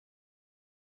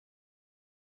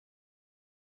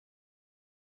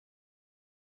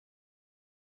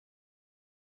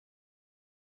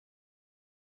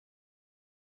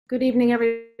Good evening,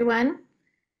 everyone.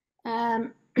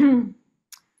 Um,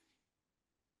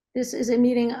 This is a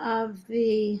meeting of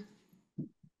the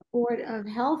Board of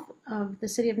Health of the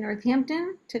City of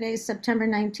Northampton. Today is September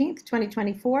 19th,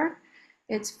 2024.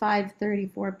 It's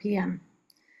 5:34 p.m.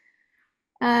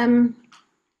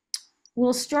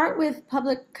 We'll start with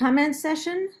public comment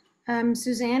session.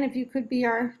 Suzanne, if you could be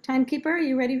our timekeeper, are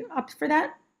you ready up for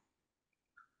that?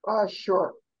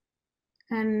 Sure.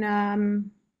 And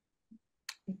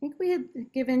I think we had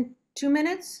given 2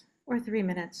 minutes or 3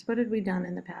 minutes. What had we done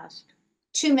in the past?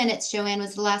 2 minutes, Joanne,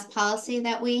 was the last policy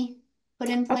that we put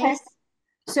in place. Okay.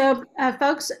 So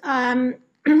folks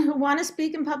who want to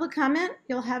speak in public comment,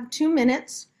 you'll have 2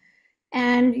 minutes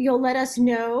and you'll let us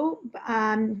know.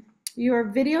 Your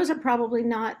videos are probably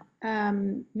not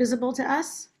visible to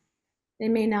us. They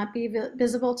may not be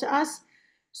visible to us.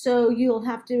 So you'll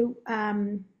have to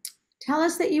tell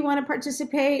us that you want to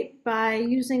participate by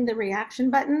using the reaction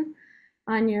button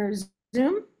on your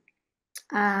Zoom,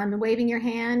 waving your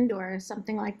hand or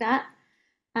something like that.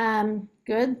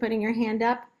 Good, putting your hand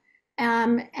up.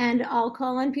 And I'll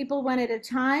call on people one at a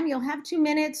time. You'll have 2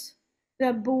 minutes.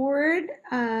 The board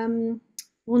will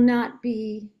not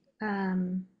be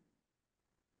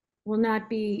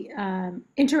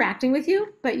interacting with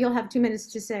you, but you'll have 2 minutes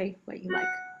to say what you like.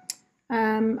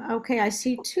 Okay, I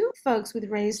see 2 folks with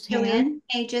raised hands. Joanne,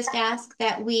 I just ask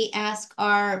that we ask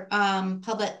our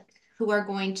public who are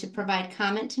going to provide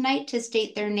comment tonight to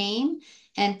state their name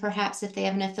and perhaps if they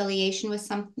have an affiliation with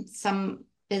some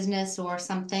business or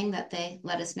something that they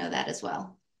let us know that as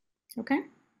well. Okay.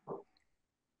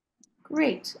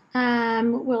 Great.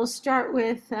 We'll start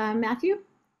with Matthew.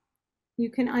 You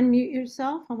can unmute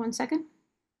yourself. Hold 1 second.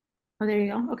 Oh, there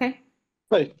you go. Okay.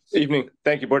 Hi, evening.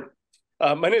 Thank you, Board.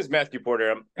 My name is Matthew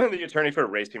Porter. I'm the attorney for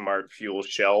Racing Mart Fuel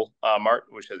Shell Mart,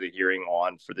 which has a hearing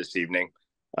on for this evening.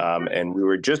 And we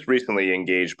were just recently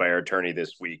engaged by our attorney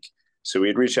this week. So we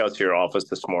had reached out to your office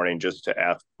this morning just to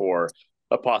ask for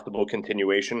a possible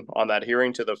continuation on that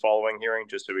hearing to the following hearing,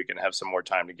 just so we can have some more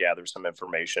time to gather some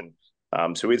information.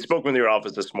 So we'd spoken with your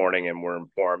office this morning and were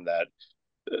informed that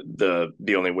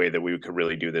the only way that we could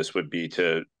really do this would be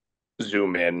to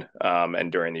Zoom in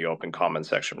and during the open comment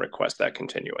section request that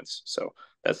continuance. So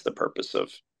that's the purpose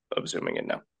of Zooming in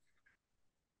now.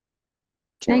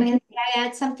 Joanne, can I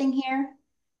add something here?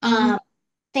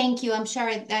 Thank you. I'm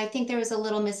sorry. I think there was a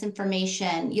little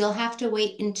misinformation. You'll have to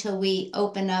wait until we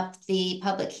open up the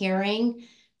public hearing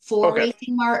for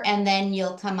Racing Mart, and then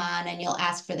you'll come on and you'll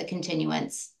ask for the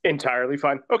continuance. Entirely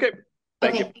fine. Okay.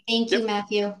 Thank you. Thank you,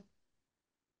 Matthew.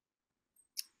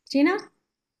 Gina?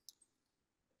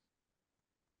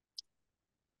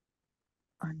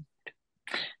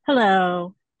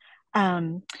 Hello.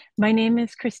 My name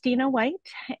is Christina White,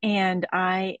 and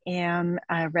I am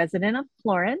a resident of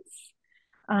Florence.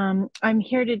 I'm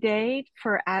here today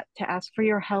to ask for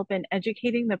your help in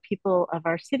educating the people of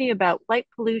our city about light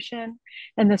pollution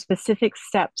and the specific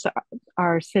steps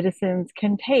our citizens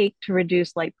can take to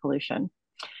reduce light pollution.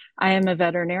 I am a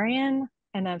veterinarian,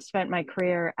 and I've spent my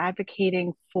career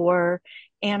advocating for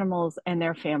animals and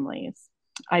their families.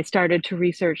 I started to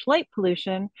research light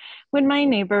pollution when my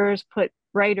neighbors put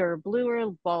brighter, bluer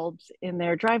bulbs in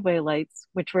their driveway lights,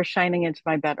 which were shining into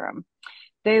my bedroom.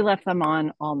 They left them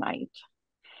on all night.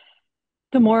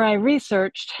 The more I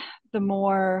researched, the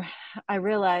more I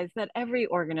realized that every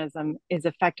organism is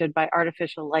affected by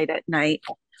artificial light at night,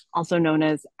 also known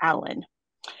as ALAN.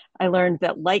 I learned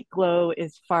that light glow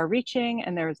is far-reaching,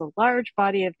 and there is a large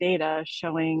body of data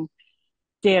showing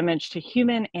damage to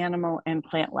human, animal, and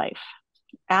plant life.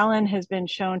 ALAN has been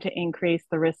shown to increase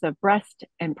the risk of breast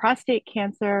and prostate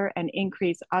cancer and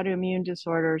increase autoimmune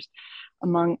disorders,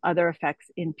 among other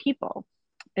effects in people.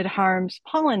 It harms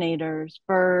pollinators,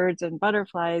 birds and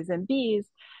butterflies and bees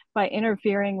by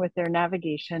interfering with their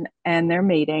navigation and their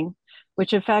mating,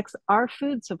 which affects our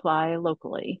food supply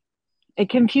locally. It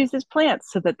confuses plants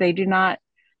so that they do not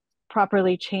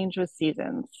properly change with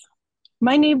seasons.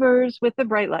 My neighbors with the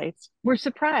bright lights were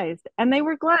surprised, and they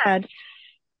were glad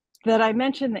that I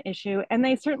mentioned the issue, and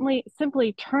they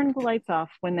simply turned the lights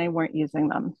off when they weren't using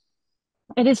them.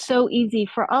 It is so easy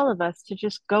for all of us to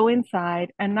just go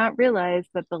inside and not realize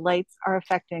that the lights are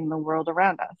affecting the world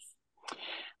around us.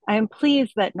 I am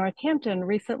pleased that Northampton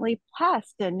recently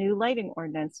passed a new lighting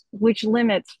ordinance, which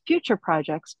limits future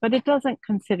projects, but it doesn't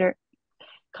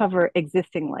cover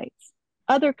existing lights.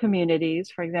 Other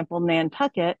communities, for example,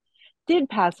 Nantucket, did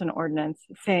pass an ordinance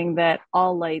saying that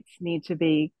all lights need to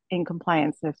be in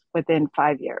compliance within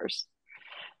 5 years.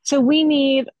 So we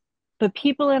need the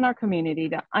people in our community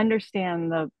to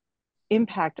understand the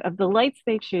impact of the lights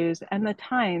they choose and the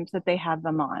times that they have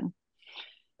them on.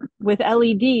 with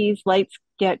LEDs, lights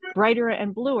get brighter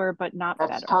and bluer, but not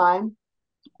That's better. time.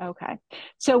 Okay.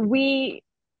 So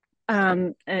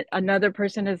another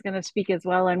person is going to speak as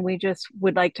well, and we just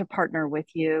would like to partner with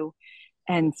you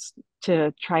and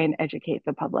to try and educate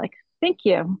the public. Thank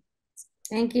you.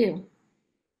 Thank you.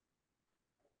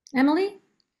 Emily?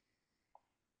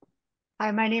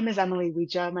 Hi, my name is Emily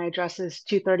Ouija. My address is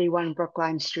 231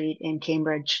 Brookline Street in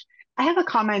Cambridge. I have a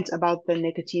comment about the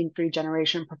nicotine-free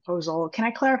generation proposal. Can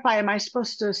I clarify, am I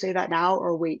supposed to say that now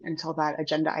or wait until that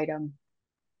agenda item?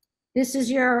 This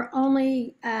is your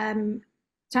only time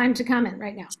to comment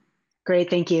right now. Great,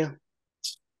 thank you.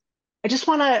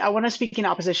 I want to speak in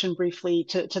opposition briefly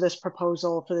to this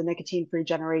proposal for the nicotine-free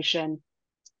generation.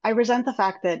 I resent the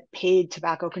fact that paid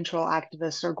tobacco control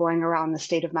activists are going around the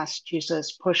state of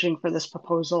Massachusetts pushing for this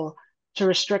proposal to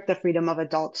restrict the freedom of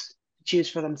adults to choose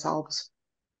for themselves.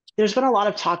 There's been a lot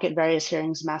of talk at various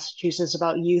hearings in Massachusetts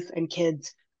about youth and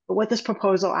kids, but what this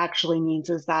proposal actually means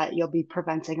is that you'll be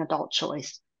preventing adult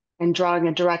choice and drawing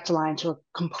a direct line to a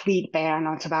complete ban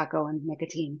on tobacco and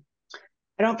nicotine.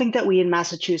 I don't think that we in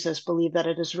Massachusetts believe that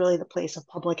it is really the place of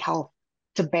public health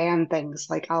to ban things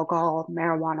like alcohol,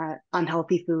 marijuana,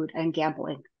 unhealthy food, and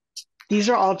gambling. These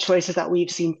are all choices that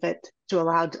we've seen fit to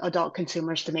allow adult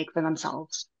consumers to make for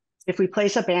themselves. If we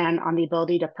place a ban on the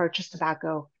ability to purchase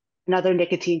tobacco and other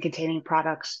nicotine-containing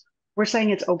products, we're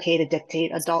saying it's okay to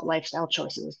dictate adult lifestyle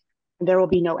choices, and there will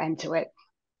be no end to it.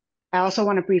 I also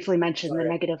want to briefly mention the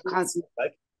negative consequences. I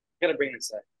gotta bring this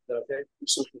up. Is that okay?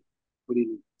 What do you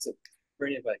need?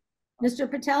 Bring it back. Mr.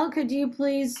 Patel, could you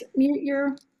please mute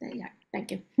your, yeah, thank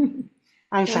you.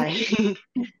 I'm sorry.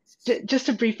 Just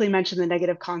to briefly mention the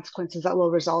negative consequences that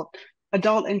will result.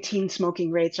 Adult and teen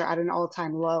smoking rates are at an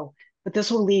all-time low, but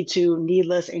this will lead to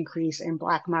needless increase in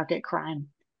black market crime,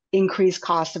 increased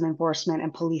cost of enforcement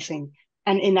and policing,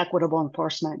 and inequitable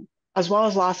enforcement, as well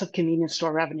as loss of convenience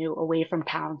store revenue away from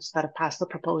towns that have passed the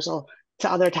proposal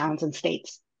to other towns and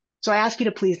states. So I ask you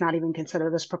to please not even consider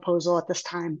this proposal at this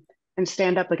time and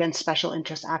stand up against special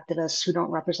interest activists who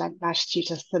don't represent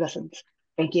Massachusetts citizens.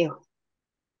 Thank you.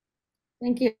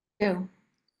 Thank you.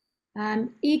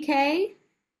 EK?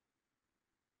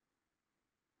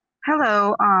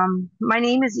 Hello, my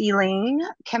name is Elaine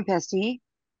Kempesi.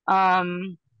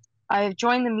 I've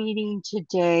joined the meeting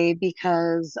today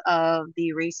because of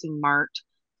the racing mart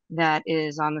that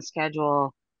is on the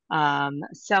schedule,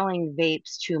 selling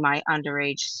vapes to my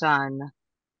underage son.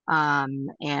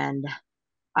 And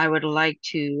I would like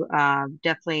to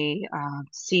definitely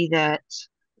see that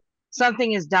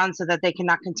something is done so that they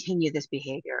cannot continue this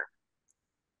behavior.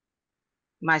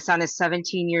 My son is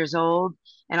 17 years old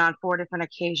and on 4 different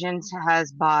occasions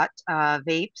has bought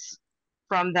vapes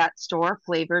from that store,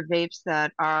 flavored vapes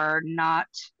that are not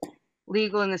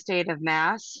legal in the state of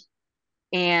Mass.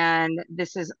 And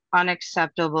this is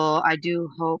unacceptable. I do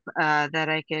hope that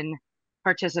I can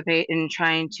participate in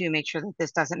trying to make sure that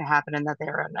this doesn't happen and that they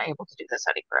are unable to do this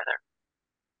any further.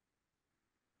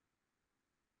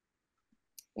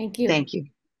 Thank you. Thank you.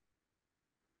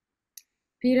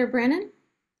 Peter Brennan?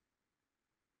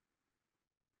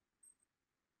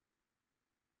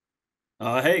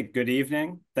 Hey, good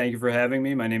evening. Thank you for having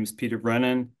me. My name is Peter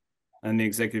Brennan. I'm the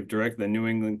executive director of the New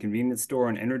England Convenience Store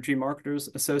and Energy Marketers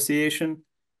Association.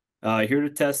 Here to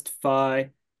testify,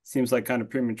 seems like kind of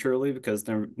prematurely because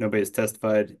nobody has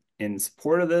testified in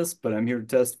support of this, but I'm here to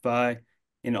testify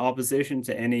in opposition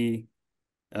to any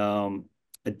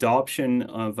adoption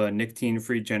of a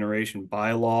nicotine-free generation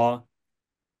bylaw.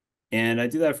 And I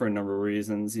do that for a number of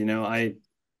reasons. You know, I'm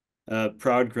a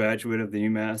proud graduate of the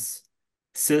UMass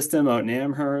system out in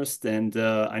Amherst, and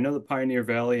I know the Pioneer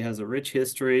Valley has a rich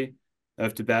history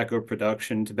of tobacco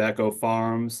production, tobacco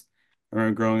farms. I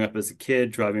remember growing up as a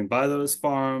kid, driving by those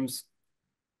farms,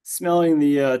 smelling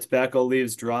the tobacco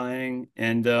leaves drying,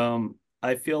 and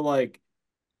I feel like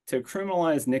to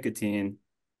criminalize nicotine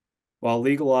while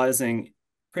legalizing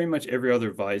pretty much every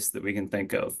other vice that we can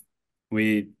think of.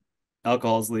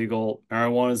 Alcohol is legal,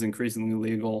 marijuana is increasingly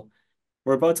legal.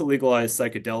 We're about to legalize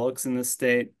psychedelics in this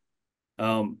state.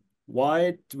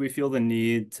 Why do we feel the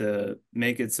need to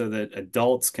make it so that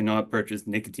adults cannot purchase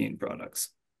nicotine products?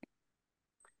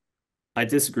 I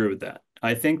disagree with that.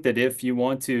 I think that if you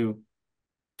want to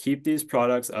keep these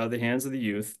products out of the hands of the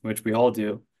youth, which we all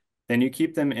do, then you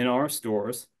keep them in our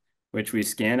stores, which we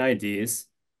scan IDs,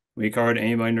 we card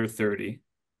anybody under 30,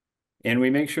 and we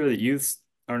make sure that youths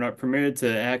are not permitted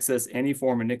to access any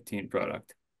form of nicotine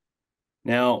product.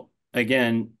 Now,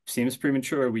 again, seems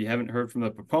premature. We haven't heard from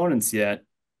the proponents yet,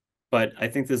 but I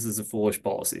think this is a foolish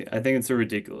policy. I think it's a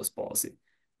ridiculous policy.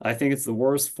 I think it's the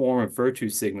worst form of virtue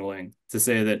signaling to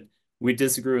say that we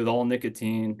disagree with all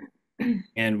nicotine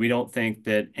And we don't think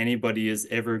that anybody is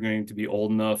ever going to be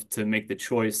old enough to make the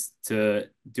choice to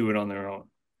do it on their own.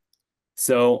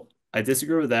 So I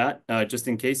disagree with that, just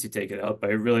in case you take it up. I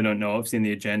really don't know. I've seen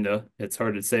the agenda. It's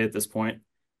hard to say at this point.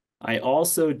 I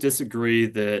also disagree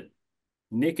that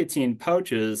nicotine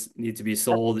pouches need to be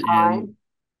sold in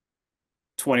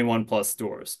 21 plus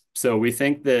stores. So we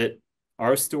think that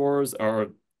our stores are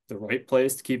the right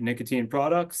place to keep nicotine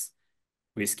products.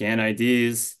 We scan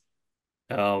IDs,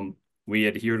 we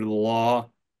adhere to the law,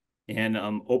 and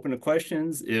I'm open to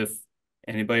questions if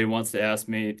anybody wants to ask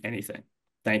me anything.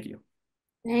 Thank you.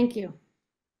 Thank you.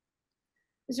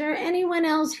 Is there anyone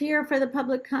else here for the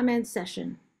public comment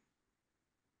session?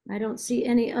 I don't see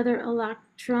any other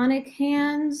electronic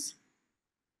hands.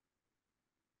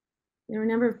 There are a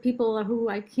number of people who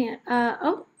I can't,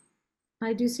 oh,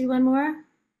 I do see one more.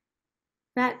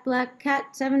 Fat Black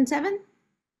Cat 77.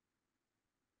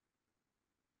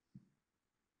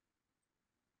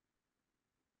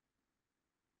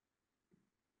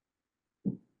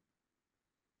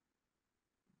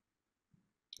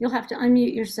 You'll have to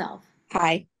unmute yourself.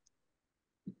 Hi,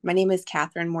 my name is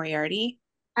Catherine Moriarty.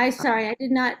 Sorry, I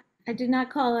did not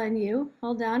call on you.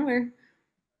 Hold on, we're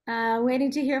waiting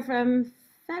to hear from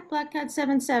Fat Black Cat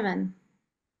 77.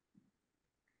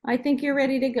 I think you're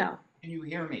ready to go. Can you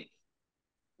hear me?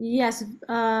 Yes,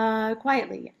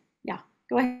 quietly. Yeah,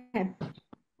 go ahead.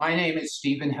 My name is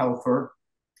Stephen Helfer,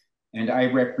 and I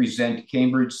represent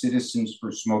Cambridge Citizens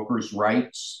for Smokers'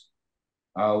 Rights.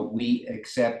 We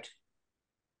accept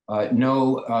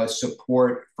no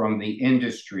support from the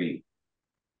industry.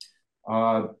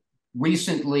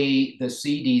 Recently, the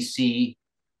CDC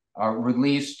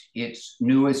released its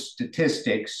newest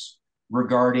statistics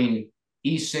regarding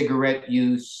e-cigarette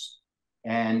use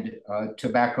and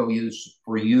tobacco use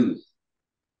for youth.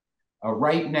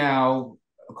 Right now,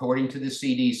 according to the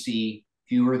CDC,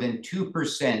 fewer than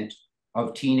 2%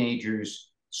 of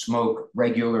teenagers smoke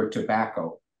regular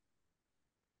tobacco.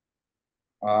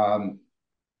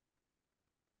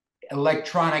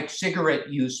 Electronic cigarette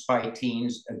use by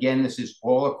teens, again, this is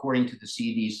all according to the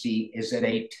CDC, is at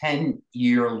a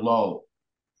 10-year low.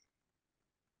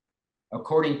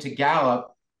 According to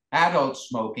Gallup, adult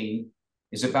smoking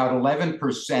is about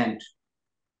 11%,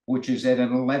 which is at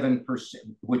an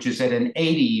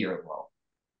 80-year low.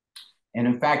 And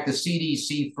in fact, the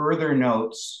CDC further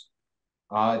notes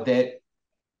that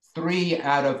 3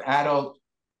 out of adult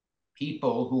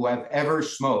people who have ever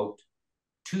smoked,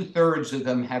 2/3 of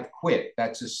them have quit.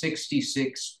 That's a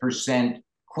 66%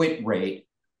 quit rate,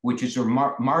 which is a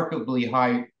remarkably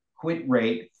high quit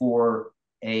rate for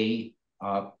a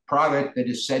product that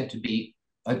is said to be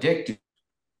addictive.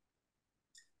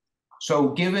 So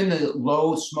given the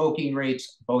low smoking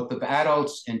rates, both of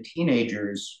adults and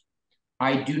teenagers,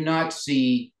 I do not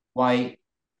see why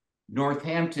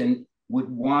Northampton would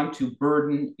want to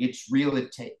burden its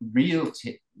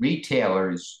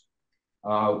retailers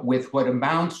with what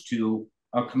amounts to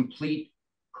a complete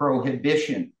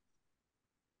prohibition.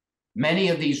 Many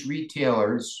of these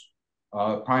retailers,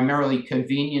 primarily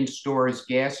convenience stores,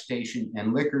 gas station,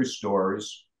 and liquor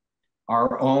stores,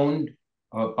 are owned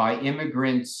by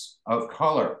immigrants of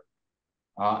color.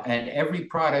 And every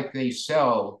product they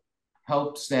sell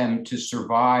helps them to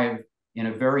survive in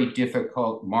a very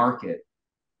difficult market.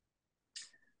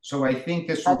 So I think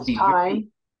this will be...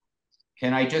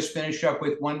 Can I just finish up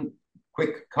with one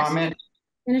quick comment?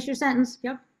 Yes. Finish your sentence,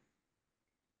 yep.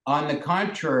 On the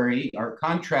contrary, or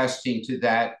contrasting to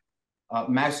that,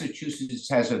 Massachusetts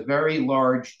has a very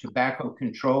large tobacco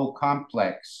control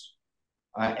complex,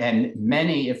 and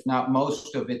many, if not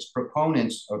most, of its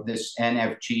proponents of this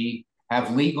NFG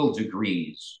have legal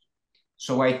degrees.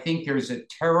 So I think there's a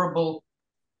terrible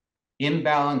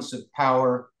imbalance of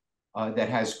power that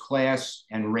has class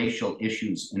and racial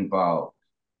issues involved.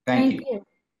 Thank you.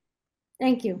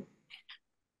 Thank you.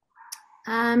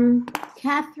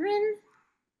 Catherine,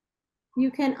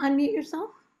 you can unmute yourself.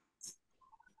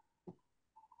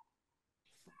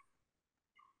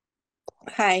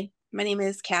 Hi, my name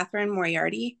is Catherine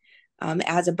Moriarty.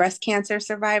 As a breast cancer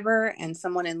survivor and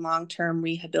someone in long-term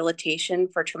rehabilitation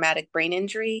for traumatic brain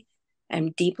injury,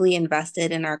 I'm deeply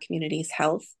invested in our community's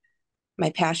health. My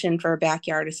passion for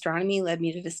backyard astronomy led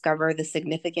me to discover the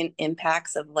significant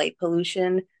impacts of light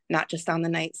pollution, not just on the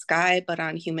night sky, but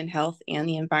on human health and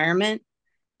the environment.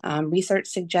 Research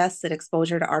suggests that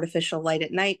exposure to artificial light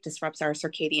at night disrupts our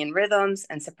circadian rhythms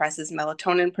and suppresses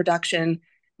melatonin production,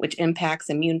 which impacts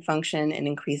immune function and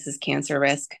increases cancer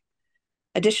risk.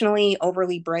 Additionally,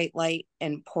 overly bright light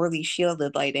and poorly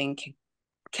shielded lighting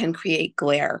can create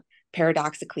glare,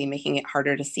 paradoxically making it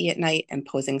harder to see at night and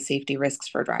posing safety risks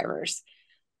for drivers.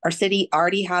 Our city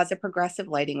already has a progressive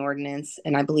lighting ordinance,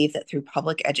 and I believe that through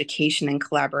public education and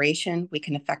collaboration, we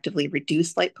can effectively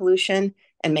reduce light pollution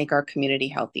and make our community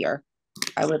healthier.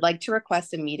 I would like to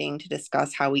request a meeting to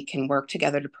discuss how we can work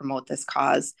together to promote this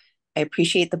cause. I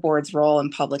appreciate the board's role in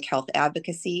public health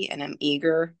advocacy, and I'm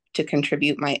eager to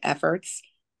contribute my efforts.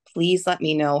 Please let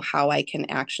me know how I can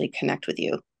actually connect with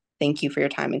you. Thank you for your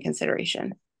time and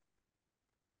consideration.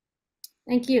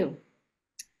 Thank you.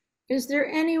 Is there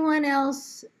anyone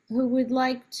else who would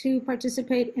like to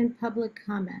participate in public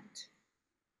comment?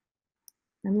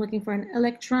 I'm looking for an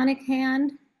electronic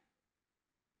hand.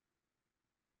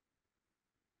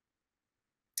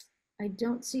 I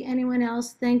don't see anyone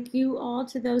else. Thank you all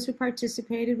to those who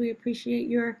participated. We appreciate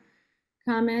your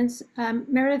comments.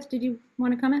 Meredith, did you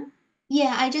want to comment?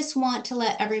 Yeah, I just want to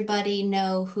let everybody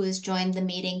know who has joined the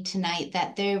meeting tonight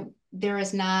that there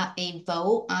is not a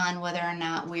vote on whether or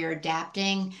not we're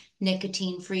adapting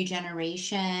nicotine-free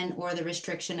generation or the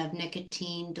restriction of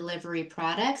nicotine delivery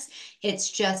products.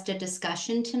 It's just a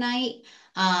discussion tonight.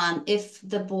 If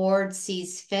the board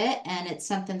sees fit and it's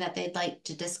something that they'd like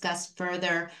to discuss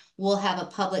further, we'll have a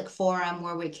public forum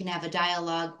where we can have a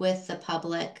dialogue with the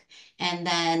public and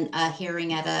then a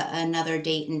hearing at another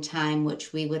date and time,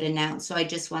 which we would announce. So I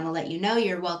just want to let you know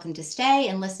you're welcome to stay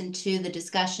and listen to the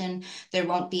discussion. There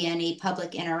won't be any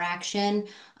public interaction.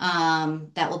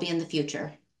 That will be in the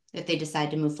future if they decide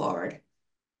to move forward.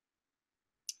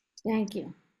 Thank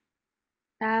you.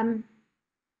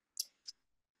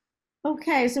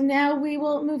 Okay, so now we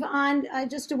will move on.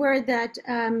 Just a word that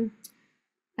I'm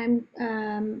going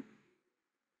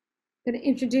to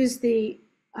introduce the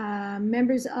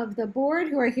members of the board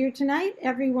who are here tonight.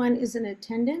 Everyone is in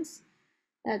attendance.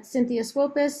 That's Cynthia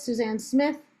Swopis, Suzanne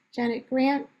Smith, Janet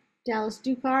Grant, Dallas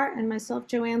Ducar, and myself,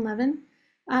 Joanne Levin.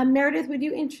 Meredith, would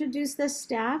you introduce the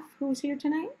staff who's here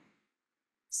tonight?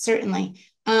 Certainly.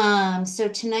 So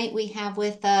tonight we have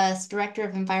with us Director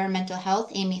of Environmental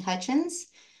Health, Amy Hutchins.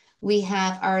 We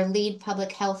have our lead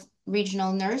public health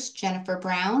regional nurse, Jennifer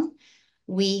Brown.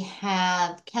 We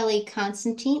have Kelly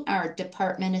Constantine, our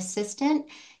department assistant.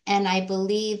 And I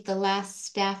believe the last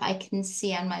staff I can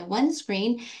see on my one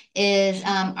screen is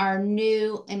our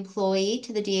new employee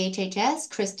to the DHHS,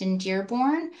 Kristen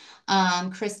Dearborn.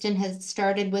 Kristen has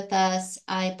started with us,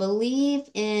 I believe,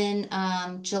 in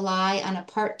July on a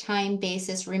part-time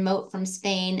basis, remote from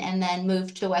Spain, and then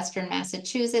moved to Western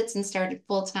Massachusetts and started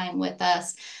full-time with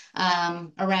us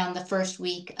around the first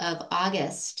week of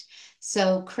August.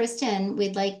 So Kristen,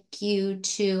 we'd like you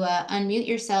to unmute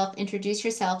yourself, introduce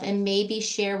yourself, and maybe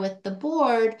share with the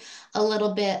board a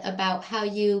little bit about how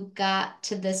you got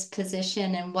to this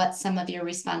position and what some of your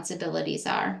responsibilities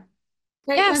are.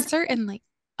 Wait, yes, certainly.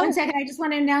 One second, I just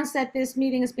want to announce that this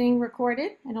meeting is being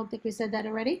recorded. I don't think we said that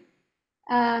already.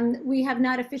 We have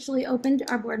not officially opened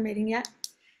our board meeting yet.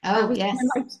 Oh, yes.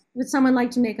 Would someone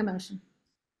like to make a motion?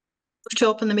 Move to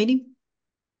open the meeting.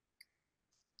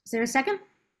 Is there a second?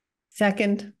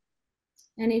 Second.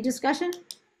 Any discussion?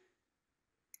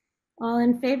 All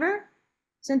in favor?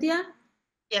 Cynthia?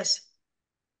 Yes.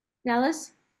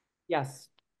 Dallas? Yes.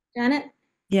 Janet?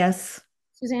 Yes.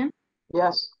 Suzanne?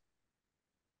 Yes.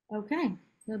 Okay,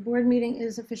 the board meeting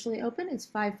is officially open. It's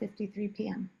 5:53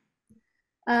 p.m.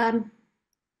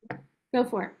 Go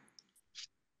for it.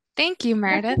 Thank you,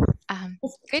 Meredith.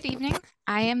 Good evening.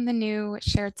 I am the new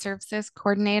Shared Services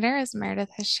Coordinator, as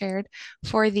Meredith has shared,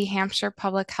 for the Hampshire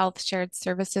Public Health Shared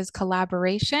Services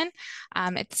Collaboration.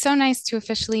 It's so nice to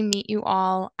officially meet you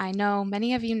all. I know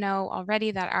many of you know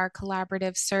already that our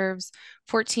collaborative serves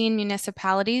 14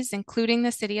 municipalities, including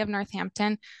the city of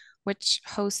Northampton, which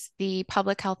hosts the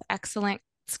Public Health Excellence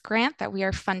Grant that we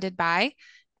are funded by.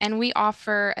 And we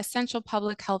offer essential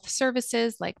public health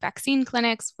services like vaccine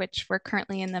clinics, which we're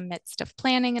currently in the midst of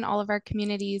planning in all of our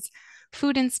communities,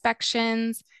 food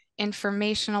inspections,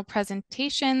 informational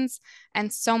presentations,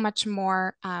 and so much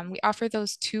more. We offer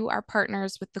those to our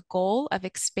partners with the goal of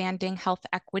expanding health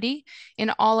equity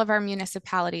in all of our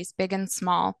municipalities, big and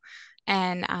small.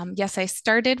 And yes, I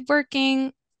started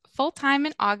working full-time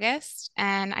in August,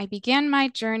 and I began my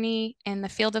journey in the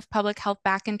field of public health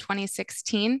back in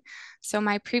 2016. So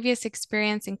my previous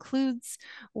experience includes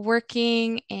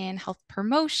working in health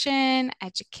promotion,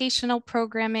 educational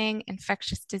programming,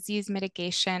 infectious disease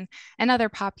mitigation, and other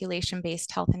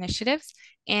population-based health initiatives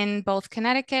in both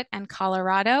Connecticut and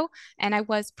Colorado. And I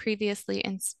was previously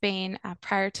in Spain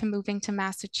prior to moving to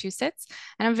Massachusetts.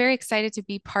 And I'm very excited to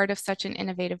be part of such an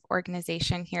innovative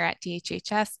organization here at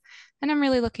DHHS. And I'm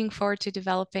really looking forward to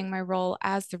developing my role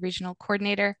as the regional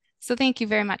coordinator. So thank you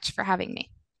very much for having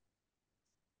me.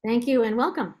 Thank you and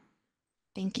welcome.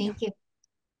 Thank you. Thank you.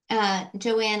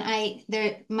 Joanne,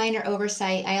 minor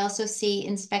oversight. I also see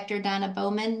Inspector Donna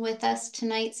Bowman with us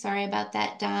tonight. Sorry about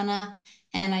that, Donna.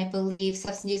 And I believe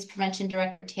Substance Use Prevention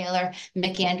Director Taylor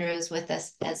McAndrew is with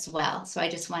us as well. So I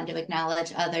just wanted to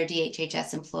acknowledge other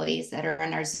DHHS employees that are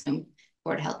on our Zoom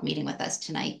Board of Health meeting with us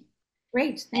tonight.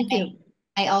 Great, thank you.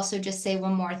 I also just say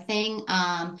one more thing,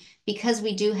 because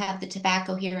we do have the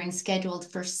tobacco hearing scheduled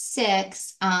for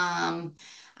 6,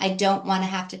 I don't want to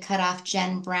have to cut off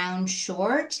Jen Brown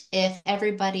short. If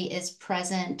everybody is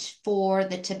present for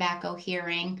the tobacco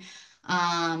hearing,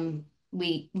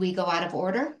 we go out of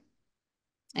order.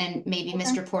 And maybe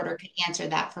Mr. Porter could answer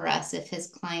that for us if his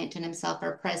client and himself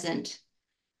are present,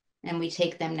 and we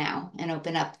take them now and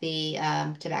open up the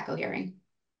tobacco hearing.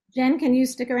 Jen, can you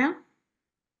stick around?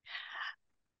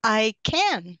 I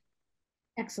can.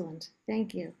 Excellent,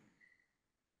 thank you.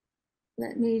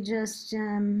 Let me just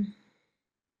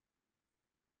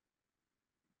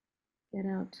get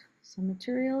out some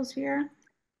materials here.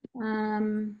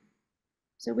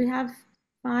 So we have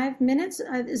 5 minutes.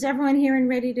 Is everyone here and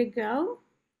ready to go?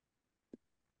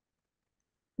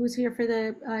 Who's here for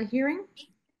the hearing?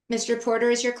 Mr.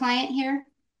 Porter, is your client here?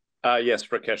 Yes,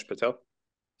 Rakesh Patel.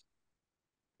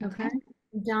 Okay.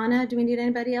 Donna, do we need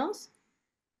anybody else?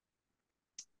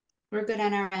 We're good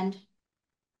on our end.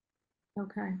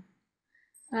 Okay.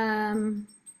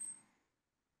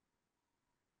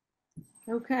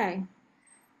 Okay.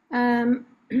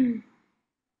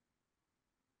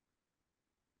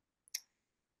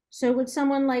 So would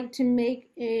someone like to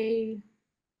make a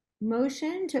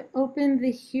motion to open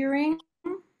the hearing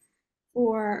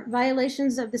for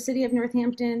violations of the City of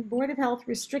Northampton Board of Health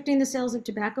restricting the sales of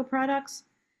tobacco products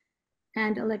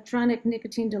and electronic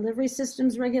nicotine delivery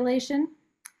systems regulation,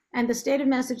 and the state of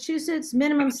Massachusetts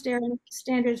minimum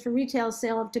standards for retail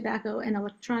sale of tobacco and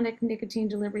electronic nicotine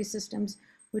delivery systems,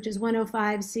 which is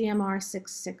 105 CMR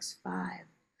 665.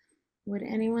 Would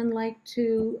anyone like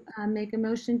to make a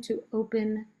motion to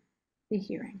open the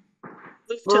hearing?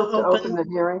 Move to open the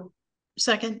hearing.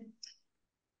 Second.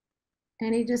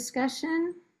 Any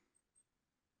discussion?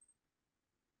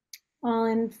 All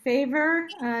in favor?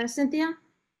 Cynthia?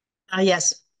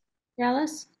 Yes.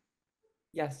 Dallas?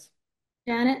 Yes.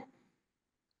 Janet?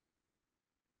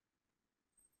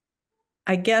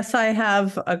 I guess I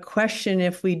have a question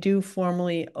if we do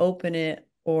formally open it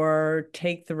or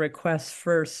take the request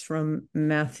first from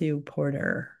Matthew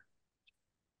Porter.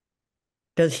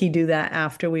 Does he do that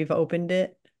after we've opened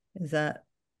it? Is that?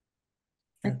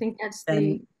 I think that's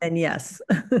then yes.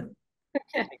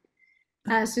 Okay.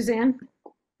 Suzanne?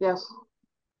 Yes.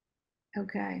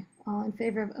 Okay. All in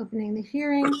favor of opening the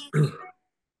hearing?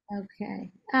 Okay.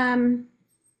 1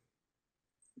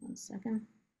 second.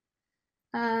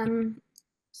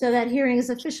 So that hearing is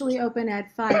officially open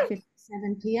at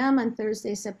 5:57 p.m. on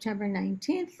Thursday, September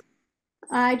 19th.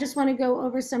 I just want to go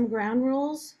over some ground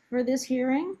rules for this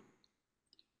hearing.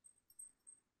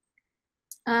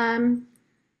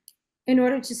 In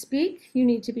order to speak, you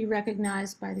need to be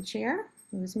recognized by the chair,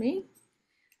 who is me.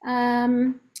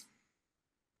 And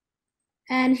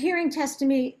hearing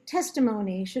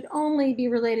testimony should only be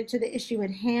related to the issue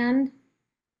at hand.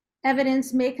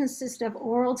 Evidence may consist of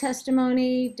oral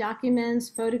testimony, documents,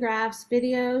 photographs,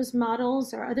 videos,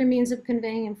 models, or other means of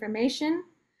conveying information.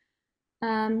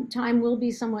 Time will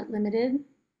be somewhat limited.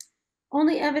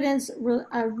 Only evidence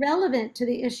relevant to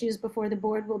the issues before the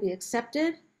board will be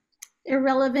accepted.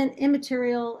 Irrelevant,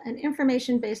 immaterial, and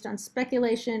information based on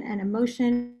speculation and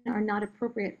emotion are not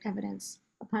appropriate evidence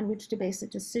upon which to base a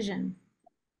decision.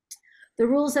 The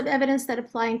rules of evidence that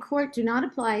apply in court do not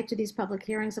apply to these public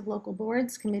hearings of local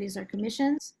boards, committees, or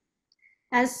commissions.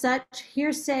 As such,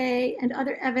 hearsay and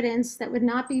other evidence that would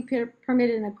not be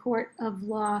permitted in a court of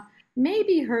law may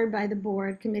be heard by the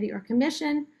board, committee, or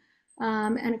commission,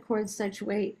 and accord such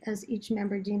weight as each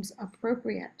member deems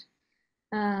appropriate.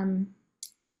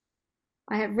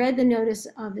 I have read the notice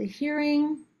of the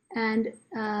hearing and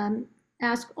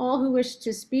ask all who wish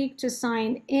to speak to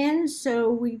sign in,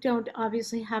 so we don't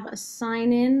obviously have a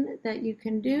sign in that you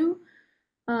can do.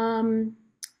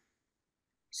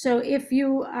 So if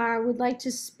you would like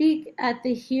to speak at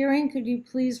the hearing, could you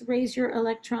please raise your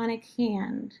electronic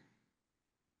hand?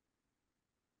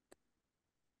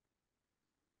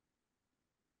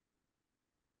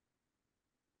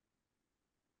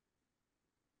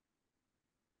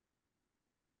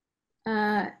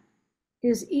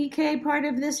 Is EK part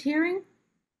of this hearing?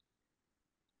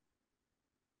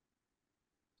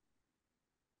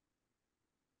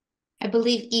 I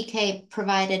believe EK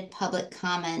provided public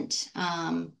comment,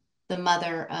 the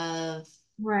mother of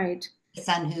Right. the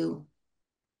son who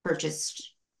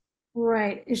purchased.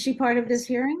 Right. Is she part of this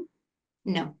hearing?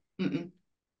 No. Mm-mm.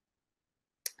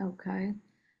 Okay.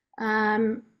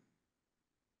 And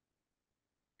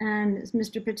is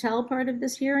Mr. Patel part of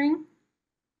this hearing?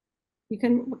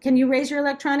 Can you raise your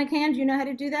electronic hand? Do you know how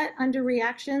to do that under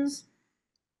reactions?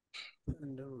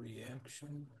 Under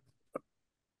reaction.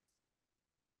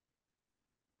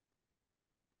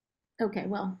 Okay,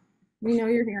 well, we know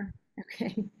you're here.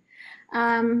 Okay.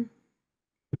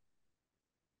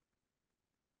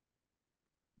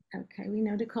 Okay, we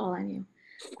know to call on you.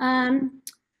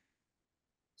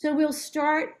 So we'll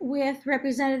start with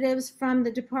representatives from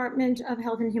the Department of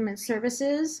Health and Human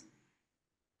Services.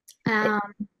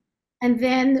 And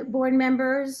then board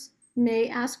members may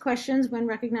ask questions when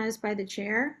recognized by the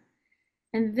chair.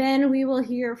 And then we will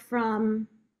hear from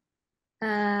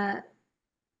Mr.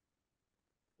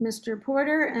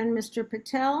 Porter and Mr.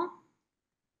 Patel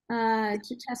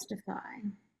to testify.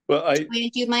 Well, Do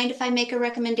you mind if I make a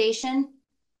recommendation?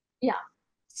 Yeah.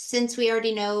 Since we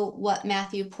already know what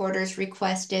Matthew Porter's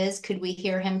request is, could we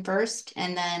hear him first?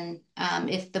 And then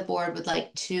if the board would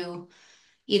like to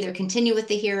either continue with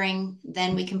the hearing,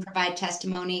 then we can provide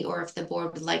testimony, or if the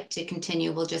board would like to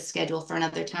continue, we'll just schedule for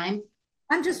another time.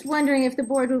 I'm just wondering if the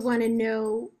board would want to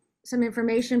know some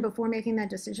information before making that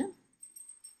decision.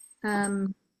 I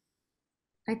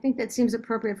think that seems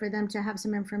appropriate for them to have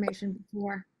some information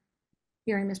before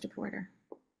hearing Mr. Porter.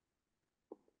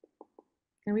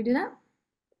 Can we do that?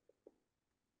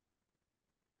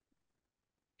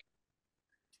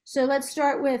 So let's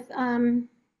start with Donna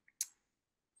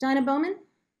Bowman.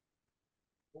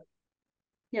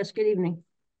 Yes, good evening.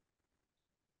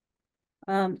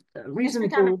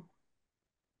 Reasonable.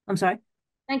 I'm sorry.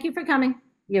 Thank you for coming.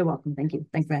 You're welcome. Thank you.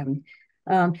 Thanks for having me.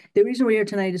 The reason we're here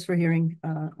tonight is for hearing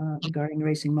regarding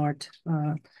Racing Mart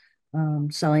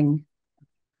selling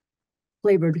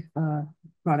flavored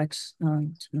products.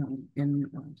 The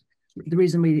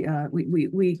reason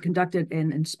we conducted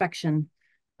an inspection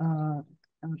on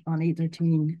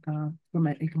 8/13 from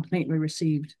a complaint we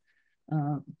received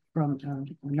from a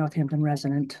Northampton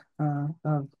resident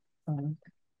of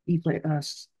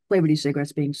flavored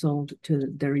e-cigarettes being sold to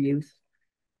their youth.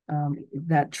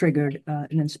 That triggered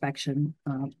an inspection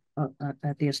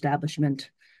at the establishment.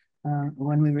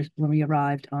 When we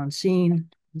arrived on scene,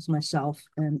 it was myself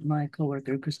and my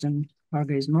coworker Kristen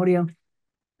Hargraves-Modio.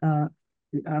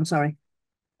 I'm sorry,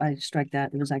 I strike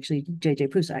that. It was actually JJ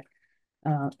Prusak.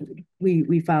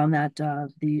 We found that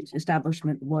the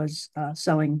establishment was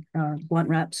selling blunt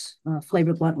wraps,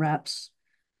 flavored blunt wraps,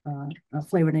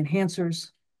 flavored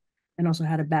enhancers, and also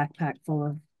had a backpack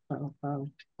full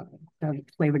of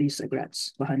flavored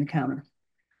e-cigarettes behind the counter.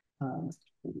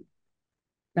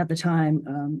 At the time,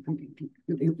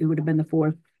 it would have been the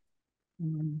fourth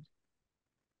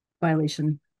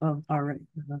violation of our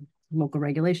local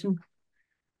regulation.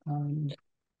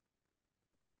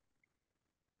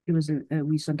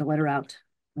 We sent a letter out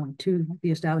to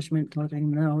the establishment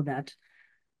letting them know that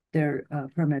their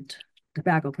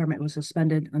tobacco permit was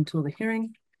suspended until the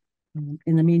hearing.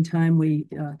 In the meantime, we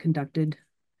conducted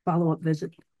follow-up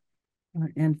visit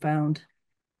and found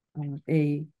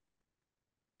a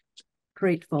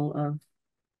crate full of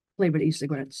flavored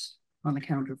e-cigarettes on the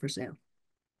counter for sale.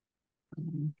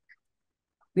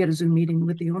 We had a Zoom meeting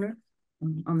with the owner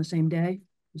on the same day,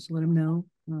 just to let him know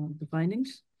the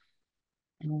findings.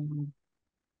 And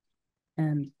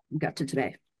we got to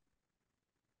today.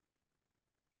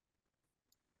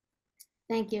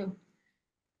 Thank you.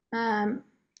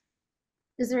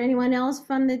 Is there anyone else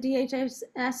from the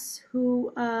DHS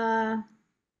who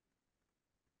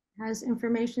has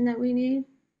information that we need?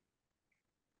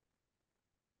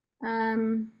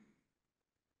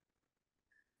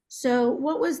 So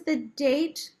what was the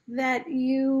date that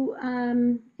you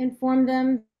informed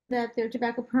them that their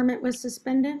tobacco permit was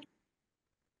suspended?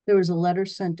 There was a letter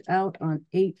sent out on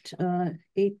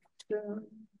 8/28,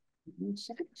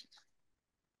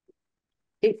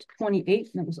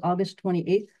 and it was August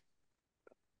 28th.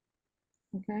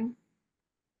 Okay.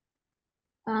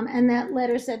 And that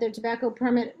letter said their tobacco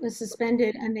permit was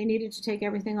suspended and they needed to take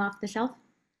everything off the shelf?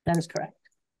 That is correct.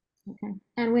 Okay.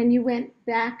 And when you went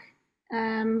back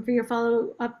for your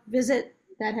follow-up visit,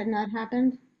 that had not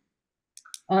happened?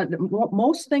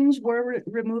 Most things were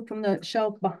removed from the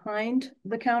shelf behind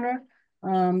the counter,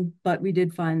 but we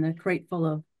did find the crate full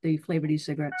of the flavored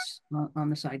e-cigarettes on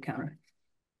the side counter.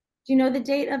 Do you know the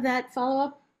date of that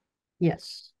follow-up?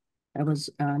 Yes, that was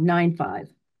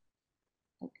 9/5.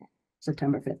 Okay.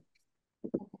 September 5th.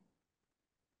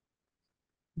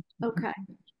 Okay.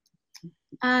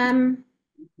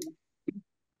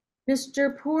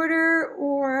 Mr. Porter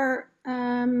or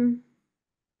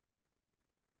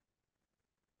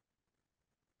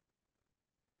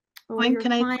When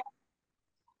can I?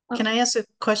 Can I ask a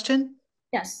question?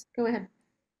 Yes, go ahead.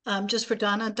 Just for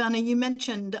Donna. Donna, you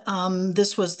mentioned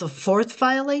this was the fourth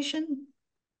violation?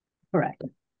 Correct.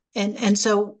 And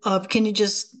so can you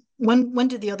just, when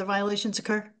did the other violations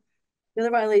occur? The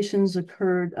other violations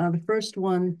occurred, the first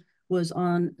one was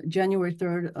on January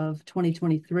 3rd of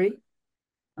 2023.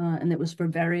 And it was for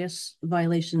various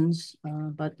violations,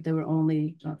 but they were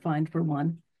only fined for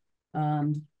one.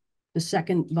 The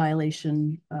second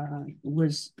violation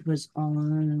was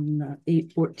on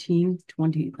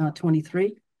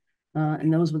 8/14/2023,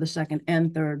 and those were the second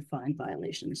and third fine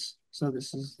violations. So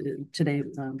this is today.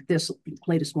 This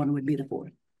latest one would be the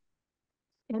fourth.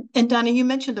 And Donna, you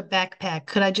mentioned a backpack.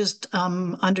 Could I just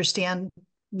understand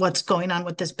what's going on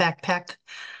with this backpack?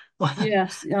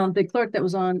 Yes, the clerk that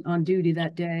was on duty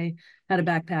that day had a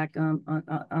backpack on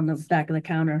the back of the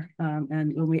counter,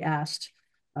 and when we asked,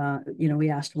 we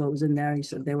asked what was in there. He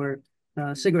said there were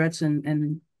cigarettes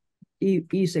and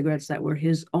e-cigarettes that were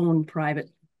his own private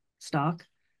stock.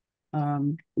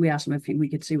 We asked him if we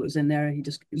could see what was in there. He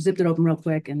just zipped it open real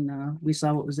quick, and we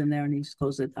saw what was in there, and he just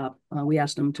closed it up. We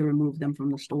asked him to remove them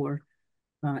from the store,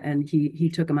 and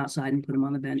he took them outside and put them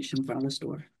on the bench in front of the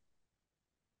store.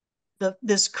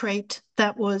 This crate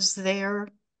that was there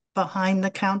behind the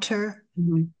counter,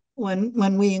 mm-hmm.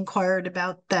 when we inquired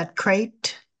about that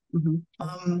crate,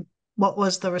 mm-hmm. What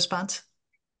was the response?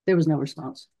 There was no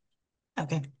response.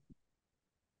 Okay.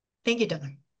 Thank you,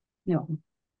 Donna. No.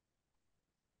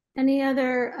 Any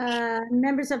other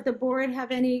members of the board have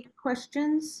any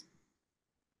questions?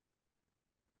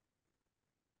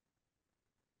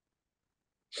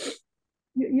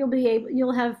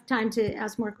 You'll have time to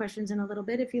ask more questions in a little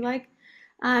bit if you like.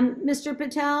 Mr.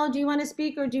 Patel, do you want to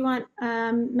speak, or do you want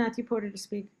Matthew Porter to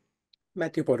speak?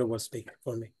 Matthew Porter will speak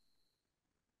for me.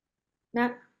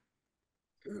 Matt?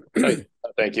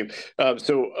 Thank you.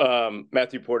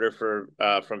 Matthew Porter from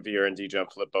VRND John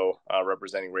Filippo,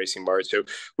 representing Racing Mart. So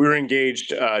we were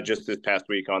engaged just this past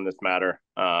week on this matter.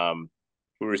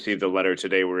 We received a letter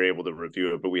today. We were able to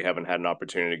review it, but we haven't had an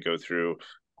opportunity to go through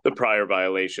the prior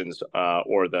violations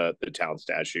or the town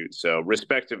statute. So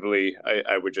respectively,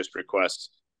 I would just request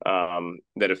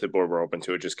that if the board were open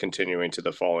to it, just continuing to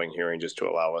the following hearing, just to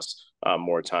allow us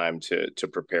more time to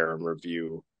prepare and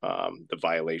review the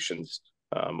violations.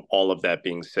 All of that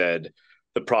being said,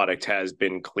 the product has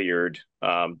been cleared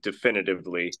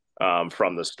definitively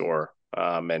from the store.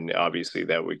 And obviously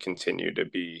that would continue to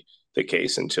be the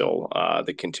case until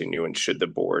the continuance, should the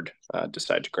board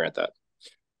decide to grant that.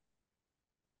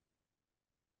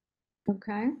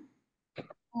 Okay.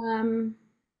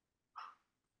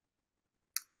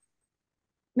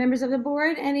 Members of the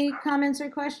board, any comments or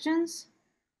questions?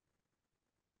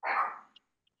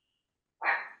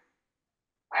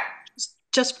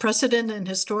 Just precedent and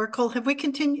historical. Have we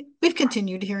continued? We've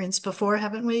continued hearings before,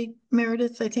 haven't we,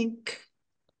 Meredith? I think.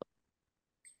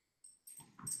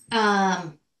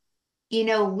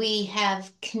 We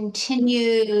have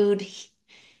continued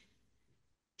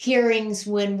hearings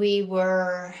when we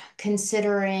were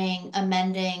considering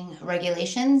amending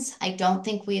regulations. I don't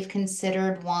think we've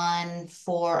considered one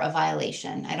for a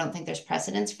violation. I don't think there's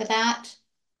precedence for that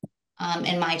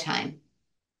in my time.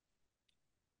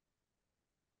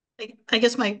 I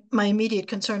guess my immediate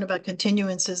concern about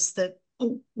continuance is that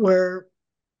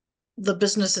the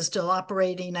business is still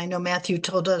operating. I know Matthew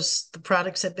told us the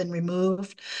products have been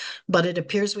removed, but it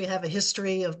appears we have a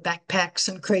history of backpacks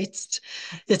and crates,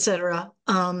 etc.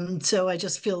 So I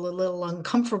just feel a little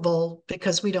uncomfortable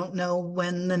because we don't know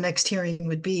when the next hearing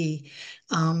would be,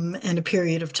 and a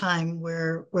period of time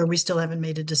where we still haven't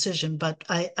made a decision. But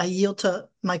I yield to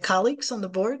my colleagues on the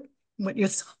board. What your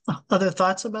other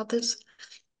thoughts about this?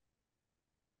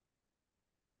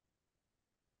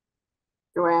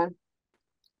 Joanne?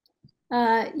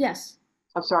 Yes.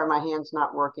 I'm sorry, my hand's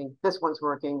not working. This one's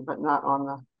working, but not on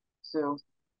the Zoom.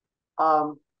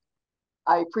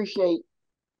 I appreciate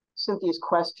Cynthia's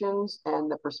questions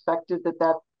and the perspective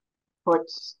that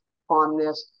puts on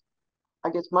this. I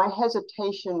guess my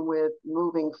hesitation with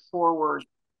moving forward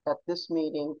at this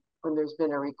meeting when there's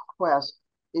been a request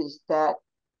is that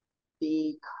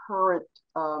the current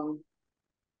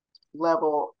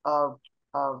level of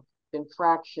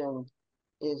infraction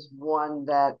is one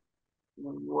that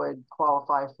would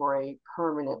qualify for a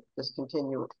permanent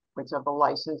discontinuance of a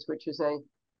license, which is a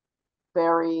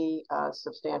very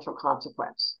substantial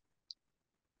consequence.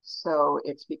 So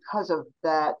it's because of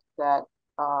that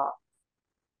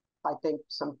I think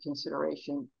some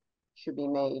consideration should be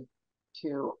made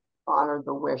to honor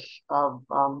the wish of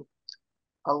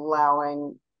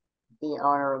allowing the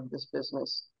owner of this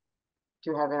business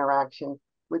to have interaction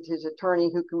with his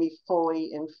attorney, who can be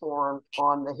fully informed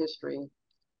on the history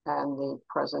and the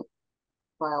present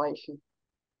violation.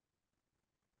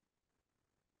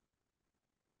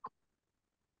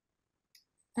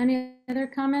 Any other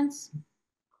comments?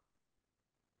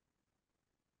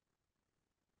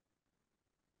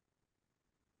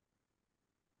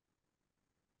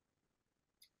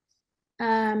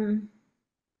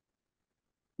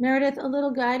 Meredith, a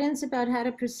little guidance about how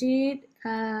to proceed.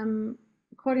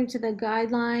 According to the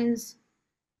guidelines,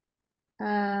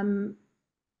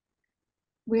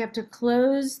 we have to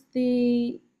close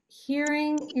the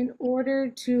hearing in order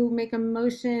to make a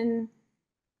motion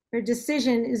or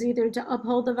decision is either to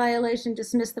uphold the violation,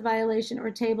 dismiss the violation,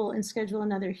 or table and schedule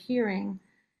another hearing.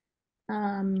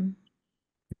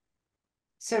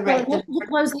 So right, to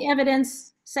close the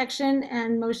evidence section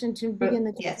and motion to begin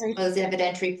the yes, deliberation. close the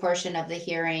evidentiary portion of the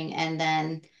hearing, and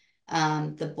then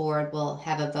the board will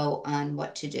have a vote on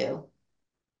what to do.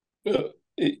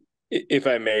 If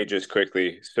I may, just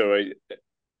quickly, so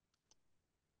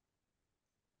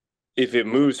if it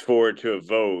moves forward to a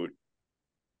vote,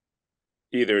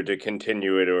 either to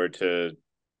continue it or to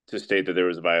state that there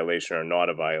was a violation or not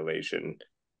a violation,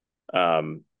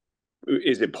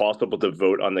 is it possible to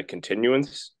vote on the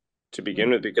continuance to begin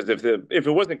with? Because if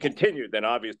it wasn't continued, then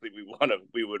obviously we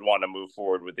would want to move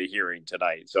forward with the hearing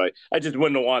tonight. So I just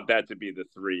wouldn't want that to be the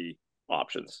three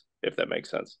options, if that makes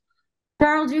sense.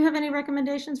 Darrell, do you have any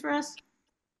recommendations for us?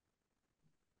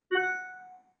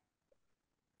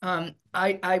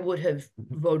 I would have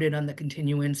voted on the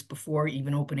continuance before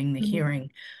even opening the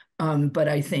hearing. But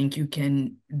I think you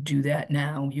can do that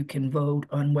now. You can vote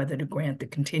on whether to grant the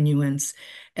continuance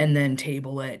and then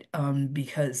table it,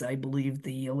 because I believe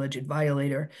the alleged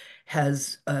violator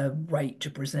has a right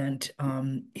to present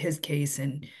his case,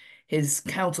 and his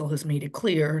counsel has made it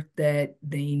clear that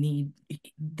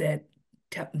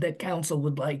that counsel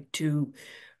would like to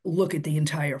look at the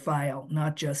entire file,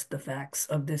 not just the facts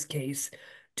of this case,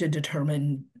 to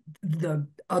determine the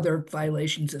other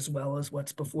violations as well as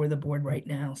what's before the board right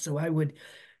now. So I would,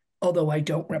 although I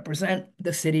don't represent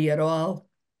the city at all,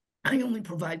 I only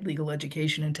provide legal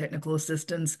education and technical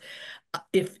assistance.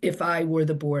 If I were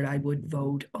the board, I would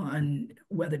vote on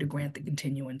whether to grant the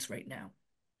continuance right now.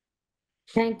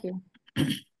 Thank you.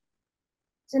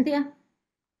 Cynthia?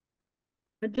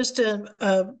 Just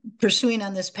pursuing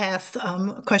on this path,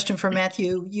 a question for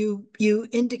Matthew. You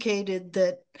indicated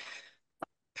that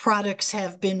products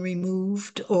have been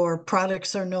removed or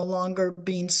products are no longer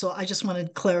being sold. I just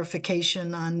wanted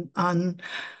clarification on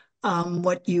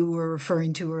what you were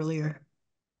referring to earlier.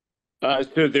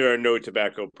 So there are no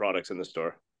tobacco products in the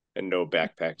store and no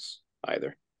backpacks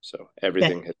either. So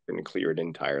everything has been cleared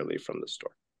entirely from the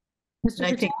store. And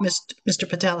I think Mr.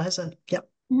 Patel has a, yep.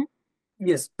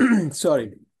 Yes,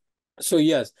 sorry. So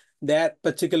yes, that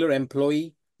particular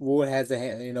employee who has a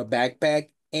backpack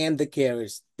and the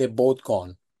carriers, they're both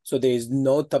gone. So there is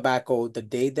no tobacco. The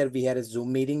day that we had a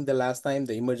Zoom meeting the last time,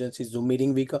 the emergency Zoom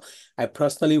meeting week, I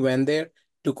personally went there,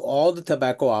 took all the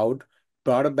tobacco out,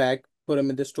 brought it back, put them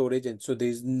in the storage. And so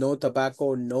there's no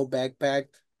tobacco, no backpack,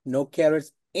 no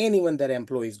carrots. Anyone that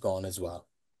employee is gone as well,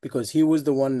 because he was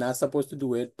the one not supposed to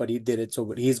do it, but he did it.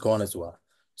 So he's gone as well.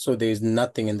 So there's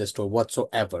nothing in the store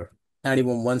whatsoever. Not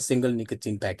even one single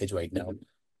nicotine package right now.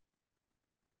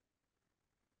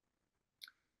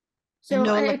 So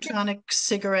no electronic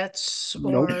cigarettes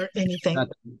or anything?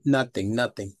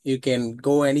 Nothing. You can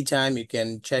go anytime. You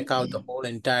can check out the whole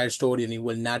entire store and you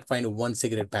will not find one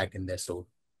cigarette pack in their store.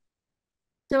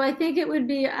 So I think it would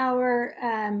be our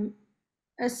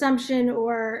assumption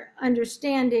or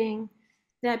understanding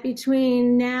that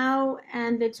between now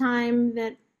and the time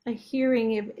that a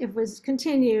hearing, if it was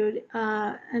continued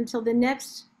until the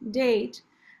next date,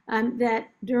 that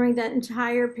during that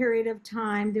entire period of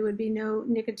time, there would be no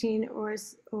nicotine or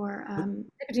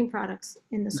nicotine products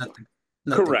in the store.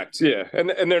 Nothing. Correct. Yeah,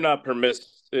 and they're not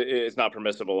it's not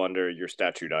permissible under your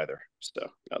statute either. So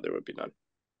no, there would be none.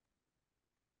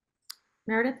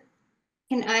 Meredith?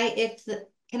 Can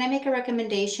I make a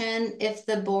recommendation? If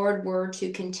the board were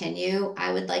to continue,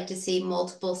 I would like to see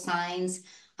multiple signs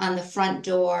on the front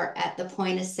door at the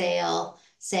point of sale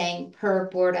saying per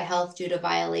Board of Health due to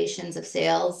violations of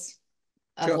sales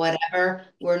of whatever,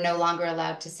 we're no longer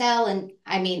allowed to sell. And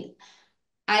I mean,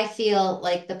 I feel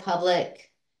like the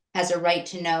public has a right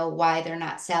to know why they're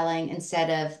not selling instead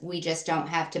of we just don't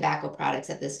have tobacco products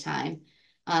at this time.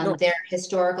 They're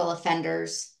historical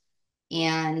offenders,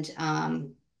 and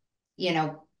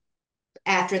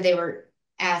after they were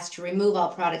asked to remove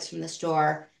all products from the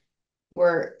store,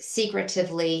 were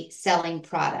secretively selling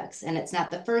products. And it's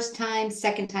not the first time,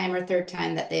 second time, or third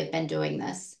time that they've been doing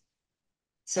this.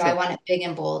 So I want it big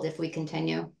and bold if we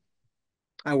continue.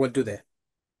 I will do that.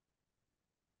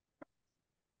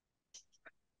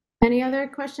 Any other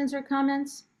questions or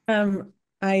comments?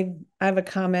 I have a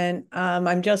comment.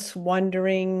 I'm just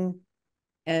wondering,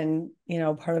 and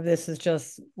part of this is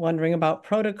just wondering about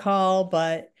protocol,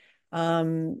 but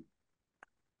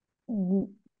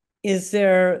is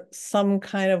there some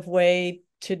kind of way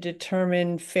to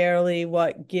determine fairly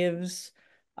what gives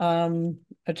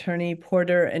Attorney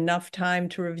Porter enough time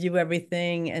to review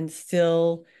everything and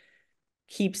still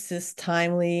keeps this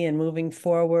timely and moving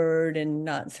forward, and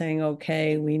not saying,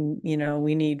 okay, we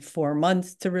need 4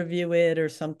 months to review it or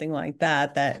something like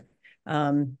that, that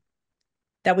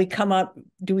we come up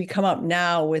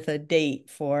now with a date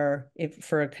for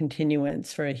a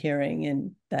continuance for a hearing,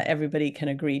 and that everybody can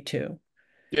agree to?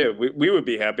 Yeah, we would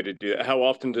be happy to do that. How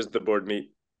often does the board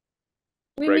meet?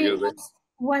 We Regularly? meet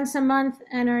once a month,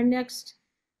 and our next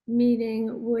meeting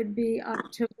would be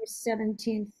October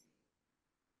 17th.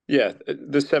 Yeah,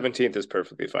 the 17th is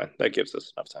perfectly fine. That gives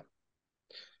us enough time.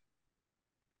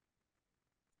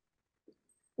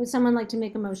 Would someone like to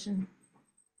make a motion?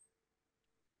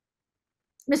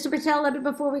 Mr. Patel,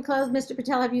 before we close, Mr.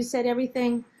 Patel, have you said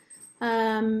everything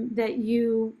that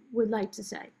you would like to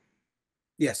say?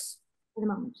 Yes. For the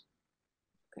moment.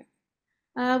 Okay.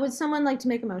 Would someone like to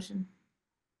make a motion?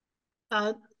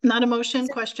 Not a motion,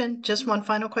 question, just one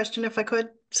final question if I could.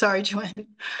 Sorry, Joanne.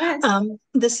 Yes.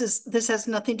 This has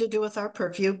nothing to do with our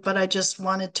purview, but I just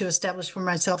wanted to establish for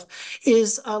myself.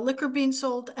 Is liquor being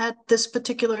sold at this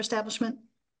particular establishment?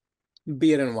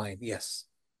 Beer and wine, yes.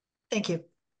 Thank you.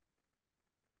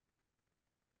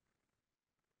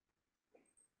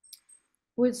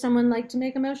 Would someone like to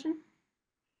make a motion?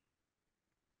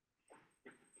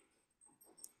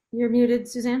 You're muted,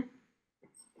 Suzanne.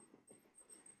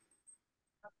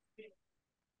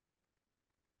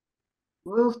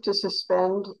 Move to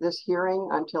suspend this hearing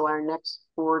until our next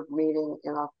board meeting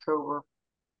in October.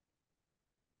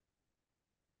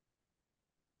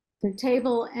 The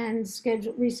table and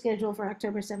reschedule for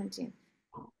October 17th.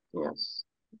 Yes.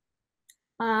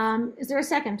 Is there a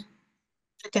second?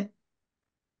 Second.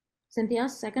 Cynthia,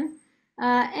 second.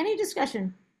 Any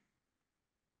discussion?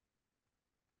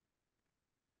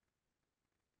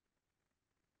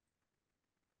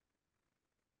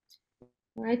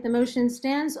 All right, the motion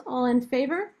stands. All in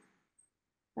favor?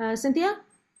 Cynthia?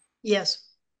 Yes.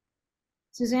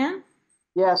 Suzanne?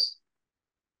 Yes.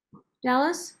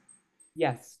 Dallas?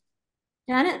 Yes.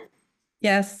 Janet?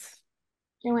 Yes.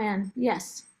 Joanne?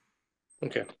 Yes.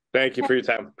 Okay. Thank you for your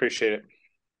time. Appreciate it.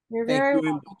 You're very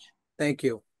welcome. Thank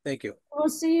you. Thank you. We'll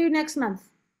see you next month.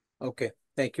 Okay.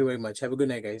 Thank you very much. Have a good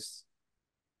night, guys.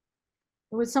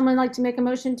 Would someone like to make a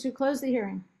motion to close the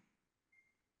hearing?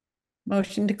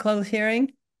 Motion to close hearing?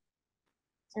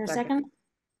 Is there a second?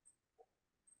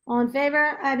 All in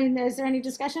favor? Is there any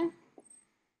discussion?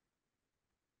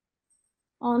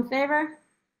 All in favor?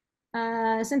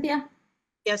 Cynthia?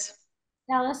 Yes.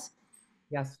 Dallas?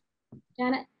 Yes.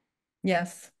 Janet?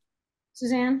 Yes.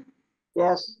 Suzanne?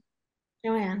 Yes.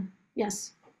 Joanne?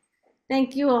 Yes.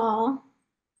 Thank you all.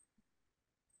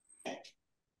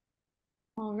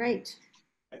 All right.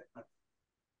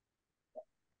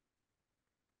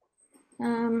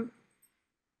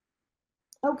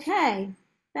 Okay,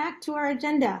 back to our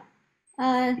agenda.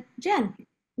 Jen,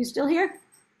 you still here?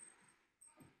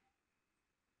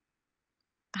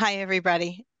 Hi,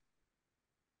 everybody.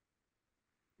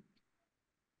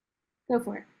 Go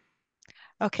for it.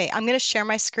 Okay, I'm going to share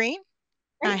my screen.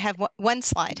 I have one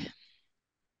slide.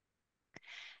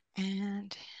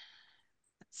 And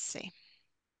let's see.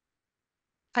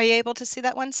 Are you able to see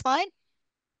that one slide?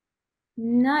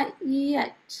 Not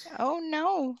yet. Oh,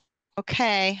 no.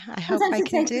 Okay, I hope Sometimes I it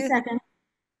can takes a second.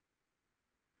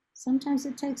 Sometimes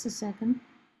it takes a second.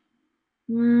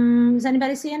 Does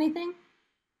anybody see anything?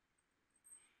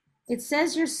 It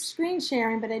says you're screen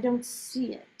sharing, but I don't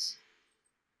see it.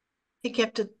 I think you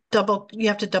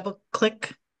have to double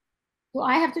click. Well,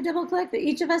 I have to double click?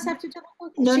 Each of us have to double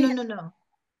click?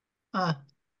 No.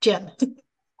 Jen.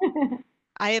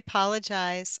 I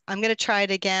apologize. I'm going to try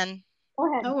it again.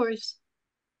 Go ahead. No worries.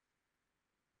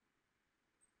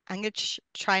 I'm going to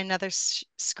try another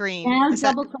screen. Now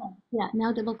double click. Yeah,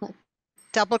 now double click.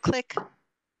 Double click?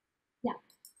 Yeah.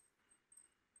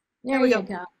 There we go.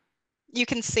 You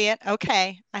can see it?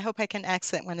 Okay. I hope I can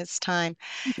exit when it's time.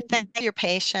 Thank you for your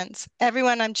patience.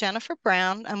 Everyone, I'm Jennifer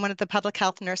Brown. I'm one of the public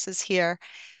health nurses here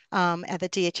at the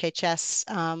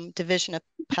DHHS Division of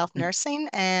Health Nursing,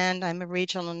 and I'm a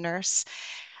regional nurse.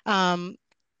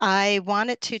 I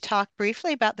wanted to talk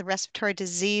briefly about the respiratory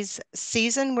disease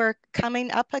season we're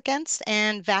coming up against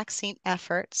and vaccine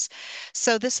efforts.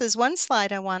 So this is one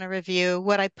slide I want to review.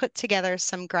 What I put together is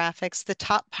some graphics. The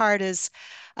top part is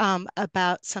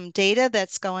about some data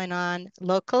that's going on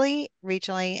locally,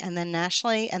 regionally, and then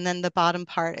nationally. And then the bottom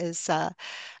part is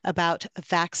about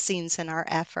vaccines and our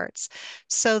efforts.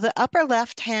 So the upper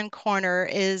left-hand corner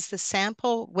is the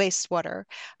sample wastewater.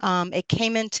 It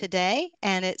came in today,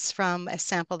 and it's from a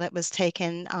sample that was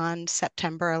taken on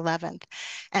September 11th.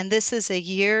 And this is a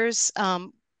year's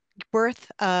worth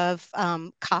of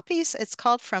copies. It's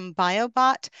called from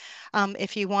BioBot.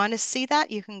 If you want to see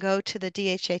that, you can go to the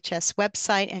DHHS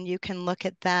website and you can look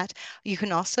at that. You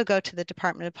can also go to the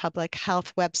Department of Public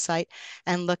Health website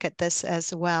and look at this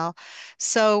as well.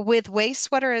 So with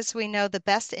wastewater, as we know, the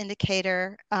best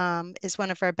indicator is one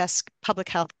of our best public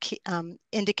health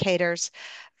indicators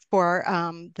for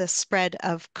the spread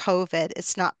of COVID.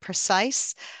 It's not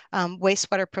precise.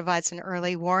 Wastewater provides an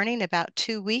early warning about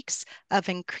 2 weeks of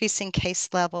increasing case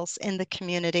levels in the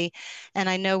community. And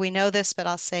I know we know this, but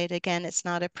I'll say it again, it's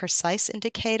not a precise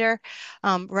indicator.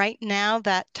 Right now,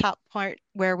 that top part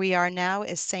where we are now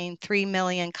is saying 3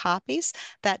 million copies.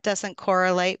 That doesn't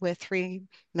correlate with 3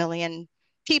 million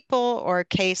people or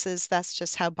cases. That's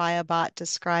just how BioBot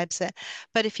describes it.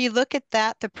 But if you look at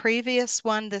that, the previous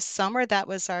one this summer, that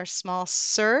was our small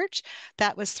surge.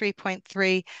 That was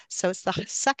 3.3. So it's the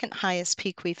second highest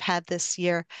peak we've had this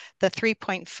year. The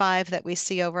 3.5 that we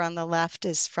see over on the left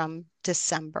is from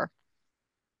December.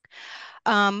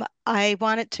 I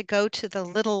wanted to go to the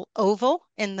little oval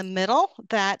in the middle.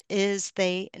 That is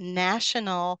the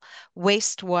national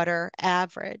wastewater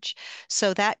average.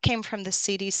 So that came from the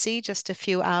CDC just a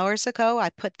few hours ago.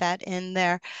 I put that in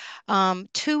there.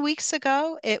 2 weeks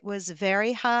ago, it was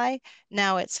very high.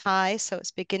 Now it's high, so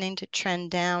it's beginning to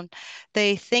trend down.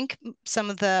 They think, some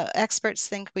of the experts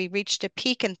think we reached a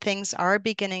peak and things are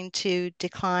beginning to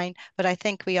decline, but I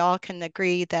think we all can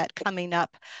agree that coming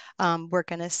up, we're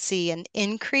going to see an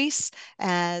increase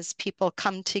as people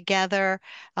come together.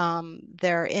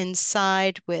 They're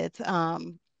inside with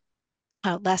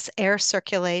less air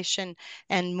circulation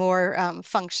and more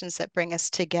functions that bring us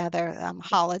together,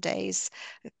 holidays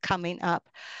coming up.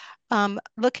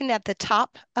 Looking at the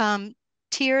top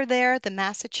tier there, the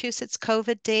Massachusetts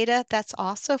COVID data, that's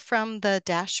also from the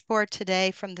dashboard today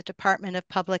from the Department of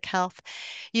Public Health.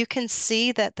 You can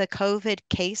see that the COVID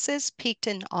cases peaked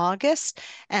in August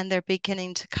and they're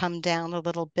beginning to come down a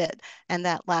little bit. And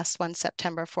that last one,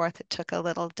 September 4th, it took a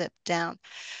little dip down.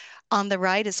 On the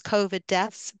right is COVID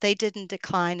deaths. They didn't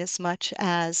decline as much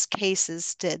as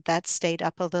cases did. That stayed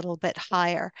up a little bit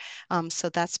higher. So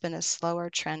that's been a slower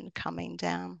trend coming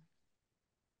down.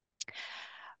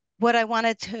 What I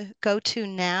wanted to go to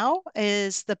now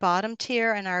is the bottom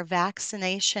tier and our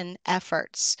vaccination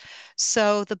efforts.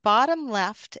 So the bottom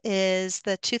left is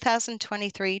the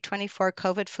 2023-24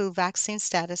 COVID flu vaccine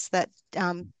status that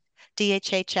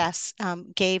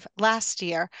DHHS gave last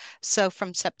year. So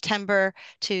from September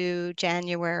to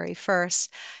January 1st.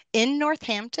 In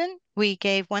Northampton, we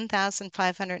gave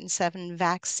 1,507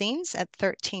 vaccines at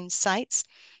 13 sites.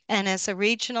 And as a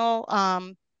regional,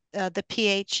 the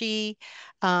PHE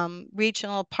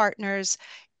regional partners,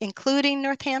 including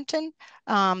Northampton,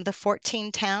 the 14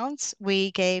 towns,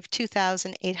 we gave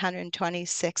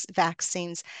 2,826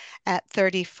 vaccines at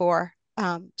 34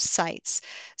 sites.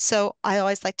 So I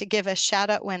always like to give a shout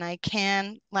out when I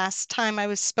can. Last time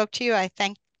I spoke to you, I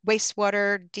thanked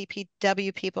wastewater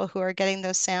DPW people who are getting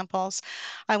those samples.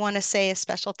 I want to say a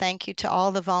special thank you to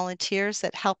all the volunteers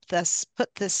that helped us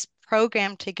put this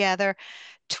program together.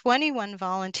 21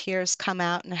 volunteers come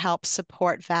out and help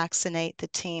support vaccinate the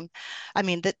team. I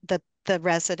mean, the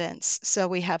residents. So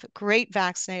we have great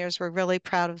vaccinators. We're really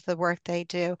proud of the work they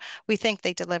do. We think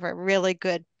they deliver a really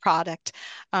good product.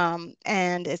 And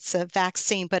it's a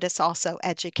vaccine, but it's also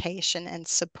education and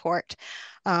support.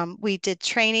 We did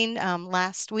training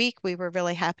last week. We were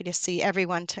really happy to see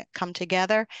everyone come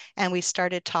together, and we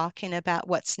started talking about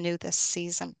what's new this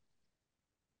season.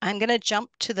 I'm going to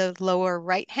jump to the lower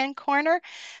right-hand corner.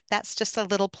 That's just a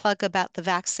little plug about the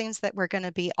vaccines that we're going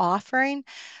to be offering.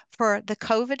 For the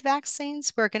COVID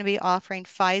vaccines, we're going to be offering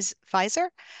Pfizer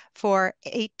for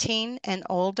 18 and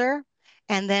older,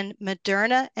 and then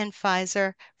Moderna and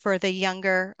Pfizer for the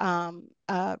younger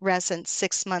residents,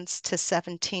 6 months to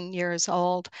 17 years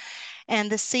old. And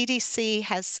the CDC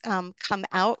has come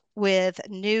out with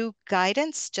new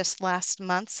guidance just last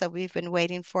month. So we've been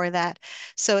waiting for that.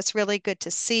 So it's really good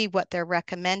to see what they're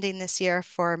recommending this year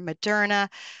for Moderna.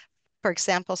 For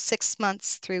example, 6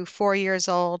 months through 4 years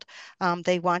old,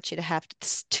 they want you to have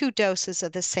 2 doses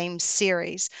of the same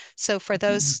series. So for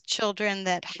those children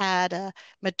that had a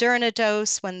Moderna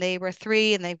dose when they were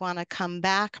 3 and they want to come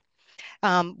back,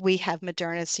 we have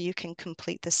Moderna so you can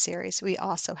complete the series. We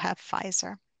also have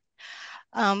Pfizer.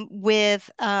 With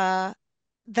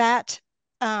that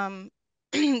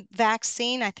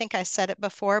vaccine, I think I said it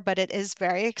before, but it is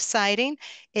very exciting.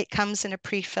 It comes in a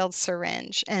pre-filled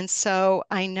syringe. And so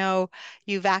I know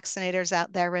you vaccinators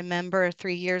out there remember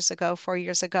 3 years ago, 4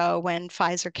 years ago, when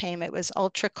Pfizer came, it was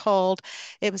ultra cold.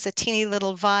 It was a teeny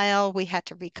little vial. We had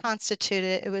to reconstitute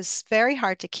it. It was very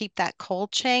hard to keep that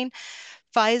cold chain.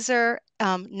 Pfizer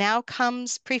now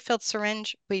comes pre-filled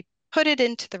syringe. We put it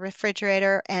into the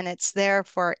refrigerator and it's there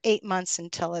for 8 months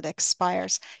until it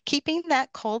expires. Keeping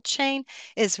that cold chain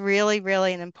is really,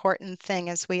 really an important thing,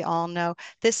 as we all know.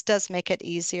 This does make it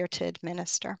easier to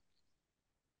administer.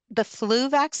 The flu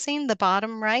vaccine, the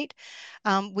bottom right,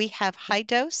 we have high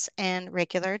dose and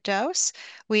regular dose.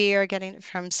 We are getting it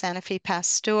from Sanofi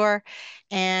Pasteur,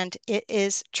 and it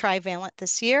is trivalent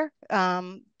this year.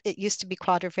 It used to be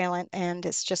quadrivalent, and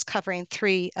it's just covering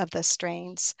 3 of the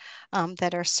strains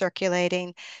that are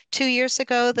circulating. 2 years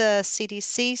ago, the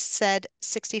CDC said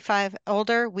 65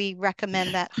 older, we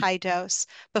recommend that high dose.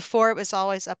 Before, it was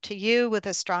always up to you with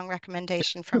a strong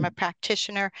recommendation from a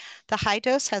practitioner. The high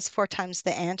dose has 4 times the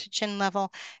antigen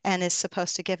level and is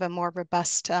supposed to give a more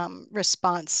robust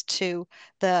response to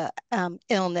the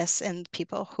illness in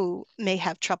people who may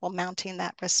have trouble mounting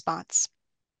that response.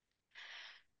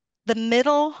 The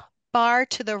middle bar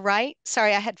to the right,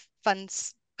 sorry, I had fun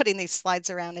putting these slides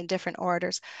around in different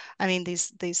orders. I mean,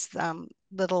 these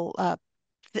little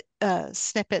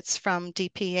snippets from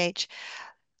DPH.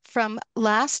 From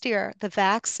last year, the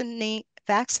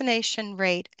vaccination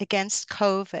rate against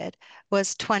COVID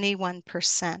was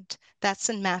 21%. That's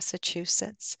in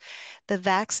Massachusetts. The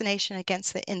vaccination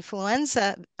against the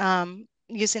influenza,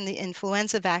 using the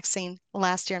influenza vaccine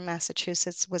last year in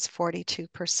Massachusetts was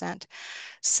 42%.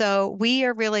 So we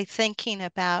are really thinking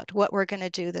about what we're going to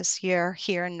do this year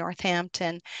here in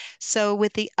Northampton. So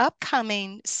with the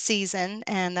upcoming season,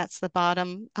 and that's the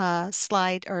bottom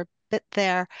slide or bit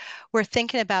there, we're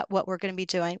thinking about what we're going to be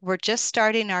doing. We're just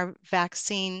starting our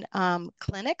vaccine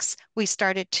clinics. We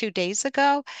started 2 days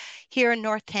ago. Here in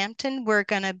Northampton,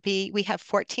 we have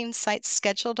 14 sites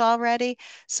scheduled already.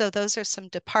 So those are some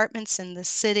departments in the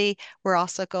city. We're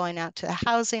also going out to the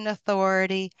housing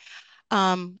authority.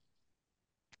 And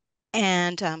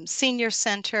senior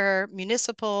center,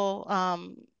 municipal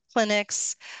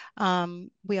clinics.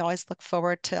 We always look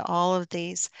forward to all of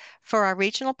these. For our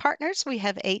regional partners, we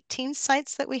have 18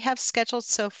 sites that we have scheduled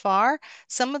so far.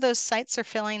 Some of those sites are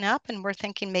filling up, and we're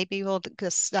thinking maybe we'll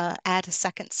just add a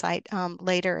second site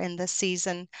later in the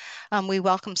season. We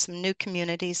welcome some new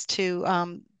communities to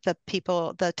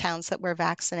the towns that we're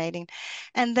vaccinating.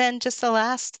 And then just the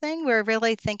last thing, we're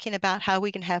really thinking about how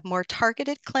we can have more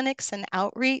targeted clinics and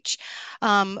outreach.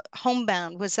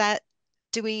 Homebound,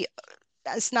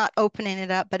 it's not opening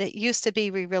it up, but it used to be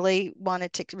we really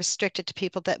wanted to restrict it to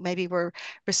people that maybe were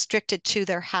restricted to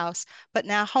their house. But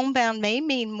now homebound may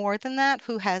mean more than that,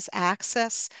 who has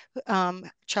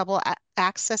trouble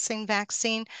accessing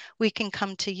vaccine. We can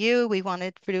come to you. We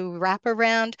wanted to do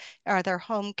wraparound. Are there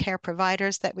home care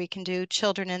providers that we can do?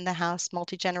 Children in the house,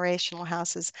 multi-generational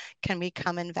houses. Can we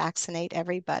come and vaccinate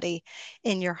everybody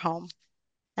in your home?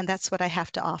 And that's what I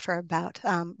have to offer about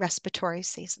respiratory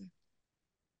season.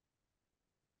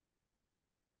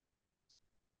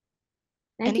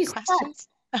 Any questions?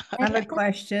 I have a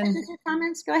question.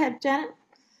 Comments? Go ahead, Janet.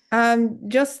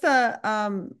 Just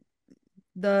the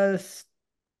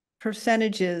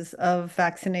percentages of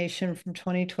vaccination from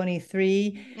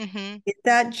 2023. Is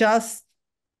that just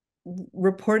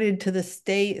reported to the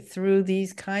state through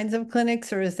these kinds of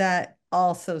clinics, or is that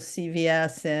also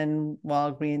CVS and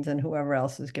Walgreens and whoever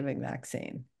else is giving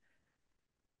vaccine?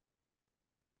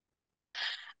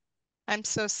 I'm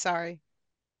so sorry.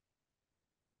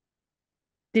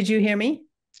 Did you hear me?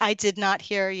 I did not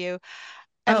hear you.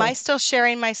 Am I still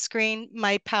sharing my screen?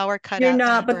 My power cut out. You're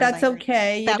not, but that's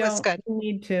okay. That was good. You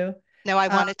need to. No, I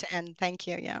wanted to end. Thank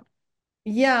you. Yeah.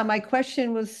 Yeah, my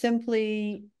question was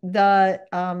simply the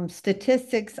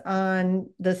statistics on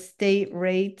the state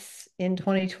rates in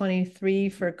 2023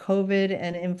 for COVID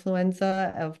and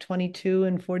influenza of 22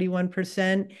 and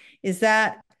 41%. Is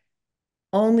that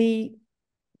only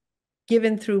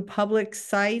given through public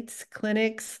sites,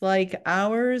 clinics like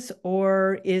ours,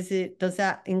 or does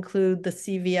that include the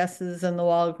CVSs and the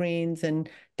Walgreens and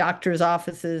doctors'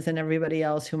 offices and everybody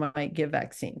else who might give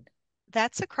vaccine?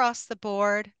 That's across the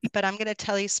board, but I'm going to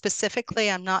tell you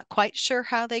specifically, I'm not quite sure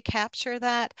how they capture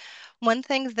that. One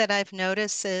thing that I've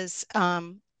noticed is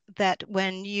that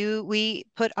when we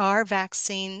put our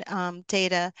vaccine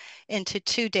data into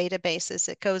two databases.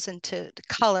 It goes into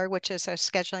Color, which is our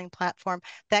scheduling platform.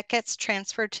 That gets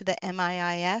transferred to the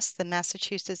MIIS, the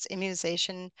Massachusetts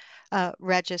Immunization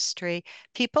Registry.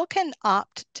 People can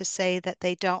opt to say that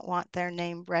they don't want their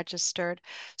name registered.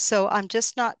 So I'm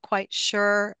just not quite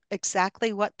sure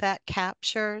exactly what that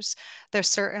captures. There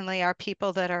certainly are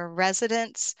people that are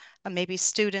residents, maybe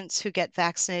students who get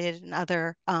vaccinated in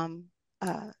other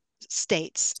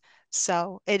states.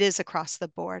 So it is across the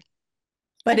board.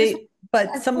 But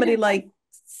somebody like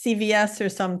CVS or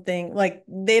something, like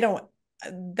they don't,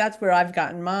 that's where I've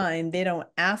gotten mine. They don't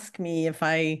ask me if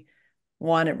I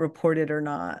want it reported or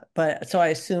not. But so I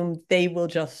assume they will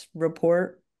just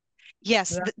report.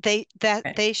 Yes,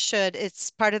 they should.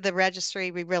 It's part of the registry.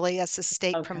 We really, as a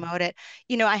state, promote it.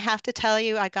 You know, I have to tell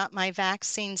you, I got my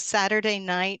vaccine Saturday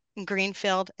night in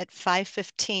Greenfield at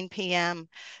 5:15 p.m.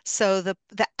 So the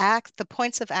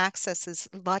points of access is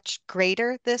much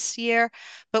greater this year.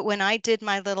 But when I did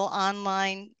my little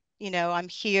online, you know, I'm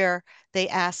here, they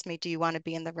asked me, do you want to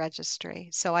be in the registry?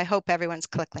 So I hope everyone's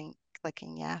clicking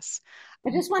yes. I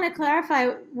just want to clarify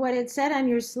what it said on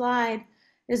your slide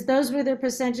is those were the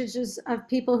percentages of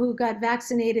people who got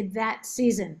vaccinated that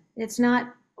season. It's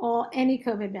not any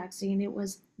COVID vaccine. It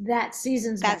was that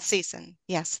season's vaccine. Season.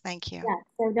 Yes, thank you. Yeah,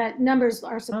 so that numbers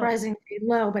are surprisingly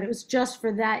low, but it was just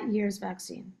for that year's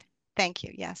vaccine. Thank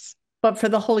you. Yes. But for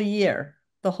the whole year,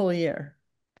 the whole year.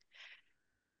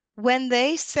 When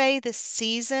they say the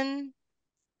season,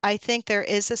 I think there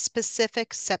is a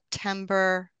specific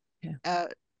September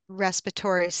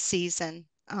respiratory season,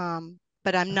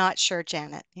 but I'm not sure,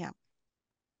 Janet. Yeah.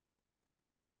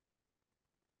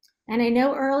 And I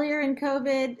know earlier in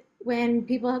COVID, when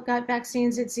people got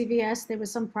vaccines at CVS, there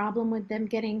was some problem with them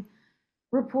getting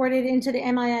reported into the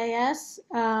MIIS,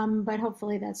 but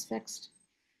hopefully that's fixed.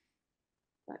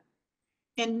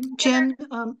 And Jen,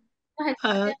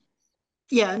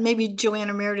 yeah, maybe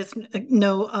Joanna Meredith,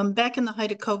 no, back in the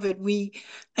height of COVID,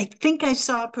 I think I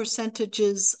saw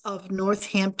percentages of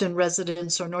Northampton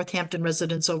residents or Northampton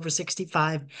residents over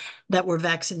 65 that were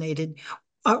vaccinated.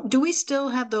 Do we still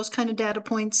have those kind of data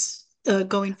points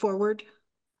going forward?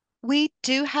 We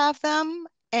do have them,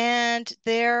 and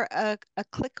they're a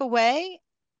click away.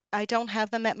 I don't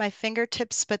have them at my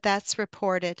fingertips, but that's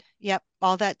reported. Yep,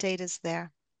 all that data is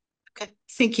there. Okay,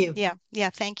 thank you. Yeah,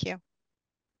 thank you.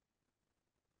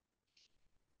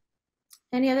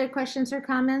 Any other questions or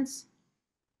comments?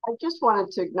 I just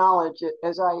wanted to acknowledge it,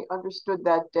 as I understood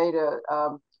that data,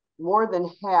 more than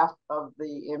half of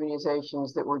the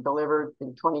immunizations that were delivered in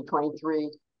 2023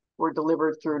 were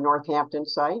delivered through Northampton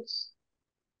sites.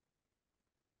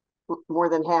 More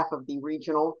than half of the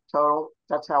regional total.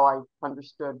 That's how I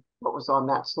understood what was on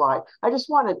that slide. I just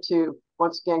wanted to,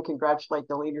 once again, congratulate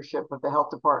the leadership of the health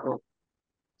department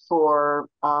for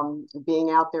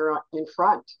being out there in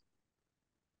front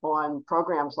on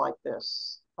programs like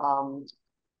this.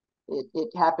 It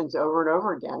happens over and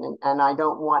over again, and I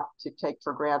don't want to take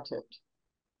for granted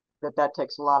that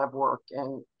takes a lot of work,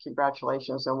 and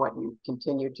congratulations on what you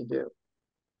continue to do.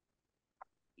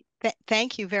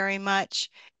 Thank you very much.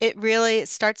 It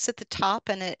starts at the top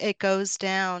and it goes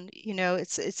down. You know,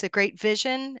 it's a great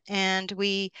vision, and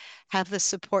we have the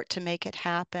support to make it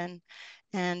happen.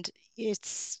 And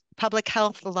it's public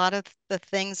health. A lot of the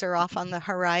things are off on the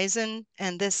horizon,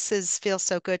 and feels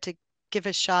so good to give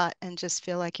a shot and just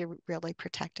feel like you're really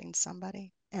protecting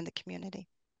somebody and the community.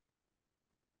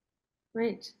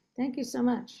 Great. Thank you so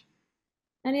much.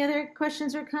 Any other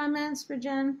questions or comments for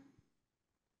Jen?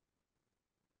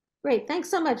 Great. Thanks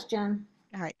so much, Jen.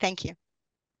 All right. Thank you.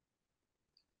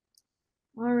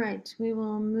 All right. We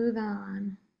will move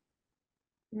on.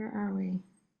 Where are we?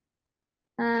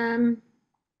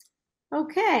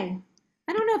 Okay.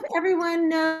 I don't know if everyone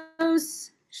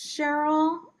knows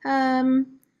Cheryl.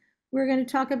 We're going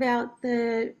to talk about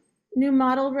the new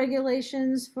model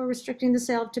regulations for restricting the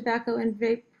sale of tobacco and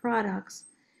vape products.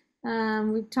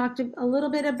 We've talked a little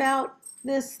bit about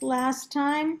this last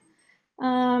time.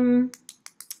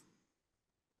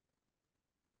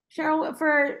 Cheryl,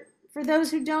 for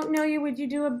those who don't know you, would you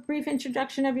do a brief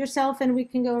introduction of yourself, and we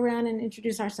can go around and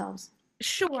introduce ourselves?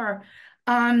 Sure.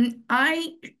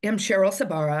 I am Cheryl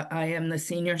Sabara. I am the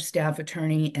Senior Staff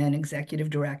Attorney and Executive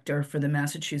Director for the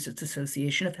Massachusetts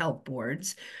Association of Health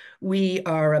Boards. We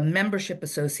are a membership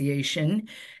association,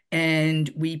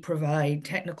 and we provide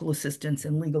technical assistance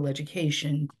and legal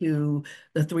education to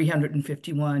the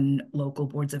 351 local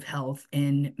boards of health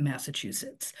in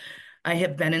Massachusetts. I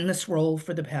have been in this role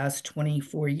for the past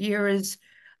 24 years.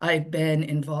 I've been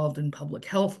involved in public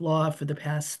health law for the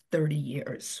past 30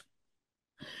 years.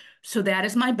 So that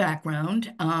is my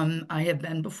background. I have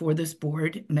been before this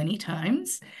board many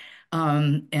times,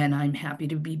 and I'm happy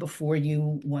to be before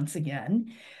you once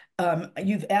again.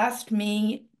 You've asked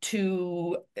me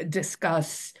to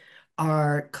discuss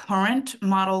our current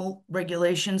model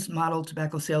regulations, model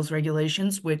tobacco sales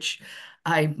regulations, which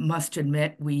I must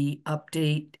admit we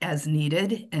update as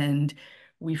needed. And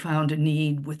we found a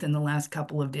need within the last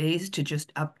couple of days to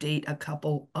just update a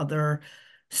couple other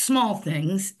small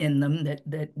things in them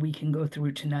that we can go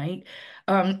through tonight.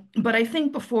 But I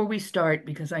think before we start,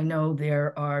 because I know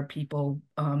there are people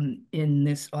in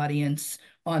this audience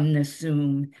on this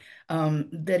Zoom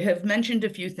that have mentioned a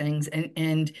few things,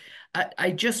 and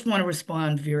I just want to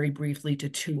respond very briefly to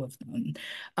two of them.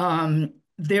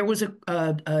 There was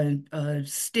a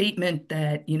statement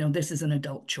that, you know, this is an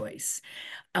adult choice.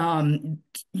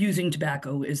 Using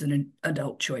tobacco is an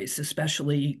adult choice,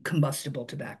 especially combustible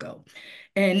tobacco.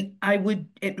 And I would,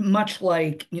 much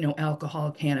like, you know,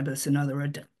 alcohol, cannabis, and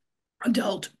other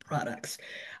adult products,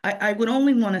 I would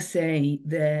only want to say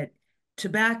that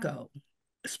tobacco,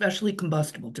 especially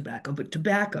combustible tobacco, but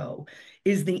tobacco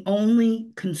is the only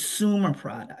consumer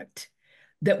product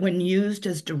that when used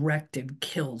as directed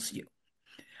kills you.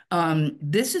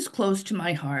 This is close to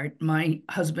my heart. My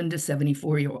husband is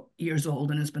 74 years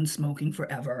old and has been smoking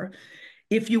forever.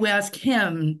 If you ask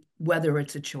him whether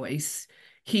it's a choice,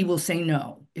 he will say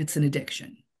no, it's an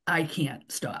addiction. I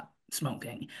can't stop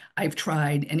smoking. I've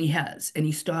tried, and he has, and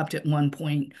he stopped at one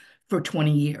point for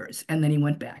 20 years, and then he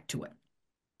went back to it.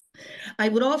 I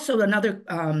would also, another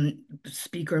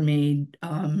speaker made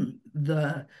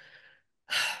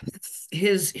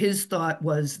his thought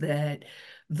was that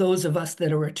those of us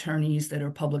that are attorneys, that are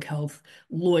public health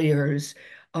lawyers,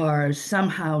 are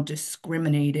somehow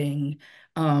discriminating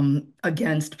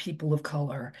against people of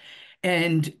color.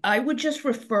 And I would just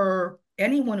refer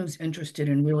anyone who's interested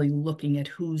in really looking at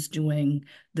who's doing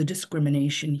the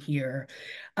discrimination here.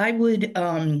 I would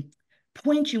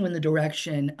point you in the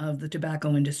direction of the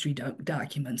tobacco industry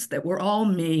documents that were all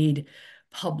made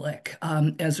public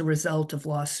as a result of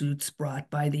lawsuits brought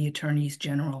by the attorneys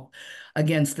general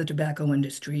against the tobacco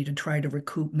industry to try to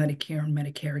recoup Medicare and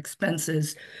Medicare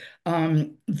expenses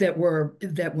that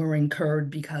were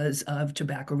incurred because of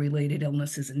tobacco-related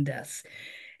illnesses and deaths.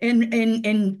 And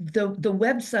the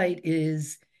website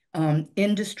is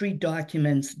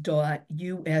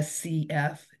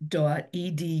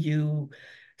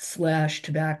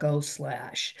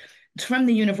industry.documents.uscf.edu/tobacco/. It's from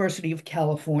the University of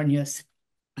California,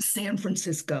 San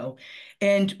Francisco.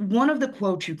 And one of the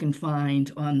quotes you can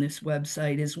find on this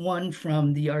website is one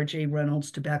from the R.J.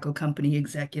 Reynolds Tobacco Company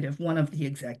executive, one of the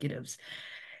executives.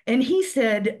 And he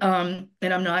said, and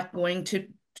I'm not going to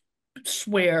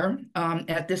swear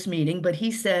at this meeting, but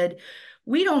he said,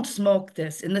 "We don't smoke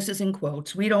this," and this is in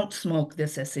quotes, "we don't smoke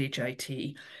this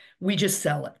SHIT. We just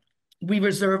sell it. We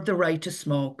reserve the right to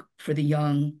smoke for the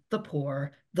young, the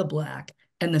poor, the Black,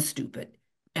 and the stupid,"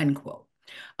 end quote.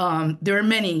 There are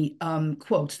many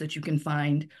quotes that you can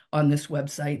find on this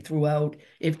website throughout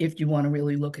if you want to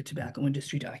really look at tobacco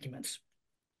industry documents.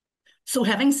 So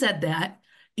having said that,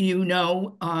 you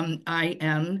know, I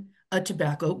am a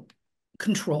tobacco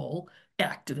control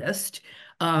activist,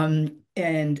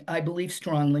 and I believe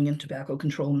strongly in tobacco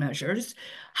control measures.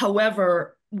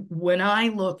 However, when I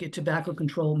look at tobacco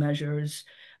control measures,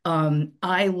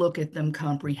 I look at them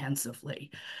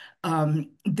comprehensively.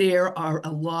 There are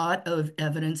a lot of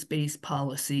evidence-based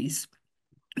policies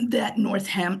that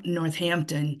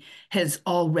Northampton has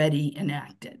already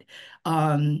enacted,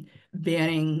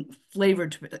 limiting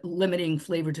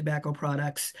flavored tobacco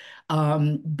products,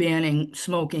 banning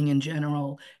smoking in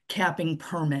general, capping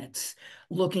permits,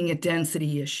 looking at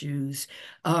density issues.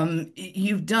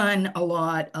 You've done a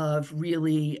lot of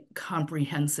really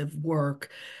comprehensive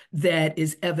work that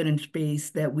is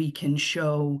evidence-based, that we can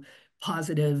show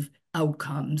positive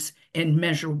outcomes and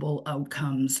measurable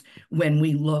outcomes when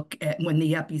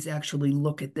the EPIs actually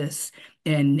look at this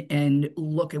and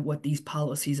look at what these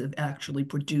policies have actually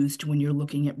produced when you're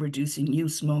looking at reducing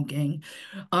youth smoking.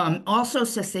 Also,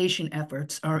 cessation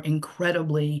efforts are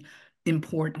incredibly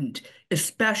important,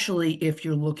 especially if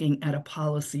you're looking at a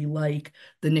policy like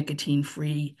the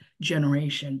nicotine-free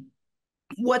generation.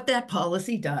 What that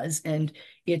policy does, and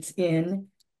it's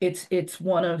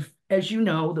one of, as you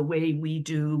know, the way we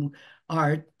do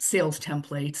our sales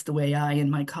templates, the way I and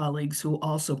my colleagues who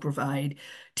also provide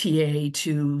TA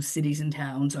to cities and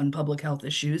towns on public health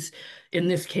issues, in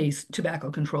this case,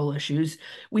 tobacco control issues,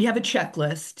 we have a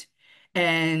checklist,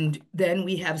 and then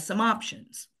we have some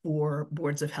options for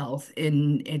boards of health,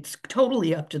 and it's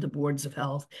totally up to the boards of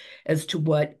health as to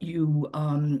what you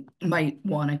might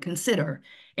want to consider.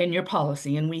 in your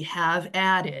policy, and we have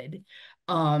added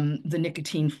the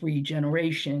nicotine-free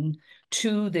generation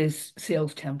to this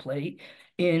sales template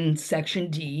in section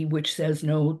D, which says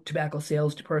no tobacco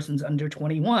sales to persons under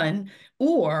 21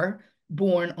 or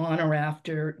born on or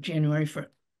after January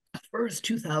 1st,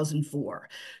 2004.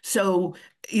 So,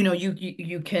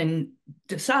 you can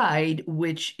decide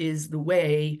which is the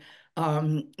way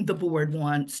the board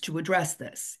wants to address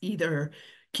this. Either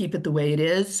keep it the way it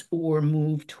is or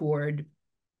move toward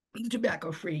the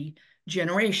tobacco-free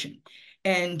generation.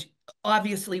 And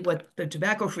obviously what the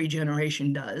tobacco-free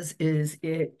generation does is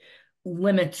it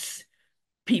limits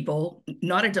people,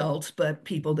 not adults, but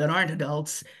people that aren't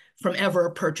adults, from ever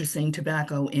purchasing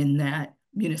tobacco in that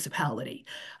municipality.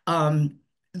 One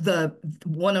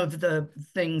of the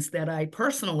things that I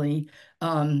personally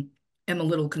am a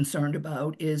little concerned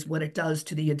about is what it does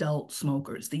to the adult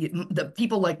smokers, the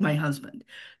people like my husband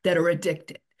that are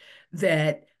addicted,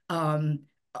 that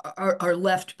are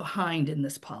left behind in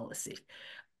this policy.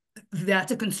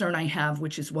 That's a concern I have,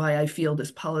 which is why I feel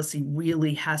this policy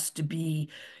really has to be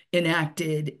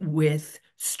enacted with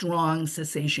strong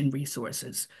cessation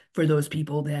resources for those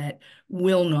people that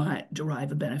will not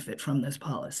derive a benefit from this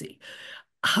policy.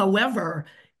 However,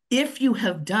 if you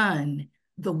have done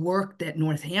the work that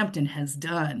Northampton has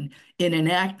done in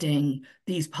enacting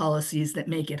these policies that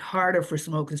make it harder for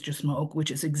smokers to smoke, which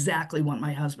is exactly what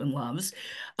my husband loves,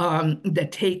 that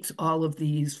takes all of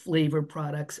these flavored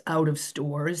products out of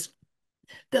stores,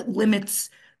 that limits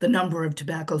the number of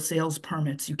tobacco sales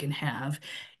permits you can have.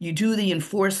 You do the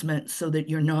enforcement so that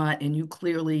you're not, and you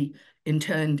clearly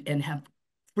intend and have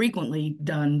frequently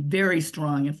done very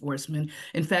strong enforcement.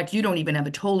 In fact, you don't even have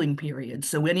a tolling period.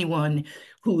 So anyone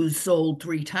who's sold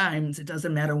 3 times, it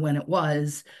doesn't matter when it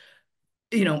was,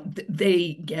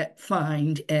 they get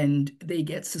fined and they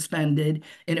get suspended.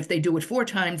 And if they do it 4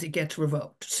 times, it gets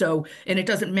revoked. So, and it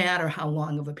doesn't matter how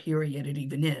long of a period it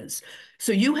even is.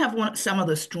 So you have some of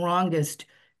the strongest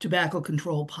tobacco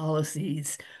control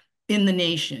policies in the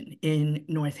nation in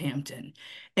Northampton.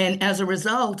 And as a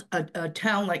result, a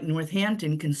town like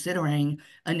Northampton, considering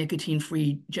a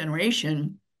nicotine-free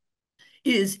generation,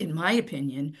 is, in my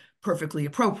opinion, perfectly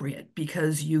appropriate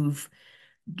because you've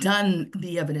done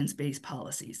the evidence-based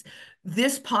policies.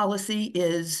 This policy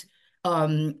is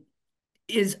another,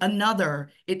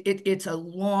 it's a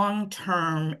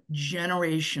long-term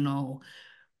generational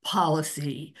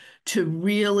policy to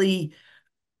really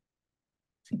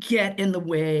get in the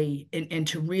way and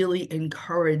to really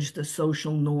encourage the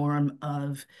social norm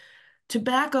of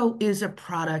tobacco is a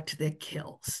product that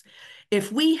kills.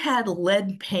 If we had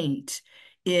lead paint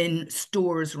in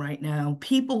stores right now,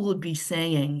 people would be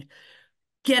saying,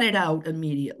 get it out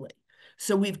immediately.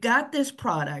 So we've got this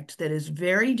product that is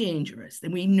very dangerous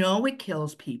and we know it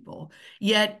kills people,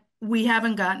 yet we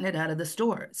haven't gotten it out of the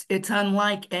stores. It's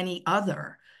unlike any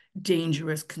other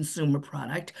dangerous consumer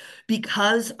product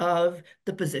because of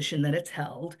the position that it's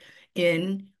held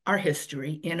in our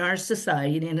history, in our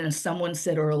society, and as someone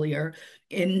said earlier,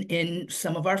 in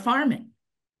some of our farming.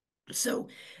 So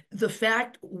the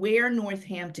fact where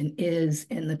Northampton is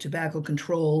in the tobacco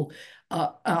control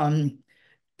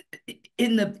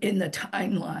in the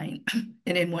timeline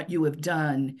and in what you have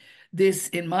done, this,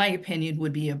 in my opinion,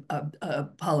 would be a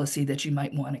policy that you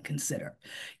might want to consider,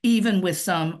 even with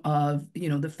some of,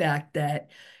 the fact that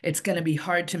it's going to be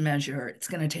hard to measure. It's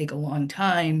going to take a long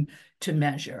time to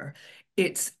measure.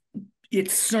 It's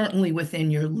certainly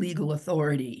within your legal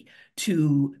authority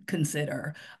to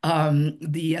consider.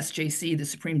 The SJC, the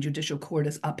Supreme Judicial Court,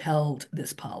 has upheld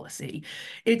this policy.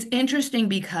 It's interesting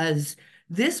because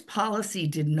this policy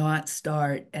did not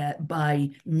start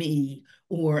by me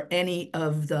or any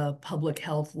of the public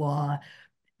health law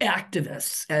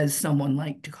activists, as someone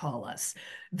liked to call us.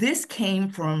 This came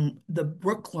from the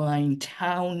Brookline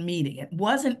town meeting. It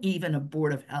wasn't even a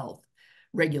Board of Health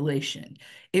regulation.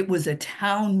 It was a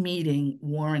town meeting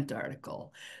warrant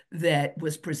article that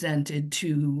was presented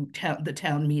to the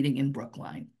town meeting in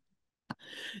Brookline.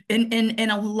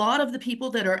 And a lot of the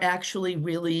people that are actually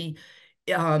really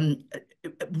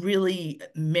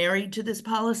married to this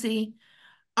policy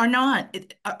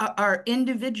are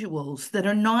individuals that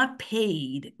are not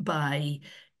paid by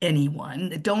anyone,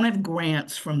 that don't have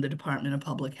grants from the Department of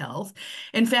Public Health.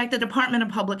 In fact, the Department of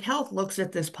Public Health looks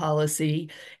at this policy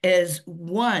as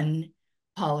one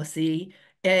policy,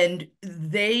 and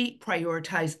they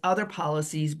prioritize other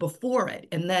policies before it.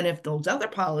 And then if those other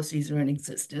policies are in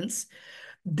existence,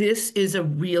 this is a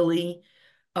really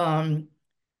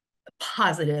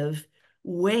positive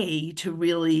way to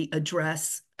really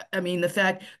address. I mean, the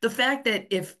fact that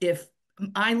if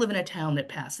I live in a town that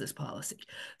passed this policy.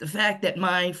 The fact that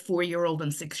my 4-year-old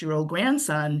and 6-year-old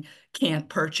grandson can't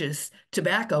purchase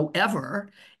tobacco ever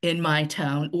in my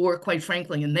town, or quite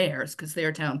frankly in theirs, because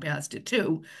their town passed it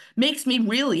too, makes me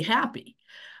really happy.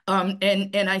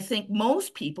 And I think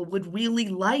most people would really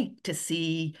like to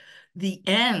see the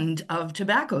end of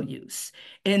tobacco use.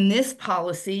 And this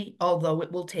policy, although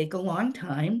it will take a long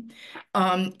time,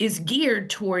 is geared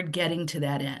toward getting to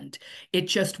that end. It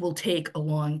just will take a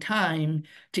long time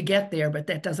to get there, but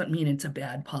that doesn't mean it's a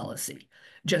bad policy,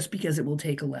 just because it will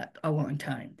take a long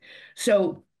time.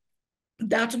 So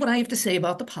that's what I have to say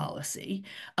about the policy.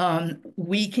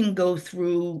 We can go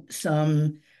through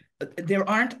some. There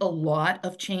aren't a lot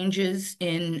of changes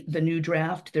in the new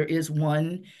draft. There is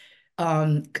one.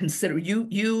 Consider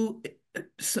you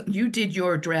did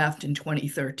your draft in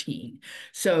 2013,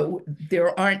 so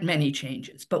there aren't many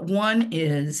changes. But one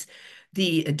is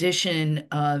the addition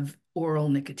of oral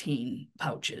nicotine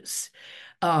pouches.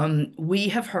 We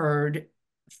have heard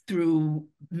through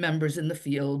members in the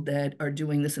field that are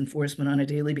doing this enforcement on a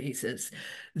daily basis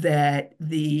that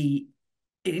the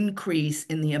increase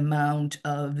in the amount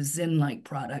of Zyn-like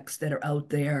products that are out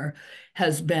there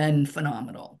has been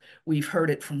phenomenal. We've heard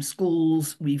it from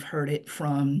schools, we've heard it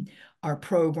from our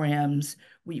programs,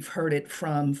 we've heard it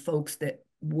from folks that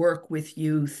work with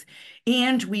youth,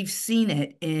 and we've seen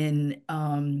it in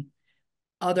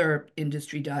other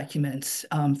industry documents.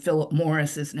 Philip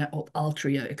Morris is now,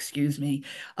 Altria, excuse me,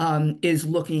 is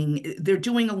looking, they're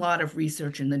doing a lot of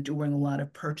research and they're doing a lot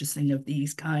of purchasing of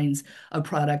these kinds of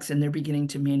products, and they're beginning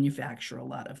to manufacture a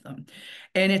lot of them.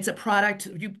 And it's a product,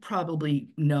 you probably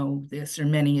know this, or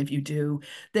many of you do,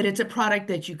 that it's a product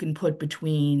that you can put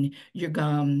between your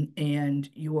gum and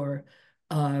your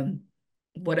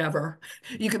whatever.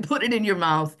 You can put it in your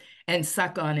mouth and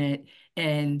suck on it,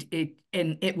 and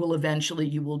it will eventually,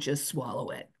 you will just swallow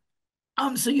it.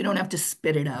 So you don't have to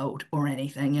spit it out or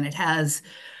anything. And it has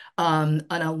it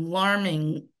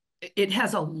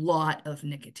has a lot of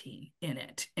nicotine in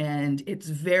it, and it's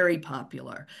very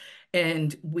popular.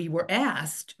 And we were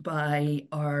asked by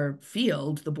our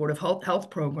field, the Board of Health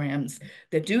Programs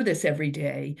that do this every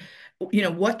day,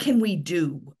 what can we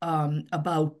do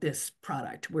about this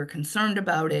product? We're concerned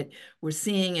about it. We're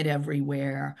seeing it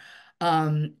everywhere.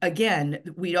 Again,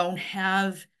 we don't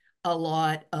have a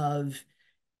lot of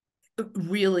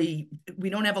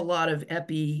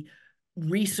epi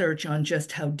research on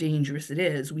just how dangerous it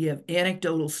is. We have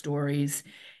anecdotal stories,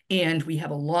 and we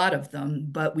have a lot of them,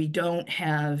 but we don't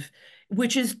have,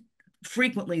 which is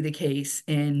frequently the case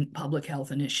in public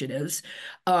health initiatives.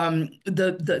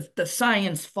 The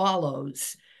science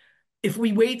follows. If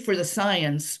we wait for the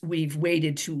science, we've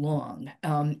waited too long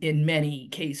in many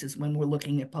cases when we're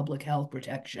looking at public health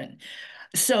protection.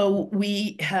 So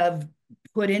we have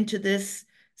put into this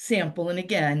sample, and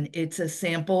again, it's a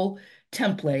sample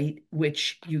template,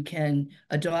 which you can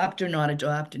adopt or not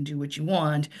adopt and do what you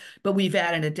want, but we've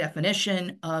added a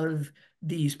definition of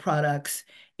these products,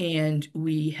 and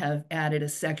we have added a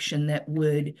section that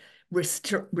would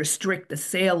restrict the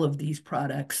sale of these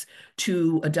products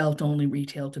to adult-only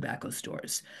retail tobacco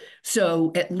stores.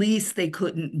 So at least they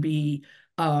couldn't be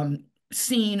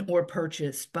seen or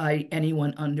purchased by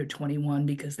anyone under 21,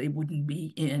 because they wouldn't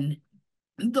be in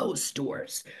those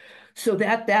stores. So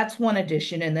that's one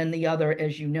addition. And then the other,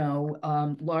 as you know,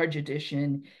 large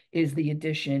addition is the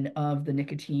addition of the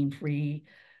nicotine-free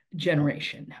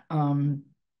generation. And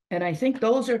I think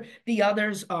the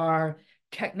others are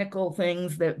technical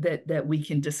things that we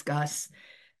can discuss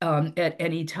at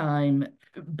any time,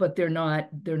 but they're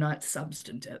not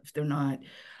substantive. They're not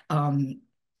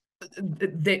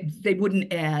they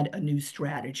wouldn't add a new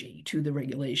strategy to the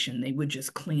regulation. They would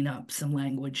just clean up some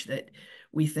language that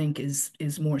we think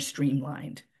is more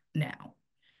streamlined now.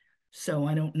 So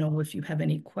I don't know if you have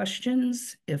any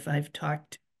questions, if I've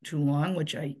talked too long,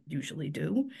 which I usually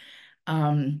do.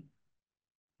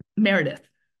 Meredith,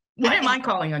 why am I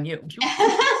calling on you?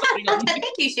 Thank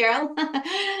you, Cheryl.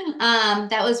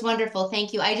 That was wonderful.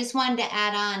 Thank you. I just wanted to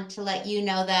add on to let you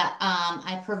know that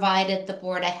I provided the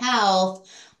Board of Health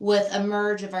with a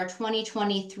merge of our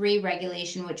 2023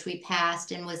 regulation, which we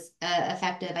passed and was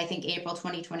effective, I think, April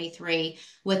 2023,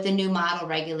 with the new model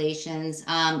regulations.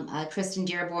 Kristen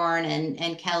Dearborn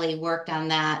and Kelly worked on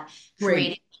that,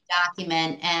 creating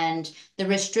document, and the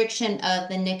restriction of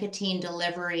the nicotine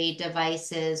delivery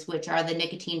devices, which are the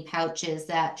nicotine pouches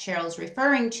that Cheryl's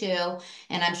referring to,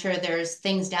 and I'm sure there's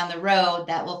things down the road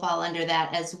that will fall under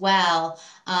that as well,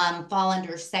 fall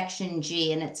under Section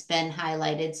G, and it's been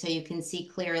highlighted so you can see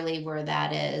clearly where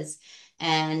that is.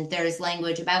 And there's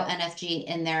language about NFG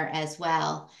in there as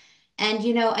well. And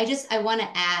I want to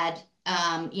add,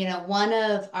 one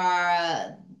of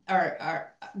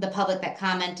the public that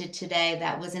commented today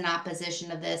that was in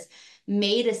opposition of this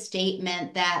made a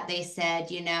statement that they said,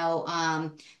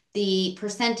 the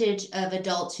percentage of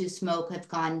adults who smoke have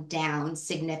gone down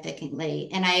significantly.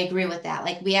 And I agree with that.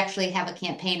 Like, we actually have a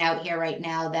campaign out here right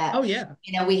now that, oh yeah,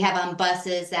 we have on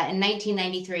buses that in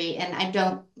 1993, and I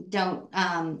don't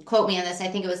quote me on this, I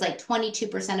think it was like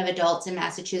 22% of adults in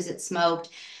Massachusetts smoked.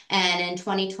 And in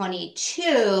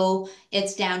 2022,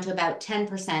 it's down to about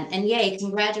 10%. And yay,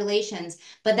 congratulations.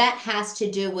 But that has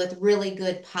to do with really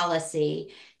good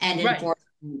policy and enforcement.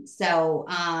 So,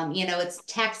 it's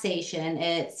taxation,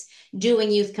 it's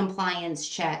doing youth compliance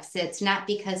checks. It's not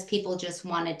because people just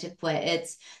wanted to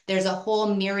quit. There's a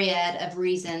whole myriad of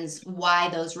reasons why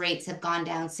those rates have gone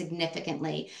down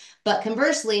significantly. But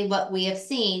conversely, what we have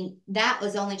seen, that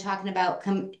was only talking about,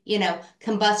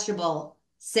 combustible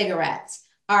cigarettes.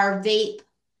 Our vape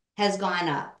has gone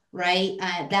up, right?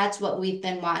 That's what we've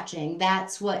been watching.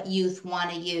 That's what youth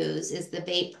want to use, is the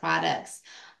vape products.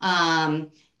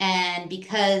 And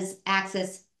because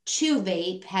access to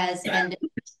vape has been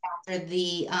after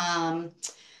the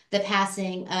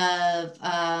passing of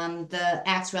the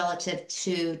acts relative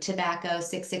to tobacco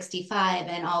 665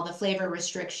 and all the flavor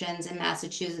restrictions in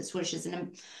Massachusetts, which is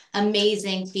an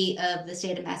amazing feat of the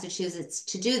state of Massachusetts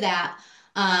to do that.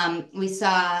 We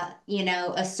saw,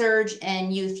 a surge in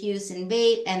youth use in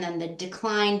vape, and then the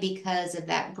decline because of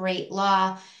that great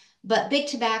law. But big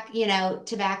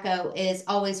tobacco is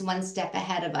always one step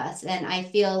ahead of us. And I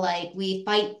feel like we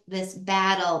fight this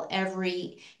battle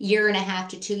every year and a half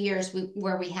to 2 years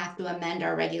where we have to amend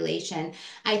our regulation.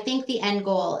 I think the end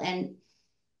goal, and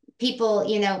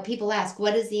people ask,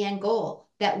 what is the end goal?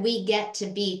 That we get to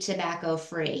be tobacco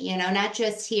free, not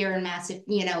just here in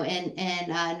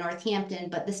Northampton,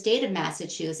 but the state of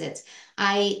Massachusetts.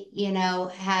 I,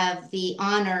 have the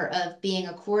honor of being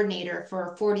a coordinator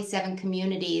for 47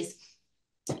 communities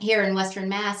here in Western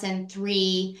Mass and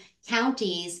 3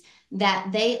 counties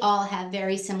that they all have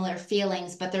very similar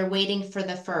feelings, but they're waiting for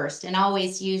the first. And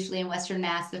always, usually in Western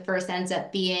Mass, the first ends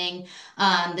up being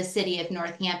the city of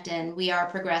Northampton. We are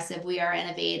progressive, we are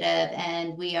innovative,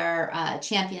 and we are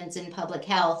champions in public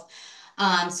health.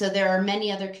 So there are many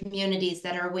other communities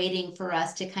that are waiting for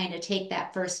us to kind of take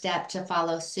that first step to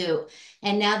follow suit.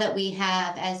 And now that we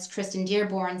have, as Kristen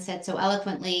Dearborn said so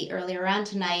eloquently earlier on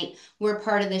tonight, we're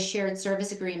part of the shared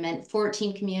service agreement.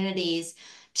 14 communities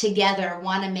together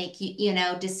want to make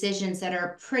decisions that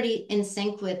are pretty in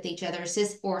sync with each other,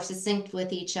 or succinct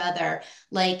with each other.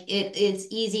 Like, it's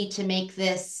easy to make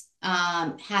this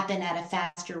happen at a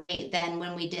faster rate than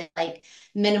when we did like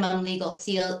minimum legal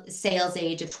sales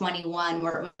age of 21,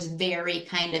 where it was very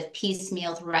kind of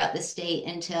piecemeal throughout the state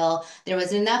until there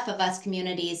was enough of us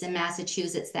communities in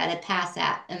Massachusetts that had passed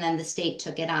that, and then the state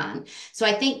took it on. So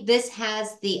I think this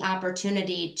has the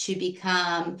opportunity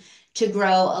to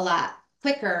grow a lot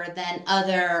quicker than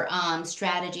other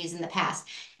strategies in the past.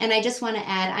 And I just want to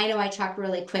add, I know I talk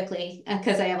really quickly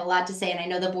because I have a lot to say, and I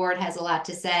know the board has a lot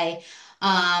to say.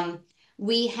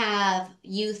 We have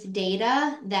youth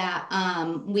data that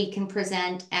we can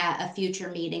present at a future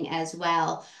meeting as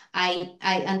well. I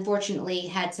unfortunately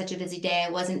had such a busy day,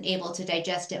 I wasn't able to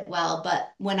digest it well,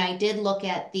 but when I did look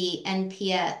at the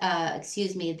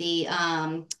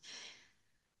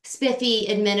SPIFFy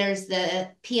administers the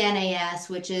PNAS,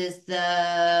 which is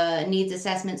the needs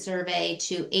assessment survey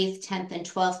to 8th, 10th, and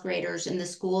 12th graders in the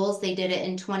schools. They did it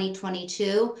in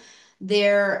 2022.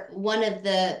 One of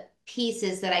the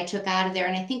pieces that I took out of there,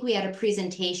 and I think we had a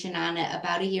presentation on it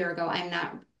about a year ago. I'm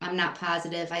not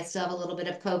positive. I still have a little bit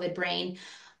of COVID brain.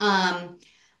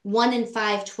 1 in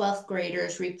 5 12th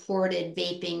graders reported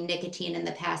vaping nicotine in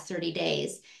the past 30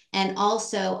 days. And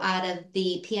also out of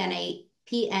the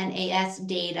PNAS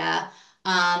data,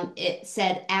 it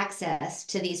said access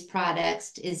to these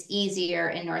products is easier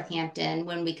in Northampton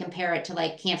when we compare it to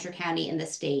like Hampshire County in the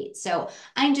state. So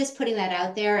I'm just putting that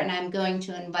out there, and I'm going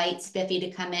to invite SPIFFy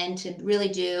to come in to really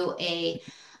do a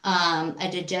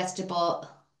digestible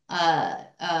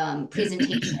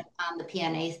presentation on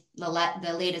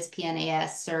the latest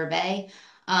PNAS survey.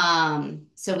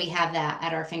 So we have that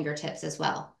at our fingertips as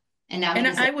well. And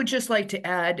I would just like to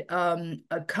add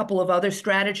a couple of other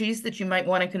strategies that you might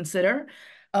want to consider.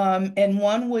 And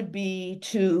one would be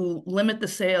to limit the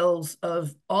sales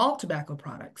of all tobacco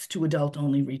products to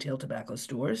adult-only retail tobacco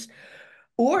stores,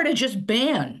 or to just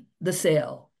ban the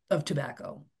sale of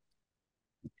tobacco.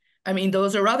 I mean,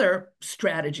 those are other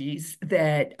strategies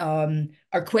that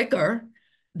are quicker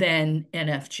than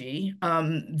NFG,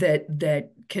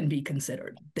 that can be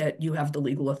considered, that you have the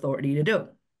legal authority to do.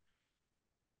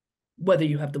 Whether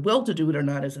you have the will to do it or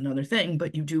not is another thing,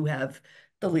 but you do have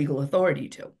the legal authority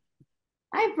to.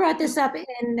 I've brought this up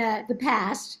in the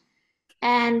past,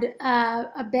 and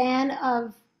a ban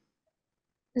of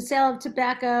the sale of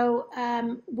tobacco,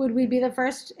 would we be the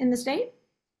first in the state?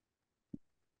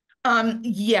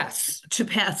 Yes, to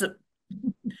pass it.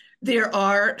 There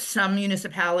are some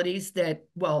municipalities that,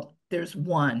 well, there's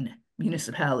one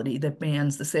municipality that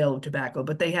bans the sale of tobacco,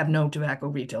 but they have no tobacco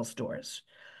retail stores.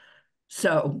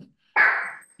 So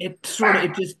it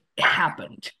just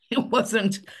happened. It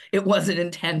wasn't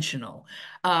intentional.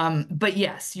 But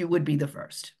yes, you would be the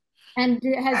first. And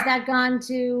has that gone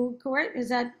to court? Has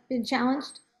that been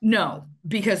challenged? No,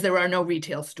 because there are no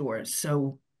retail stores,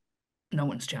 so no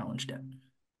one's challenged it.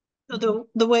 So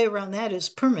the way around that is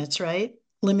permits, right?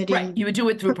 Limiting. Right, you would do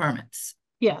it through permits.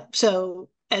 Yeah, so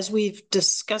as we've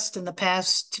discussed in the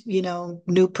past,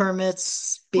 new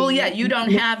permits. Well, yeah, you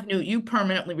don't have you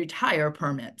permanently retire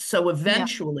permits. So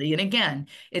eventually, and again,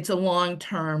 it's a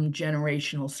long-term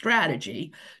generational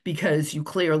strategy, because you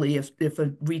clearly, if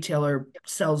a retailer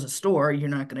sells a store, you're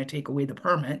not going to take away the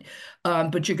permit,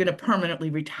 but you're going to permanently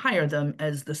retire them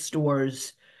as the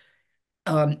stores,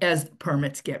 as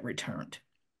permits get returned.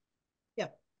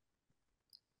 Yep.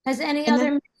 Has any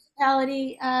other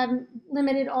municipality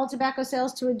limited all tobacco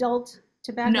sales to adult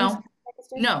tobacco?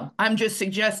 No, I'm just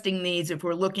suggesting these if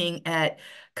we're looking at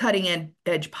cutting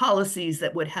edge policies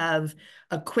that would have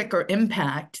a quicker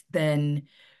impact than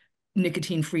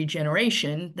nicotine-free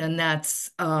generation, then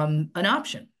that's an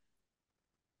option.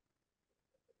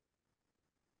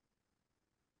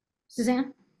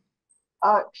 Suzanne?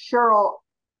 Cheryl,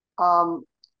 I'm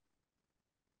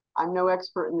no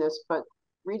expert in this, but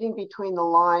reading between the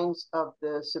lines of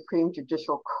the Supreme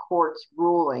Judicial Court's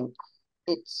ruling,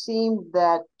 it seemed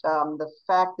that the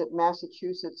fact that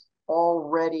Massachusetts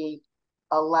already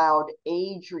allowed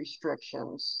age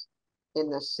restrictions in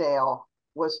the sale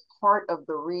was part of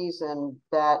the reason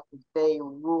that they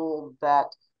ruled that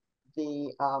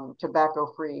the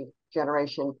tobacco-free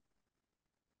generation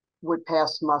would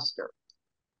pass muster.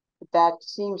 That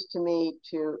seems to me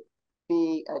to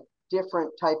be a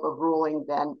different type of ruling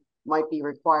than might be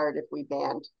required if we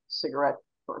banned cigarette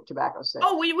or tobacco sales.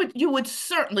 Oh, you would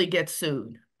certainly get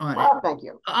sued on well, it. Thank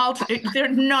you. They're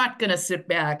not going to sit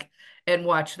back and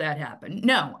watch that happen.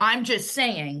 No, I'm just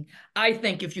saying, I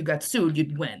think if you got sued,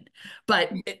 you'd win.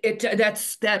 But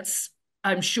that's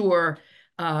I'm sure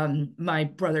my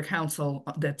brother counsel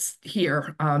that's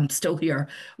here, still here,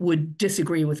 would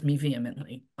disagree with me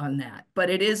vehemently on that. But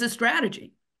it is a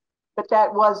strategy. But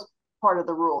that was part of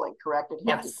the ruling, correct? It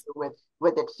had to do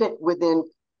with it fit within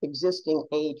existing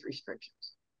age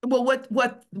restrictions. Well,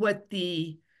 what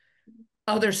the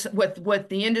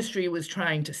industry was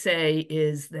trying to say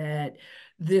is that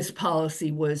this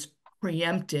policy was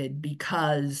preempted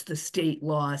because the state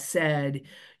law said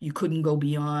you couldn't go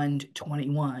beyond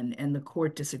 21, and the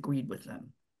court disagreed with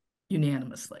them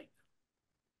unanimously.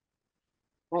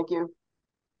 Thank you.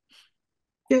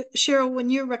 Cheryl, when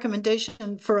your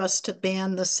recommendation for us to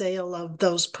ban the sale of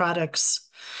those products,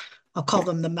 I'll call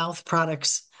them the mouth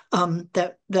products,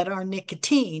 that are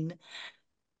nicotine,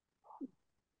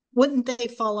 wouldn't they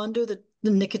fall under the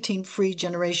nicotine-free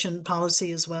generation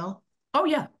policy as well? Oh,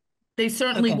 yeah, they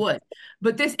certainly would.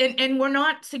 But this, and we're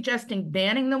not suggesting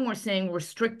banning them. We're saying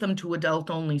restrict them to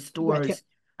adult-only stores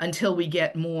until we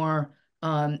get more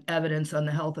evidence on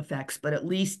the health effects, but at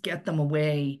least get them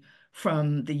away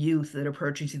from the youth that are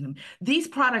purchasing them. These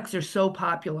products are so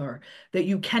popular that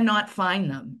you cannot find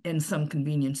them in some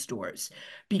convenience stores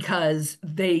because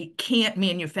they can't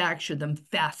manufacture them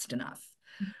fast enough.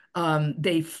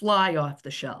 They fly off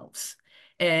the shelves.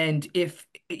 And if,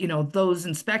 those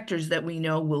inspectors that we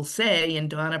know will say, and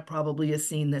Donna probably has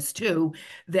seen this too,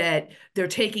 that they're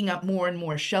taking up more and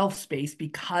more shelf space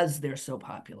because they're so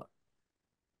popular.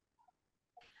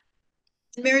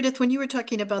 Meredith, when you were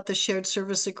talking about the shared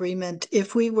service agreement,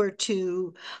 if we were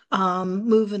to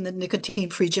move in the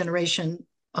nicotine-free generation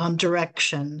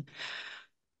direction,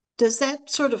 does that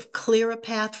sort of clear a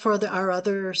path for our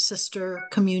other sister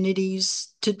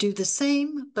communities to do the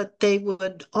same? But they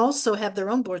would also have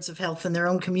their own boards of health in their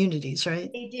own communities,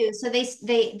 right? They do. So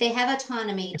they have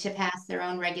autonomy to pass their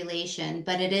own regulation,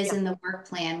 but it is in the work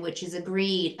plan, which is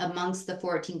agreed amongst the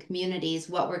 14 communities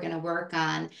what we're going to work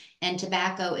on. And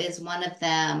tobacco is one of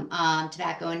them,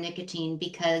 tobacco and nicotine,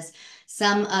 because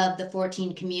some of the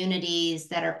 14 communities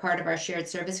that are part of our shared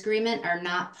service agreement are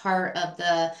not part of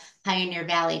the Pioneer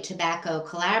Valley Tobacco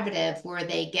Collaborative, where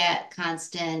they get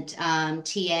constant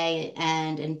TA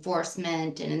and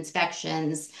enforcement and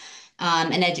inspections.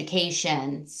 and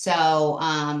education. So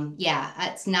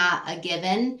yeah, it's not a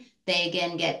given. They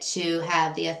again get to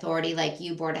have the authority like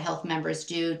you Board of Health members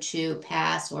do to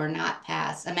pass or not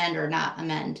pass, amend or not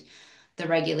amend the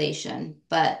regulation.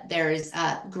 But there's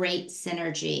great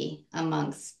synergy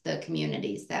amongst the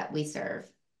communities that we serve.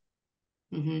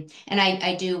 And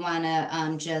I do want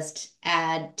to just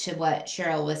add to what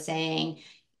Cheryl was saying.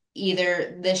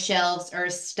 Either the shelves are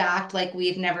stocked like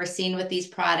we've never seen with these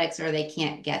products, or they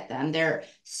can't get them. They're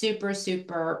super,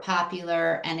 super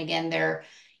popular. And again, they're,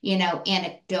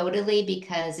 anecdotally,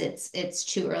 because it's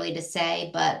too early to say,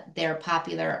 but they're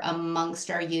popular amongst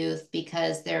our youth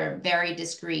because they're very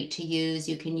discreet to use.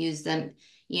 You can use them,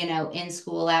 in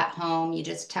school, at home. You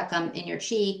just tuck them in your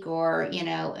cheek or, in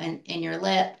your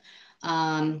lip.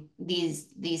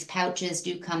 These pouches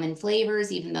do come in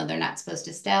flavors, even though they're not supposed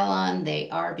to sell on. They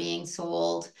are being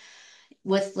sold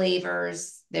with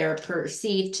flavors. They're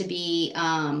perceived to be,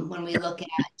 when we look at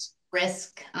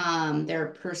risk,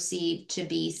 they're perceived to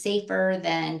be safer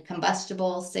than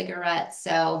combustible cigarettes.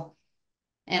 So,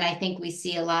 and I think we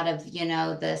see a lot of,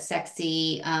 the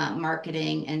sexy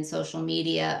marketing and social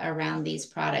media around these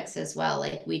products as well,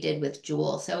 like we did with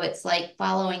Juul. So it's like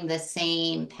following the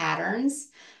same patterns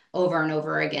over and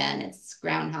over again. It's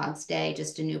Groundhog's Day,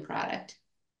 just a new product.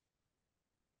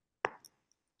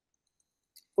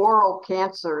 Oral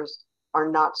cancers are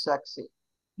not sexy.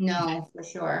 No, for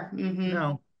sure.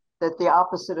 No. That's the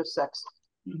opposite of sexy.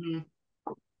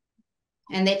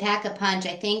 And they pack a punch.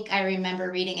 I think I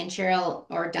remember reading, and Cheryl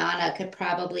or Donna could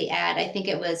probably add, I think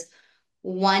it was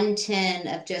 1 tin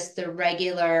of just the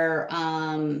regular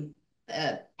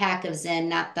pack of Zyn,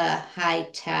 not the high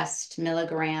test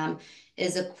milligram,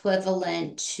 is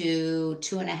equivalent to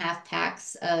 2.5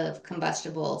 packs of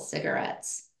combustible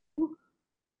cigarettes.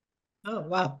 Oh,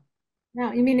 wow.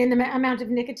 No, you mean in the amount of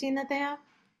nicotine that they have?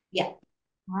 Yeah.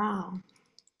 Wow.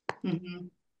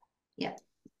 Yeah.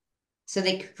 So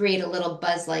they create a little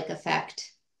buzz-like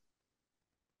effect.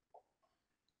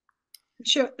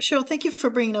 Cheryl, thank you for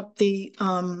bringing up the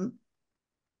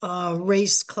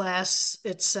race, class,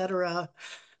 etc.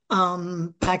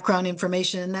 Background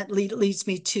information. And that leads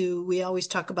me to, we always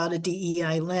talk about a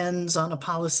DEI lens on a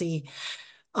policy,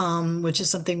 which is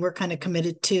something we're kind of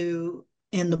committed to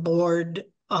in the board.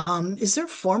 Is there a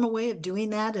formal way of doing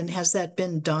that? And has that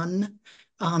been done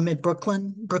at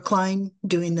Brookline,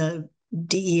 doing the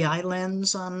DEI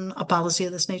lens on a policy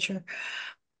of this nature?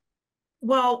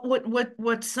 Well,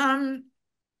 what some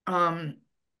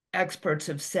experts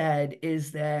have said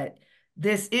is that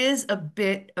this is a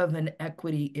bit of an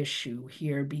equity issue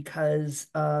here because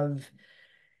of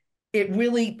it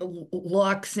really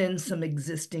locks in some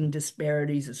existing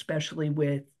disparities, especially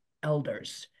with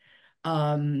elders.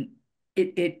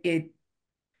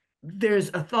 There's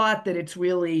a thought that it's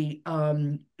really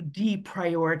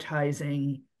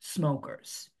deprioritizing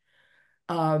smokers,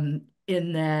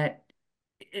 in that,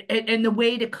 and the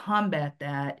way to combat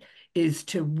that is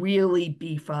to really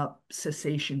beef up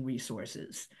cessation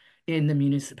resources in the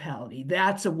municipality.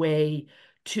 That's a way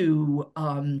to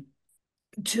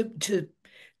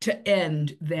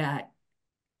end that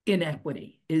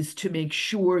inequity, is to make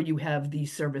sure you have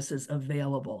these services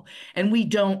available. And we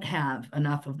don't have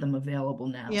enough of them available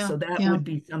now. Yeah, so that yeah. would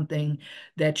be something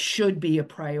that should be a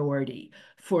priority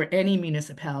for any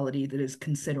municipality that is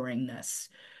considering this,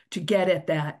 to get at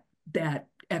that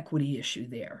equity issue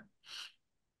there.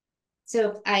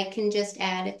 So I can just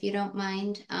add, if you don't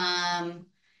mind, I've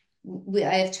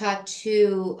talked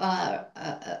to our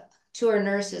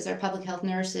nurses, our public health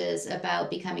nurses, about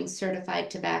becoming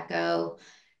certified tobacco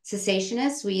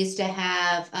cessationists. We used to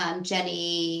have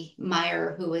Jenny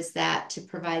Meyer, who was that, to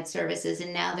provide services,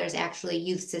 and now there's actually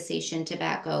youth cessation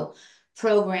tobacco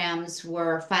programs.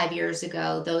 Were 5 years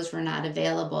ago, those were not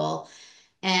available.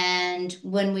 And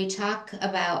when we talk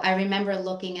about, I remember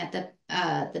looking at the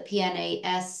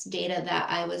PNAS data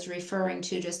that I was referring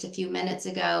to just a few minutes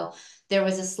ago. There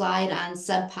was a slide on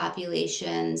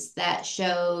subpopulations that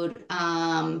showed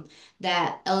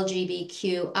that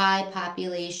LGBTQI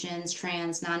populations,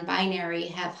 trans, non-binary,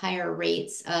 have higher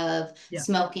rates of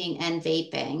smoking and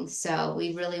vaping. So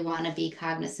we really want to be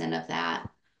cognizant of that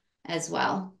as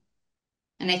well.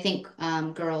 And I think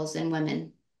girls and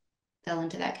women fell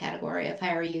into that category of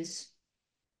higher use.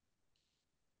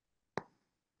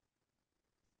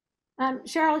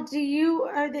 Cheryl, do you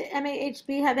or the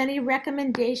MAHB have any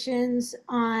recommendations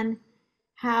on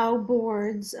how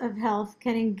boards of health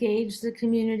can engage the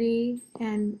community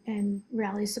and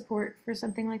rally support for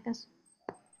something like this?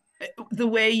 the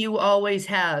way you always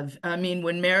have. I mean,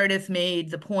 when Meredith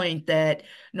made the point that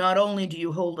not only do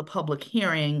you hold a public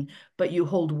hearing, but you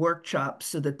hold workshops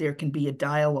so that there can be a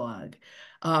dialogue.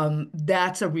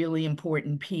 That's a really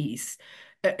important piece.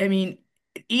 I mean,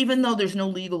 even though there's no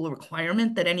legal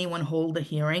requirement that anyone hold a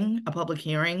hearing, a public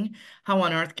hearing, how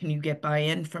on earth can you get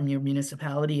buy-in from your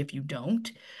municipality if you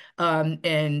don't?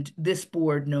 And this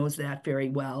board knows that very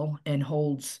well and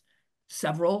holds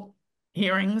several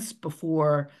hearings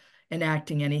before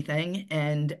enacting anything.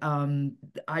 And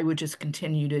I would just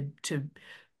continue to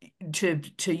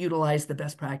utilize the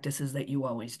best practices that you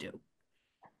always do.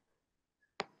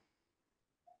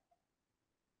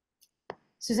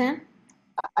 Suzanne?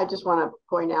 I just want to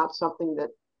point out something that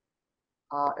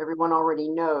everyone already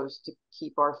knows to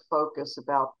keep our focus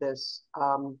about this.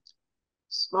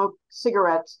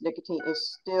 Cigarettes, nicotine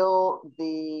is still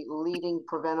the leading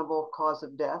preventable cause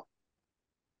of death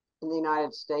in the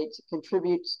United States. It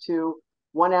contributes to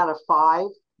 1 out of 5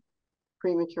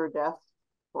 premature deaths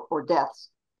or deaths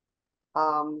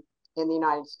in the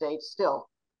United States still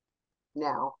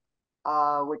now,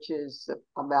 which is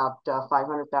about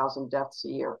 500,000 deaths a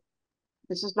year.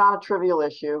 This is not a trivial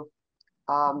issue.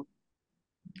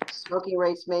 Smoking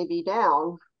rates may be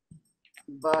down,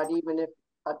 but even if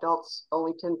adults,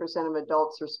 only 10% of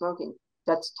adults are smoking,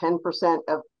 that's 10%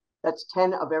 of, that's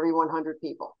 10 of every 100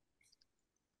 people.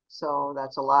 So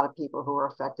that's a lot of people who are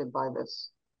affected by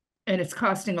this. And it's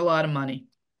costing a lot of money.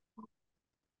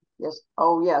 Yes.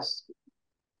 Oh, yes.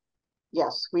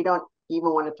 Yes. We don't even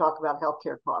want to talk about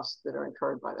healthcare costs that are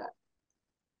incurred by that.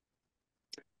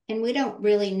 And we don't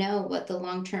really know what the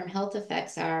long-term health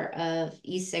effects are of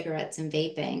e-cigarettes and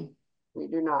vaping. We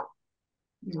do not.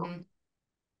 Mm-hmm.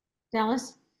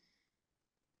 Dallas?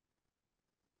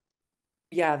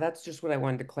 Yeah, that's just what I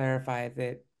wanted to clarify,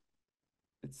 that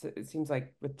it seems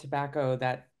like with tobacco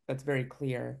that's very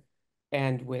clear,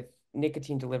 and with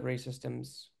nicotine delivery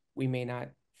systems we may not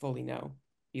fully know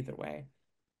either way,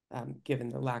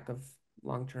 given the lack of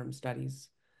long-term studies.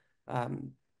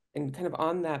 And kind of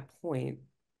on that point,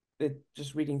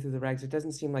 just reading through the regs, it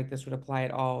doesn't seem like this would apply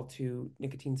at all to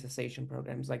nicotine cessation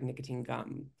programs like nicotine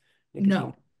gum.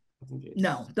 No,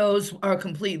 those are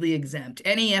completely exempt.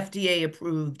 Any FDA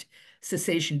approved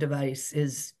cessation device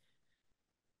is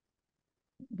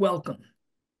welcome.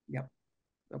 Yep.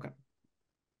 Okay.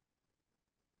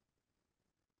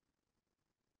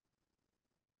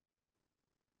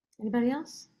 Anybody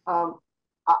else?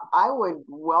 I would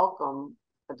welcome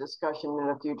a discussion in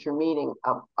a future meeting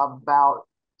about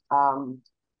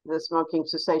the smoking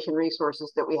cessation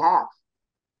resources that we have.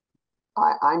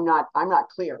 I'm not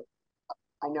clear.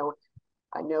 I know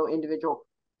individual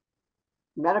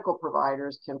medical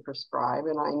providers can prescribe,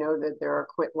 and I know that there are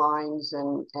quit lines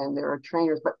and there are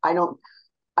trainers, but I don't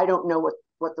know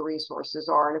what the resources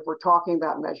are. And if we're talking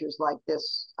about measures like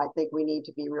this, I think we need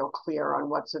to be real clear on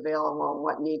what's available and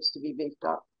what needs to be beefed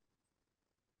up.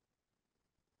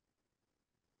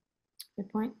 Good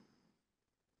point.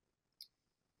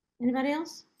 Anybody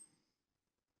else?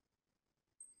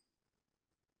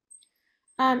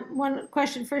 One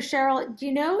question for Cheryl. Do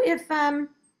you know if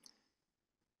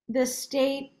the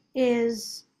state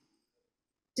is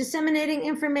disseminating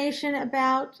information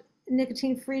about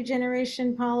nicotine-free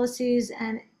generation policies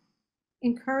and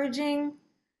encouraging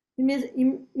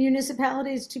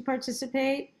municipalities to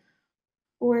participate?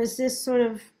 Or is this sort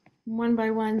of one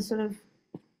by one, sort of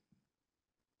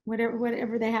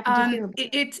whatever they happen to do?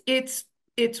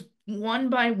 It's one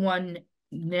by one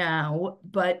now,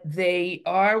 but they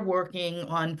are working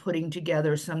on putting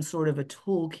together some sort of a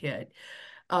toolkit.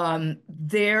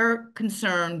 Their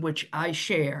concern, which I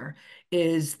share,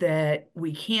 is that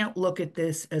we can't look at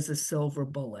this as a silver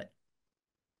bullet.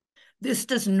 This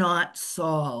does not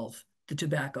solve the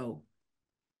tobacco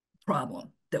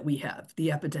problem that we have,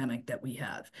 the epidemic that we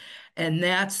have. And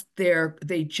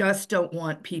they just don't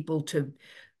want people to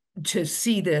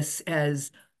see this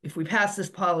as, if we pass this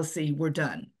policy, we're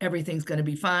done. Everything's going to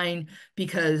be fine,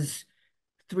 because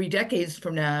 3 decades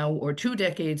from now or 2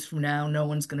 decades from now, no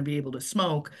one's going to be able to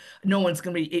smoke. No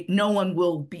one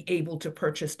will be able to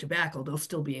purchase tobacco. They'll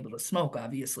still be able to smoke,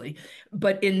 obviously,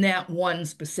 but in that one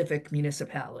specific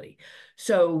municipality.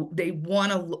 So they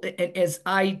want to, as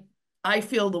I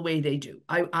feel the way they do.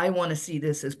 I want to see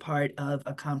this as part of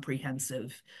a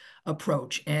comprehensive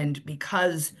approach. And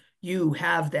because you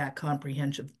have that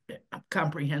comprehensive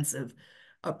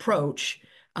approach,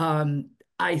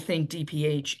 I think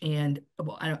DPH and,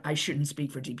 well, I shouldn't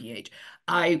speak for DPH.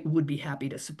 I would be happy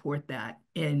to support that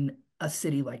in a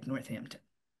city like Northampton.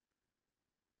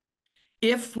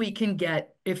 If we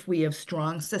have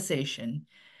strong cessation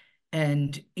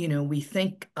And, you know, we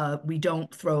think we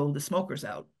don't throw the smokers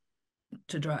out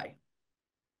to dry.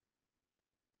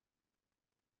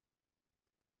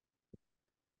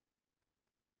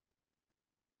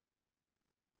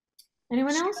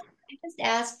 Anyone else? I just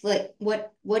asked, like,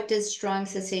 what does strong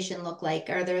cessation look like?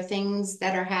 Are there things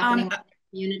that are happening in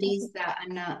communities that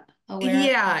I'm not aware of?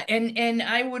 Yeah, and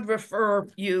I would refer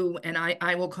you, and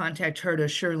I will contact her, to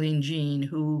Shirlene Jean,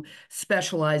 who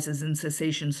specializes in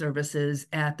cessation services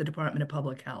at the Department of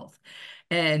Public Health.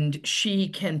 And she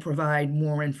can provide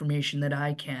more information than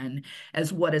I can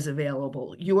as what is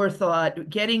available. Your thought,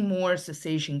 getting more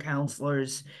cessation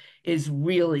counselors is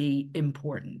really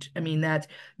important. I mean, that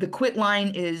the quit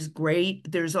line is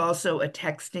great. There's also a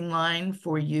texting line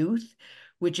for youth,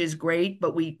 which is great,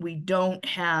 but we don't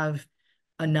have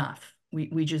enough.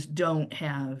 We just don't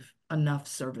have enough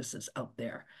services out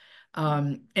there.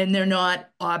 And they're not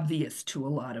obvious to a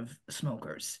lot of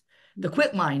smokers. The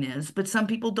quit line is, but some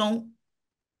people don't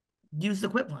use the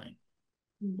quit line.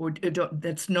 Or don't,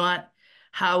 that's not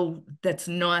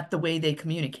the way they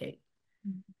communicate.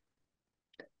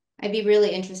 I'd be really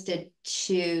interested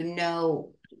to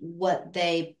know what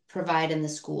they provide in the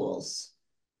schools.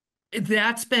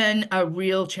 That's been a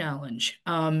real challenge.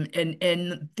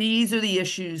 And these are the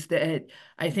issues that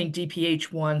I think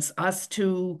DPH wants us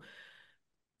to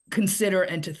consider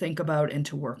and to think about and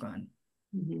to work on.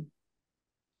 Mm-hmm.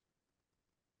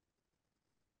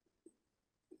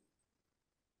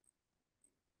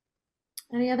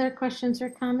 Any other questions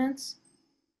or comments?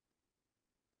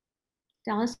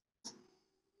 Dallas?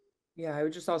 Yeah, I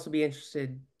would just also be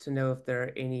interested to know if there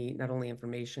are any, not only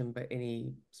information, but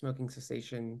any smoking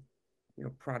cessation,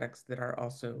 products that are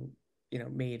also,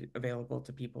 made available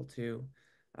to people too.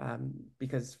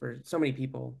 Because for so many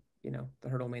people, the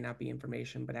hurdle may not be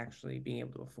information, but actually being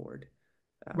able to afford.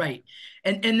 Right.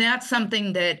 And that's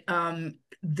something that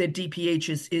the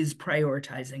DPH is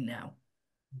prioritizing now.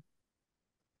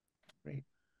 Right.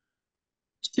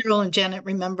 Cheryl and Janet,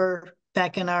 remember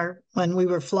back when we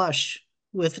were flush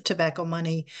with tobacco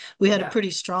money, we had a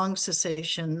pretty strong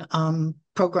cessation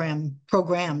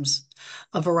programs,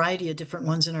 a variety of different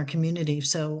ones in our community.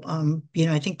 So,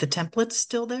 I think the template's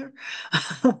still there,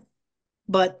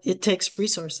 but it takes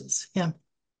resources. Yeah.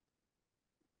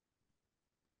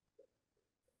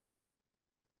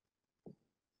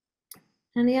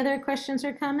 Any other questions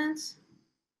or comments?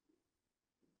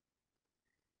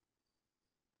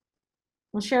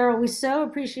 Well, Cheryl, we so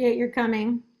appreciate your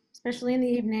coming, especially in the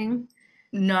evening.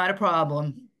 Not a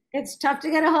problem. It's tough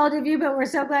to get a hold of you, but we're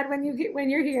so glad when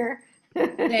you're here.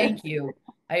 Thank you.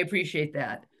 I appreciate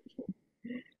that.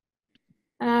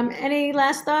 Any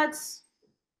last thoughts?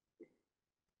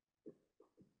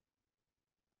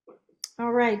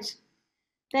 All right.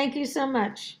 Thank you so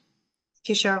much. Thank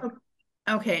you, Cheryl.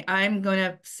 Okay, I'm going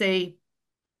to say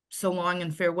so long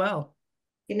and farewell.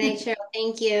 Good night, Cheryl.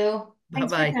 Thank you.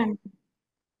 Bye-bye.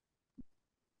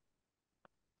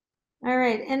 All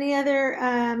right. Any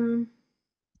other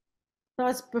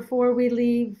thoughts before we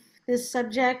leave this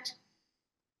subject?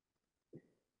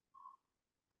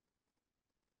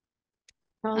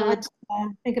 Let's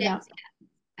think about.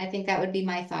 I think that would be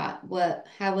my thought.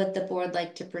 How would the board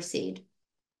like to proceed?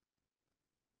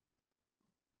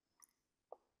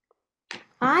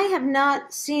 I have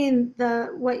not seen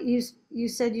what you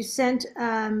said you sent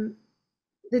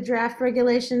the draft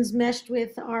regulations meshed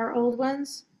with our old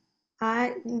ones.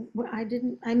 I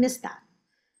missed that.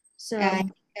 So I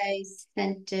think I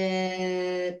sent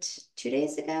it 2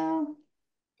 days ago.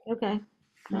 Okay.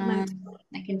 I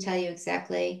can tell you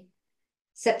exactly.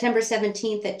 September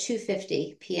 17th at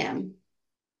 2:50 p.m.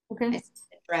 Okay. I sent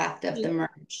the draft of the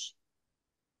merge.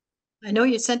 I know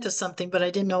you sent us something, but I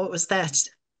didn't know it was that.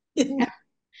 Yeah.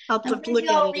 I'll have to look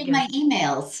at it read again. my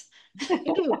emails. I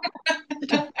do.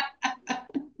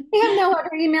 We have no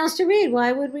other emails to read.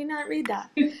 Why would we not read that?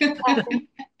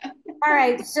 All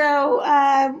right. So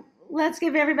let's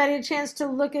give everybody a chance to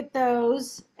look at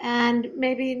those, and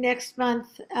maybe next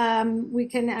month we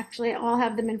can actually all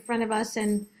have them in front of us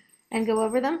and go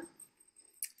over them.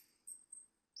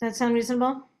 Does that sound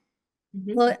reasonable?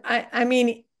 Well, I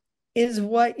mean, is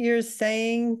what you're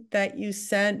saying that you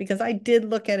sent, because I did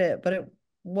look at it, but it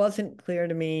wasn't clear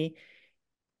to me.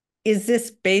 Is this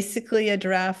basically a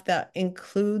draft that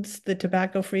includes the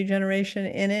tobacco-free generation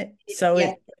in it? So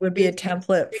it would be a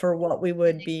template for what we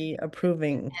would be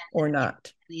approving or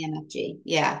not? The MFG,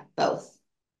 yeah, both.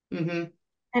 Mm-hmm.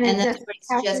 And then there's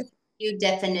just a few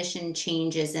definition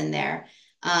changes in there.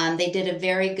 They did a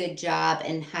very good job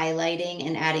in highlighting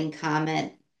and adding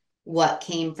comment what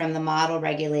came from the model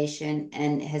regulation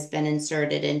and has been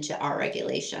inserted into our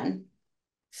regulation.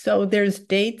 So there's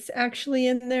dates actually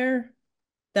in there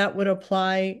that would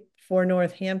apply for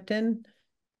Northampton.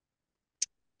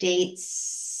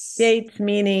 Dates. Dates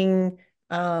meaning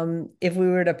if we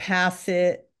were to pass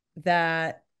it,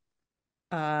 that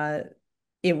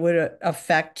it would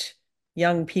affect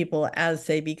young people as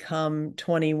they become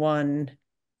 21,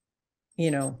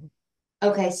 you know.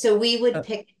 Okay, so we would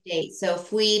pick a date. So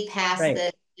if we pass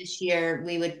Right. this year,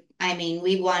 we would, I mean,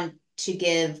 we want to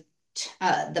give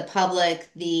the public,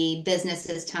 the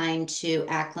businesses time to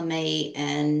acclimate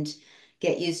and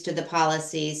get used to the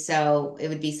policy. So it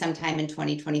would be sometime in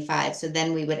 2025. So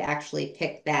then we would actually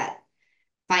pick that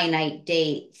finite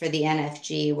date for the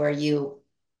NFG where you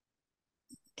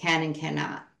can and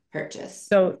cannot purchase.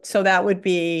 So that would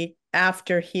be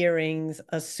after hearings,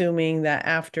 assuming that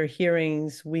after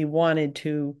hearings we wanted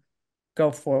to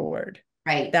go forward.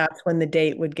 Right. That's when the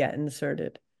date would get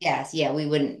inserted. Yes, yeah, we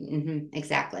wouldn't,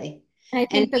 exactly. I And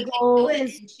think the we could goal do it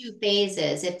is in 2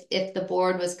 phases. If the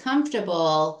board was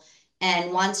comfortable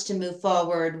and wants to move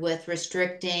forward with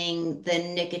restricting the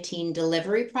nicotine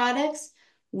delivery products,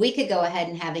 we could go ahead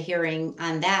and have a hearing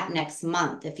on that next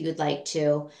month if you would like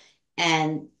to.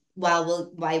 And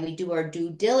while we do our due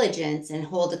diligence and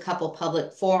hold a couple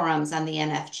public forums on the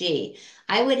NFG,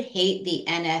 I would hate the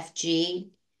NFG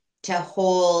to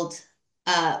hold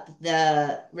up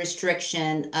the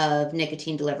restriction of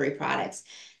nicotine delivery products.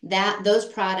 Those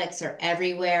products are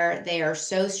everywhere. They are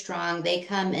so strong. They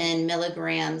come in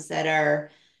milligrams that are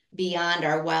beyond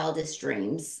our wildest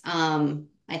dreams.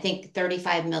 I think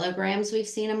 35 milligrams we've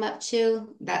seen them up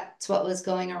to. That's what was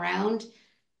going around.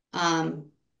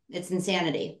 It's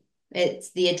insanity.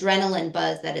 It's the adrenaline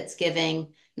buzz that it's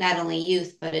giving not only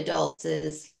youth but adults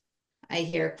is, I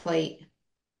hear, quite,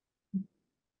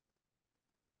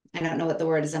 I don't know what the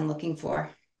word is I'm looking for.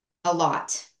 A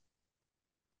lot.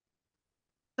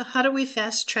 So how do we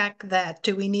fast track that?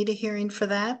 Do we need a hearing for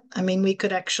that? I mean, we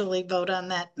could actually vote on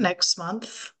that next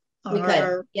month. We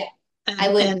could, yeah. I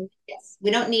And, would, and yes,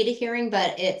 we don't need a hearing,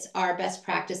 but it's our best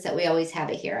practice that we always have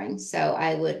a hearing. So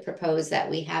I would propose that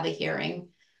we have a hearing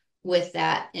with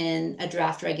that in a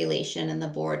draft regulation and the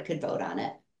board could vote on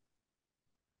it.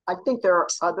 I think there are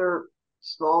other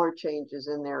smaller changes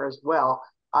in there as well.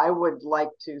 I would like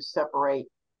to separate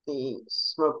the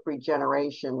smoke-free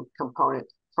generation component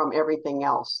from everything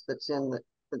else that's in the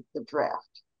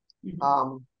draft.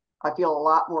 I feel a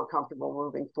lot more comfortable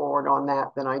moving forward on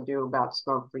that than I do about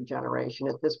smoke-free generation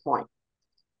at this point.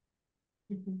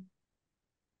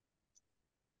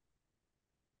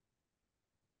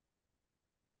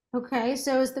 okay.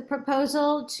 So is the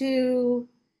proposal to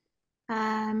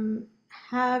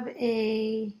have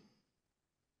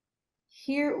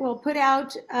we'll put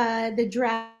out the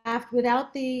draft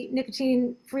without the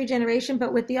nicotine-free generation,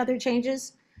 but with the other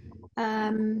changes,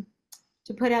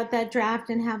 to put out that draft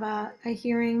and have a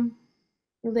hearing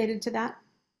related to that?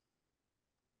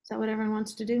 Is that what everyone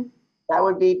wants to do? That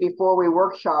would be before we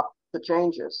workshop the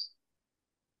changes.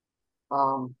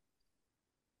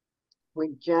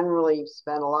 We generally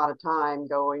spend a lot of time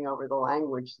going over the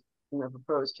language in the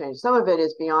proposed change. Some of it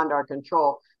is beyond our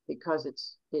control because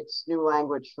it's new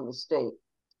language from the state.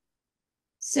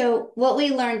 So what we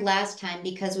learned last time,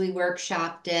 because we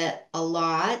workshopped it a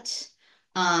lot,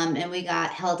 and we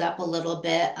got held up a little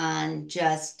bit on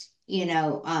just,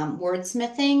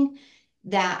 wordsmithing,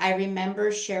 that I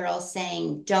remember Cheryl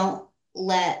saying, don't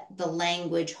let the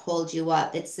language hold you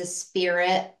up. It's the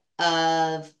spirit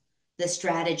of the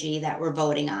strategy that we're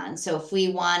voting on. So if we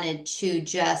wanted to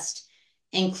just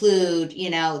include,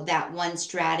 that one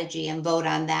strategy and vote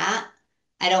on that,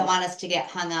 I don't want us to get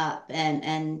hung up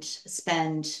and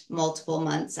spend multiple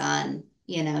months on,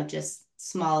 just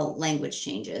small language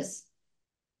changes.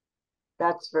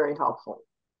 That's very helpful.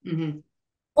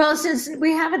 Well, since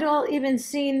we haven't all even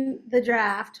seen the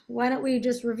draft, why don't we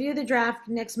just review the draft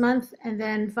next month and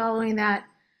then following that,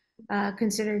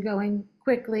 consider going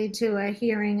quickly to a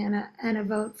hearing and a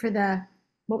vote for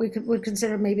what we would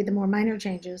consider maybe the more minor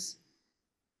changes.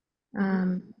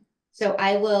 So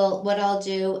what I'll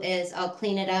do is I'll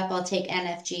clean it up. I'll take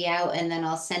NFG out and then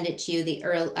I'll send it to you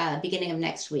the beginning of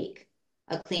next week.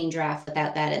 A clean draft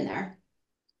without that in there.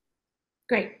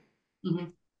 Great.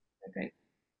 Great.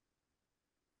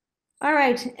 All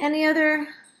right. Any other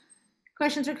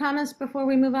questions or comments before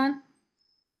we move on?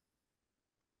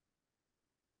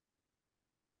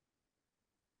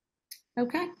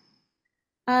 Okay.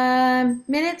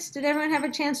 Minutes. Did everyone have a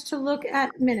chance to look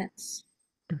at minutes?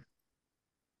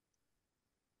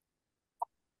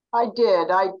 I did.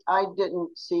 I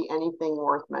didn't see anything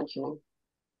worth mentioning.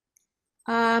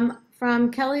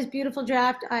 From Kelly's beautiful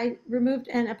draft, I removed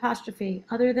an apostrophe.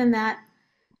 Other than that,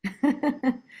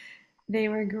 They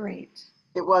were great.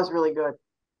 It was really good.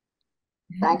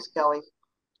 Thanks, Kelly.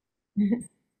 You're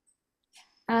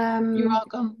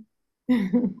welcome.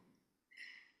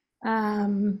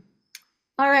 All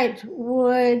right,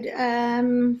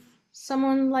 would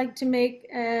someone like to make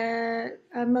a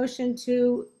motion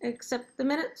to accept the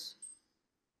minutes?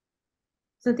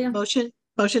 Cynthia? Motion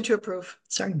to approve,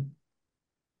 sorry.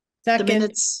 Second. The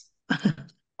minutes.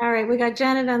 All right, we got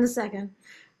Janet on the second.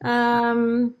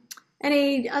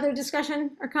 Any other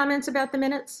discussion or comments about the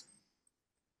minutes?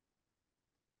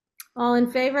 All in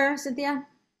favor, Cynthia?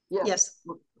 Yes.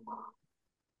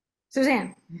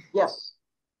 Suzanne? Yes.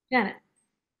 Janet?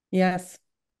 Yes.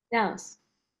 Dallas?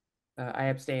 I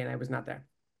abstain. I was not there.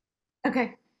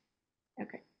 Okay.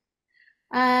 Okay.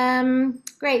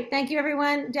 Great. Thank you,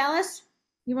 everyone. Dallas,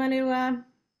 you want to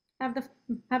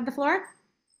have the floor?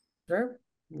 Sure.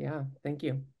 Yeah. Thank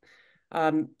you.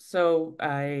 So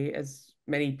as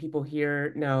many people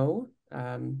here know,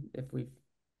 if we've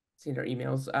seen our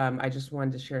emails, I just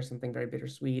wanted to share something very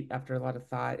bittersweet. After a lot of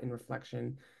thought and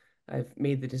reflection, I've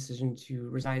made the decision to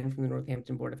resign from the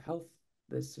Northampton Board of Health.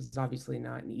 This is obviously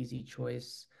not an easy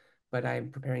choice, but I'm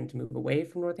preparing to move away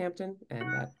from Northampton,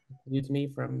 and that precludes me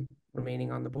from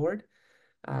remaining on the board.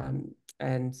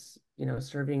 And you know,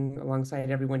 serving alongside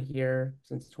everyone here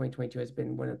since 2022 has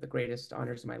been one of the greatest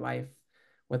honors of my life,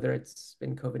 whether it's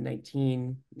been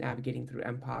COVID-19, navigating through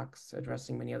MPOX,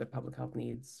 addressing many other public health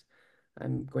needs.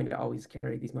 I'm going to always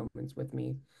carry these moments with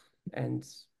me. And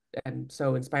I'm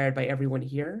so inspired by everyone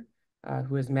here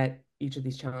who has met each of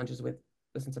these challenges with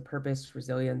a sense of purpose,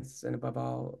 resilience, and above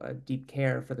all, a deep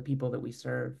care for the people that we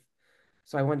serve.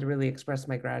 So I wanted to really express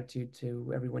my gratitude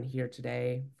to everyone here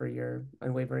today for your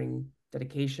unwavering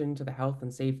dedication to the health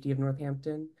and safety of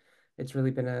Northampton. It's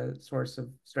really been a source of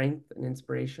strength and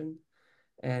inspiration.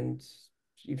 And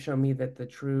you've shown me that the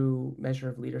true measure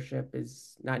of leadership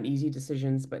is not in easy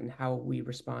decisions, but in how we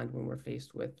respond when we're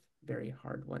faced with very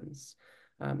hard ones.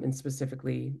 And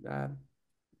specifically,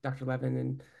 Dr. Levin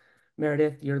and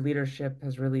Meredith, your leadership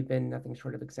has really been nothing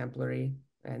short of exemplary.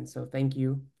 And so thank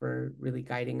you for really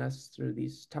guiding us through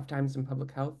these tough times in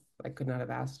public health. I could not have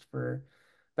asked for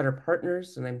better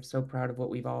partners, and I'm so proud of what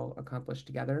we've all accomplished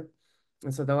together.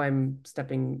 And so though I'm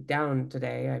stepping down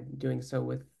today, I'm doing so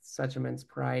with such immense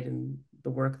pride in the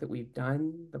work that we've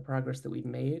done, the progress that we've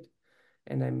made.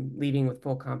 And I'm leaving with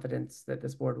full confidence that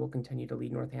this board will continue to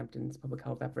lead Northampton's public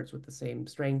health efforts with the same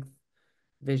strength,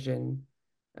 vision,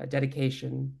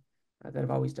 dedication that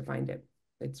have always defined it.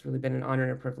 It's really been an honor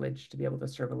and a privilege to be able to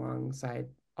serve alongside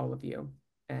all of you.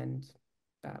 And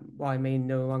while I may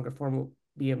no longer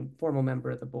be a formal member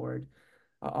of the board,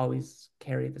 I'll always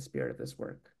carry the spirit of this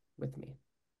work with me.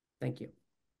 Thank you.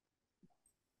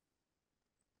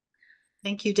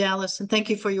 Thank you, Dallas, and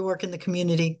thank you for your work in the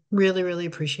community. Really, really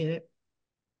appreciate it.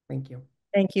 Thank you.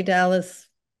 Thank you, Dallas.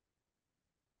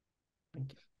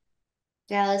 Thank you.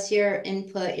 Dallas, your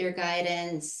input, your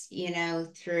guidance, you know,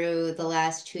 through the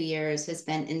last 2 years has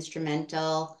been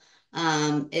instrumental.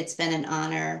 It's been an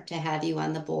honor to have you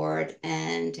on the board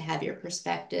and to have your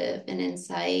perspective and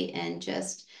insight and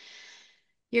just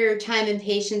your time and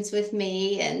patience with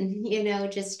me and, you know,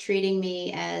 just treating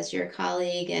me as your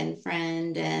colleague and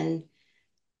friend. And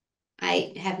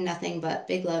I have nothing but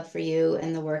big love for you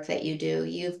and the work that you do.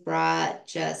 You've brought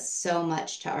just so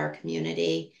much to our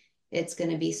community. It's going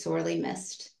to be sorely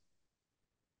missed.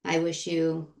 I wish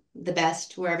you the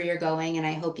best wherever you're going, and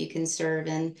I hope you can serve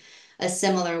in a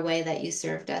similar way that you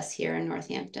served us here in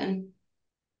Northampton.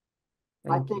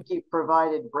 I think you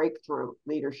provided breakthrough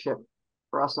leadership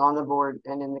for us on the board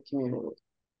and in the community.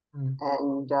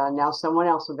 And now someone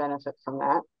else will benefit from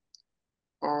that.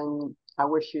 And I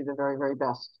wish you the very, very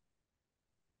best.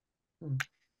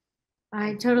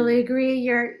 I totally agree.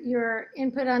 Your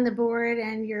input on the board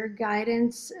and your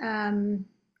guidance and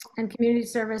community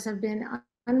service have been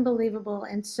unbelievable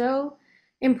and so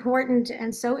important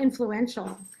and so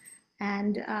influential,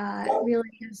 and really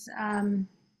has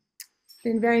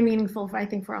been very meaningful, I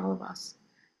think, for all of us.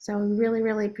 So we really,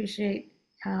 really appreciate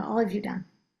all of you done.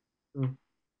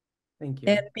 Thank you.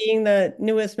 And being the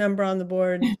newest member on the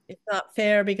board, it's not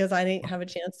fair because I didn't have a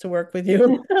chance to work with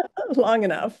you long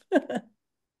enough.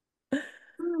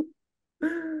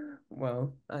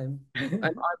 Well,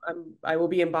 I will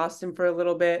be in Boston for a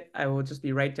little bit. I will just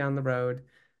be right down the road.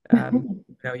 You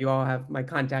know, you all have my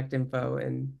contact info,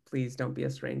 and please don't be a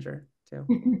stranger too.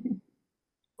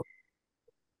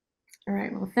 All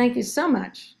right. Well, thank you so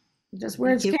much. Just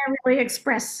words can't really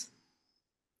express,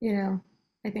 you know,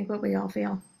 I think what we all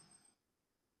feel.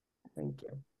 Thank you.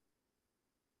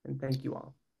 And thank you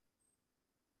all.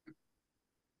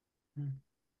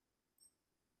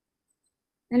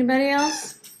 Anybody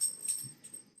else?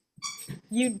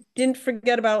 You didn't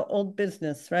forget about old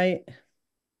business, right?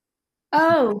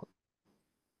 Oh,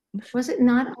 was it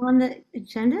not on the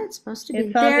agenda? It's supposed to be.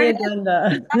 It's on There the it is.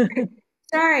 agenda.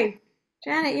 Sorry.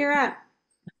 Janet, you're up.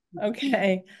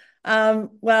 Okay.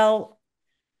 Well,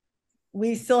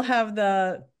 we still have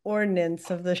the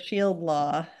ordinance of the shield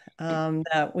law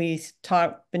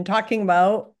that been talking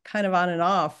about kind of on and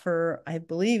off for, I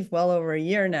believe, well over a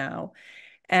year now.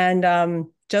 And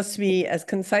just to be as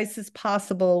concise as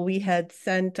possible, we had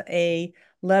sent a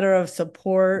letter of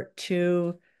support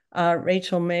to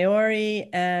Rachel Maori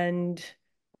and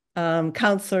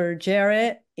Counselor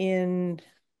Jarrett in,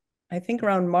 I think,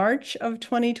 around March of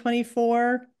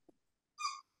 2024.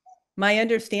 My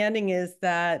understanding is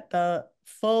that the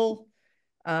full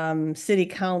city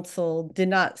council did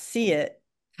not see it,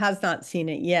 has not seen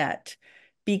it yet,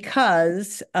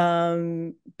 because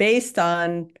based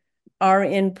on our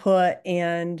input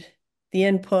and the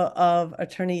input of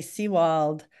Attorney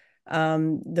Seawald,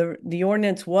 the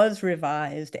ordinance was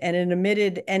revised and it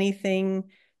omitted anything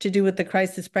to do with the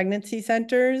crisis pregnancy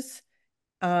centers.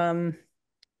 And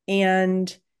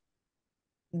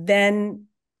then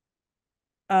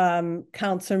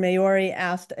Counselor Maori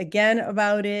asked again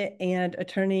about it, and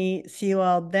Attorney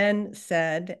Seawald then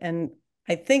said, and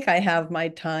I think I have my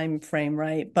time frame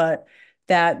right, but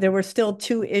that there were still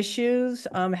two issues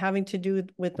having to do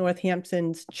with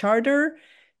Northampton's charter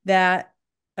that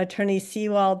Attorney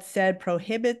Seawald said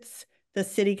prohibits the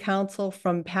city council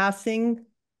from passing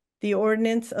the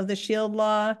ordinance of the shield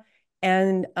law.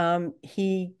 And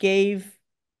he gave,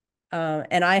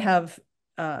 and I have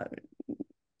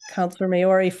Counselor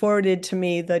Maori forwarded to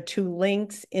me the two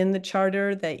links in the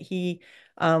charter that he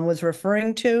was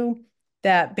referring to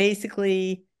that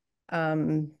basically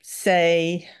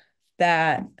say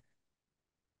that,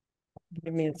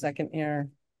 give me a second here,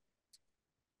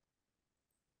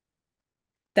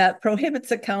 that prohibits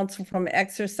the council from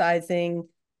exercising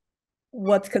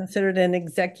what's considered an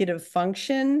executive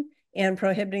function and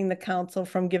prohibiting the council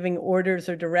from giving orders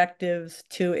or directives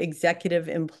to executive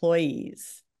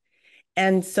employees.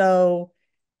 And so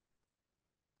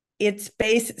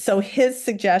so his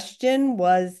suggestion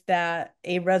was that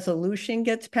a resolution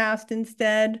gets passed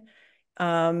instead,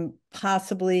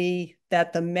 possibly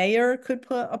that the mayor could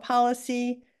put a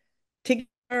policy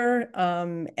together,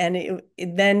 and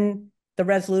then the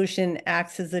resolution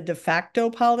acts as a de facto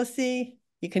policy.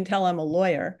 You can tell I'm a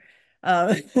lawyer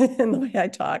in the way I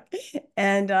talk,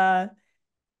 and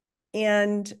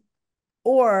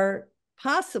or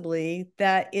possibly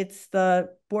that it's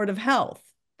the Board of Health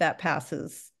that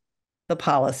passes the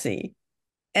policy.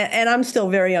 And I'm still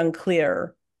very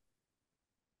unclear,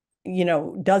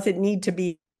 does it need to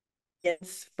be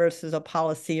versus a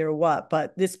policy or what?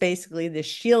 But this basically, the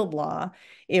shield law,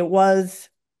 it was,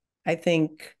 I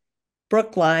think,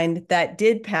 Brookline that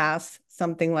did pass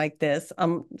something like this.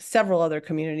 Several other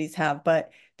communities have,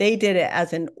 but they did it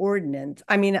as an ordinance.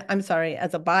 I'm sorry,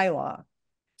 as a bylaw.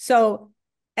 So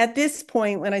at this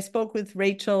point, when I spoke with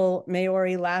Rachel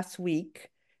Maori last week,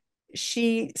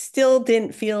 she still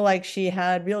didn't feel like she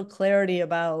had real clarity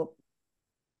about,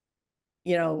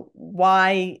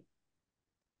 why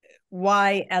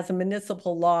as a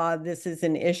municipal law, this is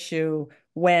an issue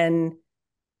when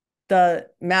the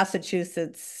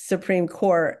Massachusetts Supreme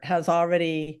Court has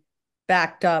already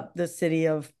backed up the city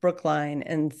of Brookline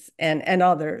and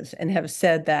others and have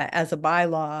said that as a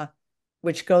bylaw,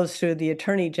 which goes through the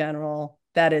Attorney General,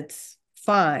 that it's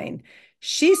fine.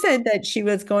 She said that she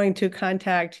was going to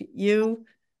contact you,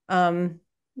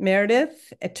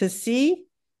 Meredith, to see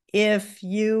if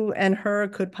you and her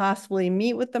could possibly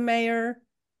meet with the mayor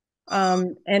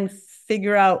and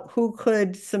figure out who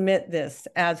could submit this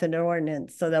as an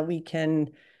ordinance so that we can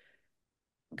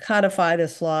codify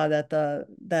this law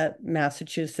that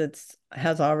Massachusetts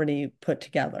has already put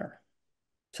together.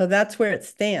 So that's where it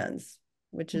stands,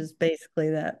 which is basically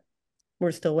that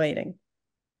we're still waiting.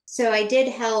 So I did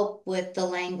help with the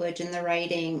language and the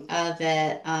writing of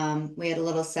it. We had a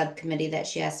little subcommittee that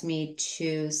she asked me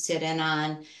to sit in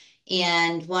on.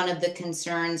 And one of the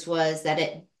concerns was that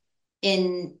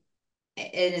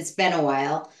it's been a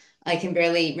while. I can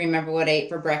barely remember what I ate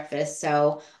for breakfast.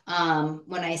 So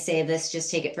when I say this, just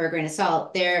take it for a grain of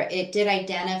salt. It did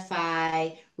identify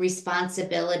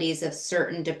responsibilities of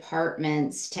certain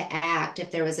departments to act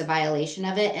if there was a violation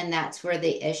of it. And that's where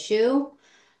the issue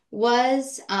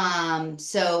was.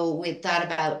 So we thought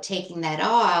about taking that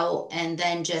out and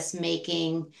then just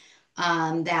making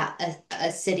that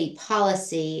a city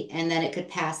policy, and then it could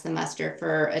pass the muster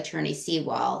for Attorney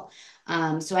Seawall.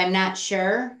 So I'm not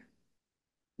sure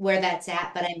where that's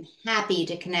at, but I'm happy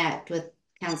to connect with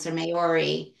Councilor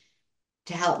Maori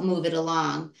to help move it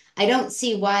along. I don't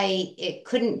see why it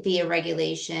couldn't be a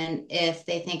regulation if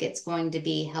they think it's going to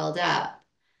be held up.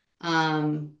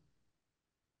 A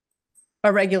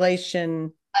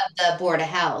regulation Of the Board of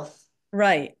Health.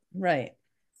 Right, right.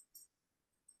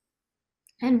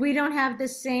 And we don't have the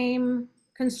same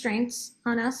constraints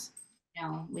on us?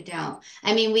 No, we don't.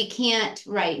 I mean, we can't,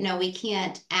 right, no, we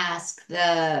can't ask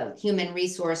the Human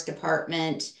Resource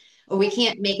Department, or we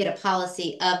can't make it a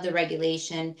policy of the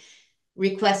regulation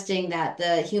requesting that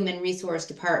the Human Resource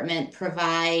Department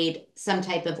provide some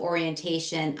type of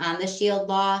orientation on the shield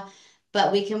law,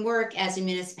 but we can work as a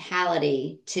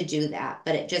municipality to do that,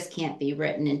 but it just can't be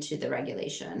written into the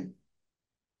regulation.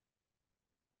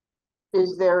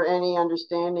 Is there any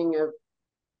understanding of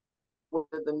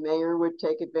whether the mayor would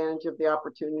take advantage of the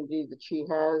opportunity that she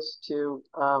has to,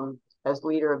 as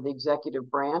leader of the executive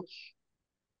branch,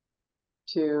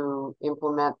 to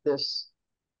implement this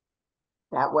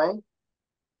that way?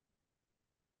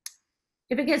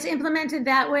 If it gets implemented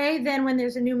that way, then when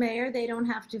there's a new mayor, they don't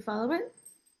have to follow it?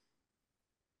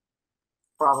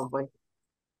 Probably.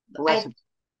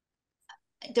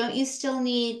 Don't you still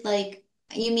need, like,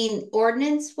 you mean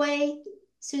ordinance way,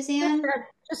 Suzanne?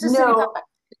 No,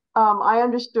 I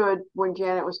understood when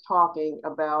Janet was talking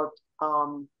about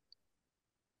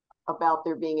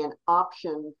there being an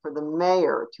option for the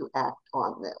mayor to act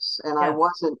on this. And I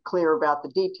wasn't clear about the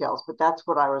details, but that's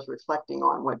what I was reflecting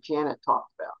on, what Janet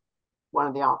talked about, one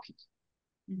of the options.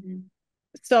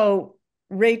 So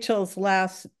Rachel's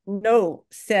last note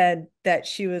said that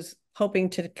she was hoping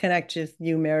to connect with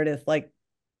you, Meredith. Like,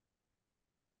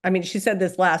 I mean, she said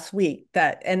this last week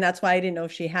and that's why I didn't know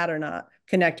if she had or not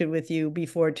connected with you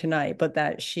before tonight, but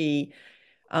that she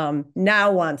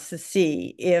now wants to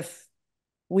see if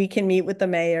we can meet with the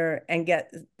mayor and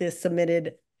get this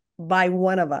submitted by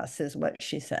one of us, is what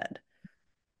she said.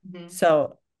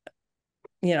 So,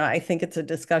 you know, I think it's a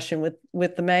discussion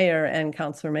with the mayor and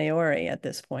Councilor Maori at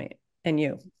this point, and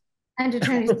you. And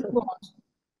Attorney Sewell,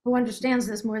 who understands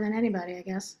this more than anybody, I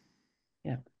guess.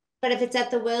 Yeah. But if it's at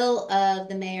the will of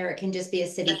the mayor, it can just be a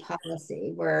city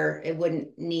policy where it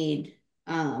wouldn't need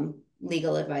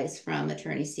legal advice from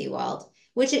Attorney Sewald,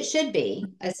 which it should be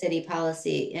a city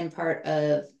policy in part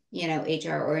of, you know,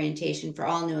 HR orientation for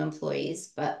all new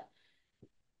employees. But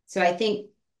so I think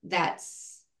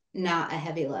that's not a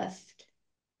heavy lift.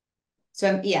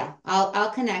 So yeah,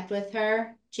 I'll connect with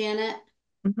her, Janet.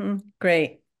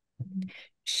 Great.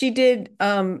 She did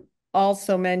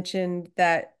also mention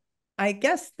that I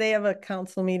guess they have a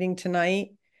council meeting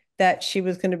tonight, that she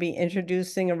was going to be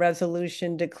introducing a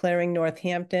resolution declaring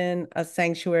Northampton a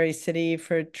sanctuary city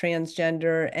for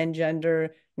transgender and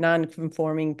gender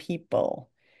non-conforming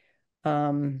people.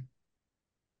 And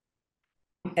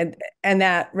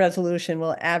that resolution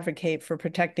will advocate for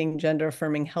protecting gender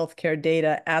affirming healthcare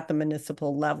data at the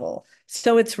municipal level.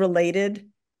 So it's related,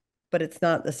 but it's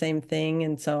not the same thing.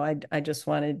 And so I just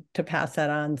wanted to pass that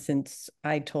on since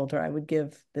I told her I would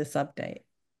give this update.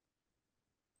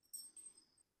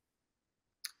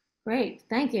 Great,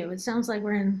 thank you. It sounds like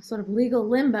we're in sort of legal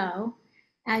limbo.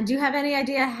 And do you have any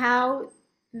idea how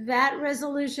that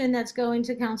resolution that's going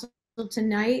to council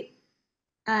tonight,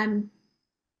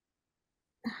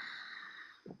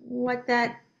 what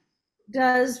that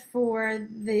does for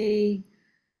the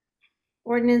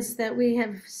ordinance that we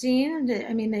have seen?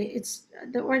 I mean,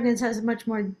 the ordinance has much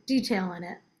more detail in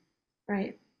it,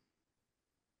 right?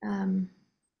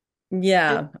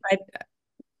 Yeah,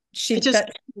 she doesn't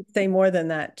say more than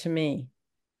that to me.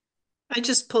 I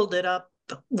just pulled it up,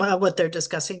 what they're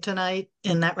discussing tonight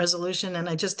in that resolution, and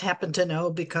I just happened to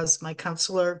know because my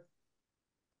counselor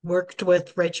worked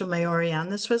with Rachel Maori on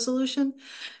this resolution,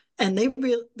 and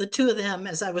the two of them,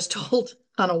 as I was told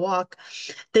on a walk,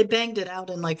 they banged it out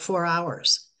in like 4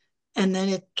 hours. And then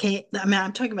it came, I mean,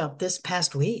 I'm talking about this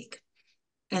past week.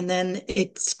 And then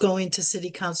it's going to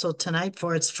city council tonight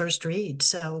for its first read.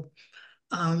 So,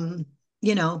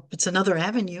 you know, it's another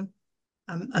avenue.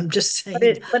 I'm just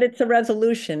saying. But it's a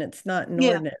resolution. It's not an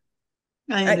ordinance.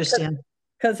 I understand.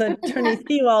 Because Attorney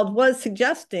Sewald was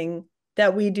suggesting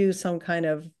that we do some kind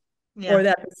of, or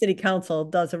that the city council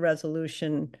does a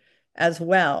resolution as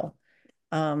well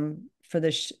for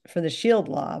the shield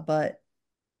law, but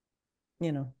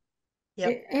you know.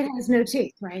 It has no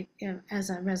teeth, right, as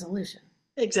a resolution.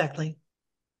 Exactly.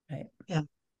 Right. Yeah.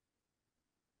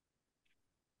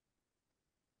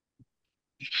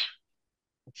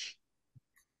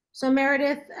 So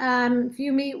Meredith, if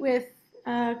you meet with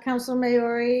Council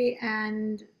Maori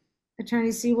and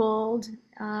Attorney Sewald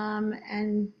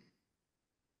and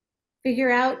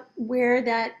figure out where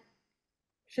that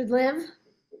should live.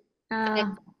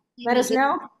 Yeah, let us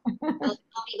know. I'll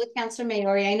meet with Councilor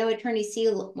Maori. I know Attorney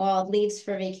Seawald leaves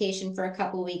for vacation for a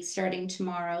couple weeks starting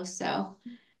tomorrow, so.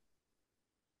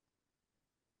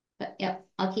 But yep,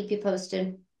 I'll keep you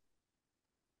posted.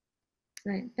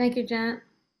 Great. Thank you, Janet.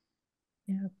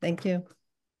 Yeah, thank you.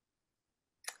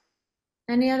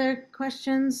 Any other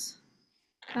questions,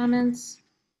 comments?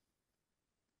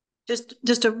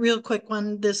 Just a real quick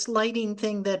one. This lighting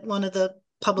thing that one of the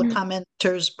public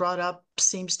commenters brought up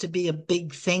seems to be a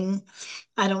big thing.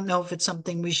 I don't know if it's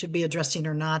something we should be addressing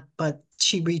or not, but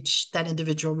that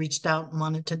individual reached out and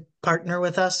wanted to partner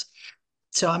with us.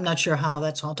 So I'm not sure how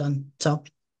that's all done. So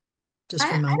just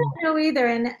I remind me. don't know either,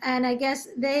 and I guess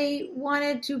they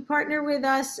wanted to partner with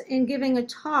us in giving a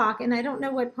talk, and I don't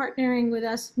know what partnering with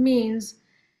us means,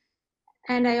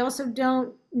 and I also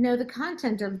don't know the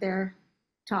content of their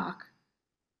talk.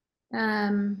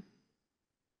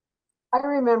 I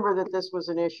remember that this was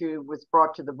an issue was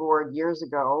brought to the board years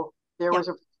ago. There was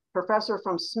a professor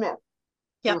from Smith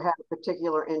who had a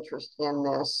particular interest in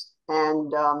this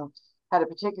and had a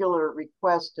particular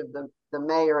request of the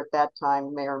mayor at that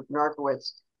time, Mayor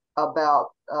Narkowitz, about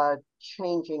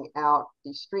changing out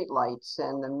the streetlights.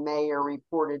 And the mayor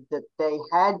reported that they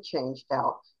had changed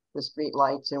out the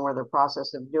streetlights and were in the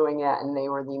process of doing that. And they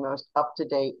were the most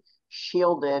up-to-date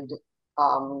shielded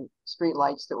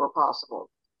streetlights that were possible.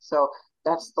 So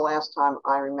that's the last time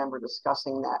I remember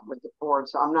discussing that with the board.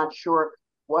 So I'm not sure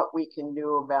what we can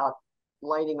do about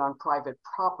lighting on private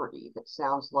property. That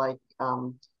sounds like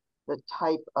the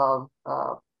type of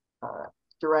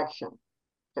direction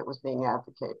that was being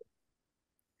advocated.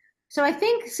 So I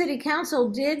think City Council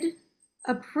did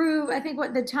approve, I think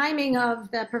what the timing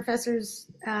of the professor's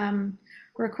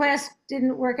request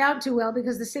didn't work out too well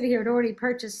because the city had already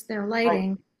purchased their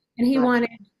lighting, and he wanted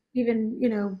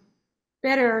even,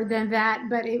 better than that,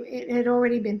 but it had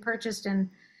already been purchased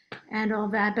and all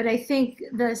that. But I think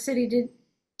the city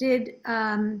did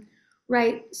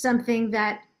write something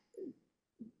that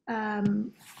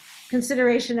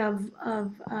consideration of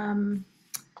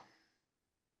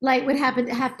light would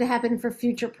have to happen for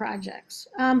future projects.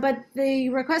 But the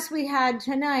requests we had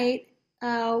tonight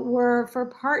were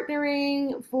for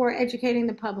partnering for educating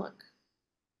the public.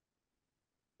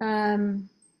 I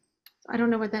don't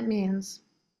know what that means.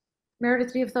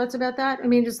 Meredith, do you have thoughts about that? I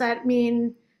mean, does that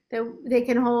mean that they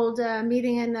can hold a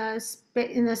meeting in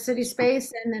the city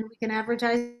space and then we can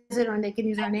advertise it, or they can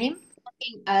use our name?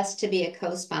 Us to be a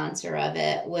co-sponsor of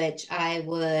it, which I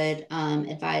would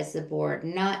advise the board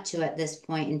not to at this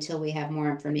point until we have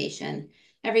more information.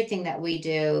 Everything that we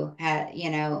do,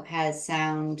 has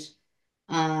sound,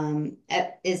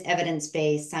 is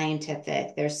evidence-based,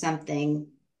 scientific. There's something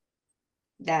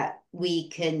that we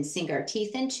can sink our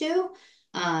teeth into.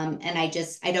 And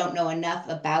I don't know enough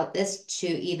about this to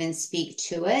even speak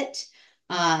to it.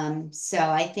 So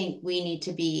I think we need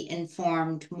to be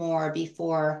informed more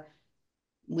before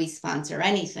we sponsor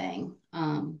anything.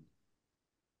 And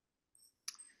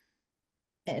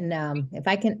if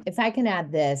I can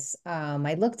add this,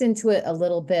 I looked into it a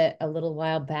little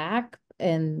while back,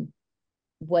 and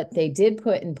what they did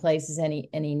put in place is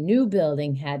any new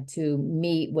building had to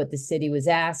meet what the city was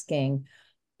asking.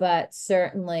 But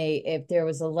certainly if there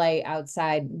was a light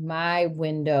outside my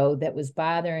window that was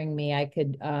bothering me, I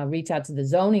could reach out to the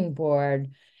zoning board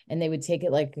and they would take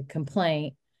it like a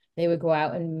complaint. They would go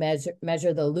out and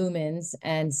measure the lumens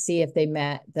and see if they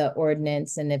met the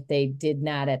ordinance. And if they did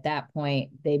not at that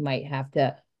point, they might have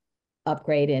to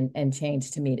upgrade and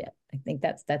change to meet it. I think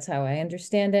that's how I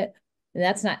understand it. And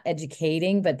that's not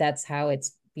educating, but that's how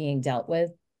it's being dealt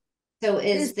with. So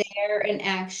is there an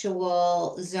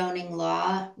actual zoning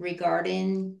law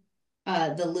regarding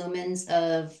the lumens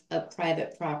of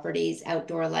private properties,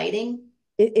 outdoor lighting?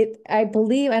 I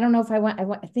believe, I don't know if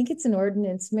I think it's an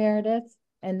ordinance, Meredith,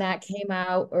 and that came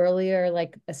out earlier,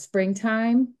 like a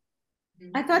springtime.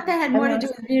 I thought that had more to do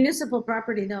with municipal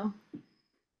property though.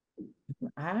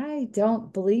 I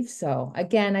don't believe so.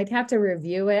 Again, I'd have to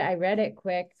review it. I read it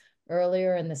quick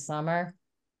earlier in the summer.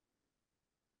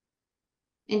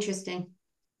 Interesting.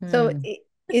 So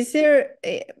is there,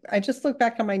 I just looked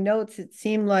back on my notes, it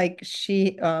seemed like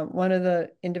one of the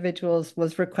individuals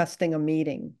was requesting a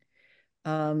meeting.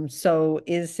 So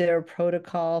is there a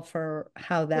protocol for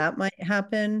how that might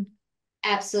happen?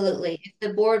 Absolutely. If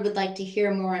the board would like to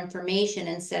hear more information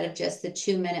instead of just the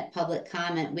 2-minute public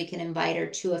comment, we can invite her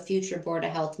to a future Board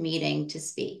of Health meeting to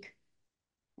speak,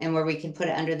 and where we can put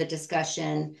it under the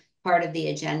discussion part of the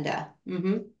agenda.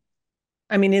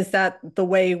 I mean, is that the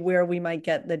way where we might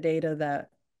get the data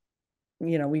that,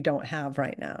 we don't have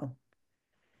right now?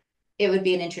 It would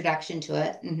be an introduction to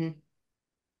it.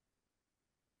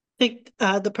 think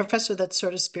the professor that's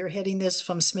sort of spearheading this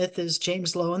from Smith is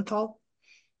James Lowenthal.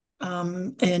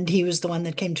 And he was the one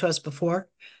that came to us before.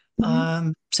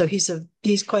 So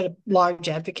he's quite a large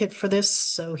advocate for this.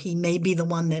 So he may be the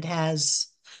one that has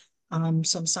some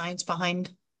science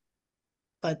behind.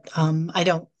 But I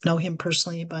don't know him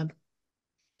personally, but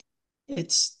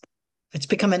it's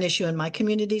become an issue in my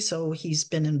community, so he's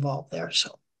been involved there.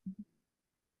 So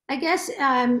I guess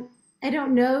I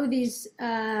don't know these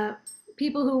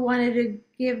people who wanted to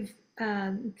give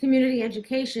community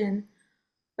education,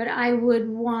 but I would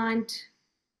want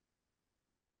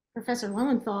Professor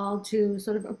Lowenthal to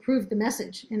sort of approve the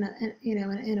message in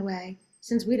a way,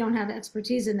 since we don't have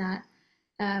expertise in that,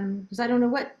 because I don't know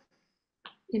what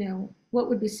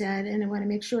would be said, and I want to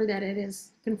make sure that it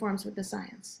conforms with the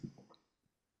science.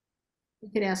 We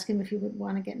could ask him if he would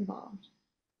want to get involved.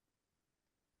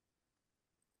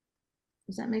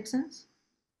 Does that make sense?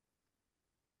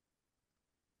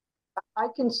 I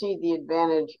can see the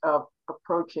advantage of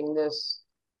approaching this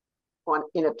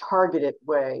in a targeted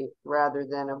way rather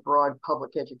than a broad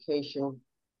public education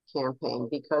campaign,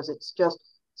 because it's just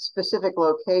specific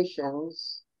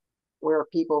locations where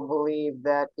people believe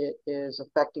that it is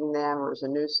affecting them or is a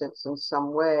nuisance in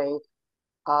some way.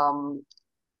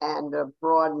 And a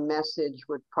broad message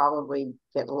would probably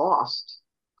get lost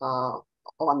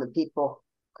on the people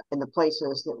in the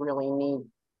places that really need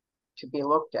to be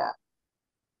looked at.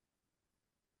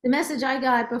 The message I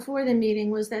got before the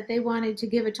meeting was that they wanted to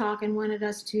give a talk and wanted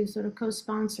us to sort of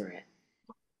co-sponsor it.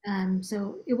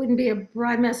 So it wouldn't be a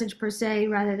broad message per se,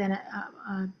 rather than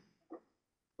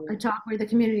a talk where the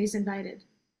community is invited.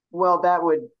 Well, that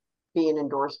would be an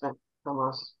endorsement from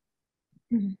us.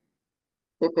 Mm-hmm.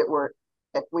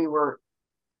 If we were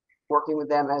working with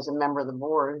them as a member of the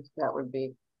board, that would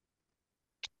be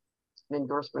an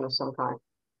endorsement of some kind.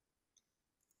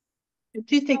 I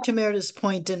do think, to Meredith's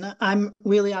point, and I'm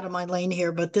really out of my lane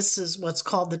here, but this is what's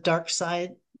called the Dark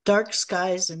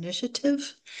Skies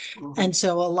Initiative. And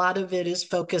so a lot of it is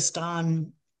focused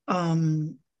on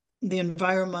the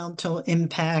environmental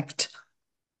impact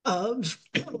of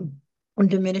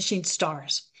diminishing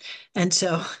stars. And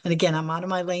so, and again, I'm out of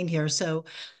my lane here. So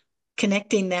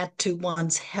connecting that to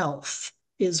one's health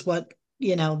is what,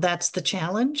 that's the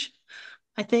challenge,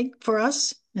 I think, for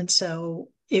us. And so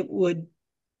it would,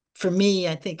 for me,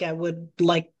 I think I would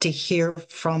like to hear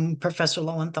from Professor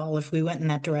Lowenthal if we went in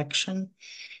that direction.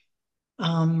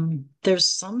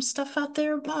 There's some stuff out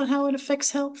there about how it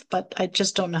affects health, but I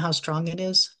just don't know how strong it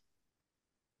is.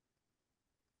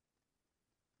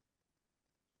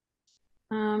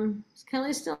 Is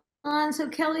Kelly still on? So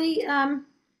Kelly,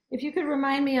 if you could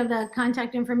remind me of the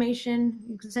contact information,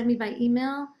 you can send me by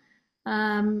email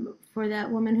for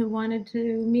that woman who wanted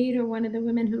to meet, or one of the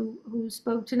women who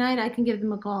spoke tonight. I can give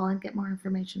them a call and get more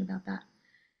information about that.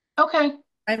 Okay.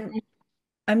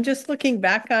 I'm just looking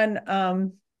back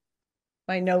on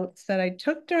my notes that I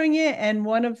took during it, and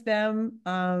one of them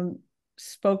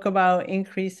spoke about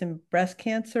increase in breast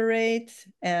cancer rates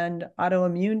and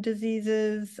autoimmune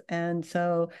diseases. And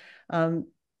so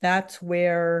that's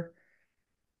where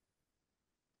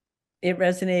it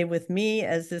resonated with me,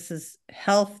 as this is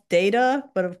health data,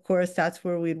 but of course that's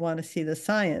where we'd want to see the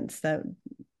science.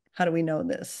 How do we know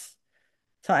this?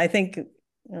 So I think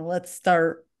let's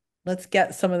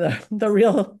get some of the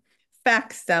real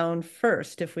facts down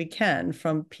first, if we can,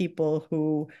 from people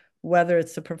who, whether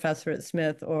it's the professor at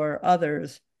Smith or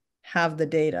others, have the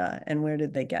data, and where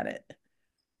did they get it?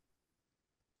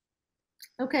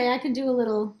 Okay, I could do a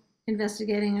little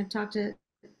investigating and talk to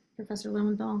Professor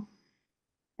Lowenthal.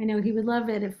 I know he would love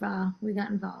it if we got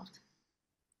involved.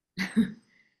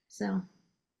 So,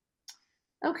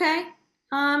 okay.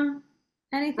 Anything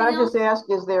Can I else? just ask,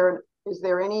 is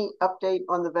there any update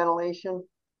on the ventilation?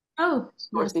 Oh,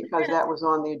 yes, because that was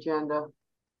on the agenda.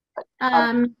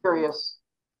 I'm curious.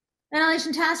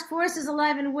 Ventilation Task Force is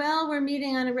alive and well. We're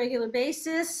meeting on a regular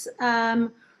basis.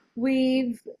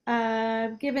 We've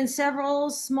given several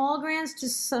small grants to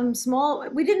some small.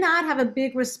 We did not have a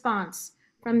big response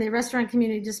from the restaurant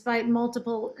community, despite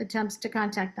multiple attempts to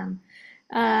contact them.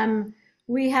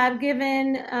 We have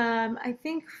given, I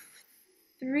think,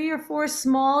 3 or 4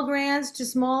 small grants to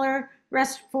smaller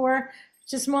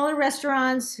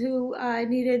restaurants who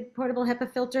needed portable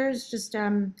HEPA filters.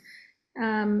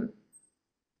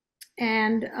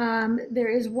 There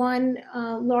is one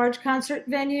large concert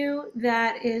venue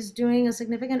that is doing a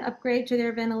significant upgrade to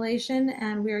their ventilation,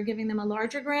 and we are giving them a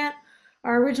larger grant.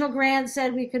 Our original grant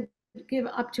said we could give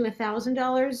up to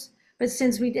 $1,000, but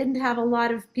since we didn't have a lot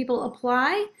of people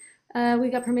apply, we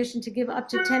got permission to give up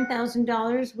to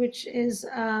 $10,000, which is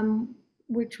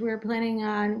which we're planning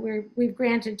on, we've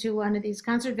granted to one of these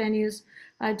concert venues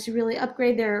to really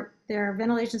upgrade their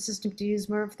ventilation system to use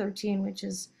MERV 13, which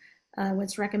is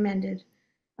what's recommended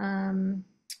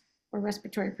for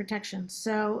respiratory protection.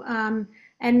 So,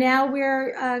 and now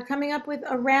we're coming up with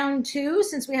a round 2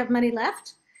 since we have money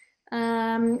left.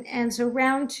 And so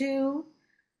round 2,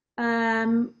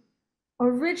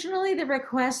 originally the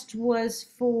request was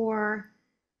for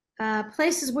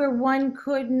places where one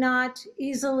could not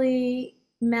easily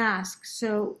mask.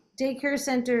 So daycare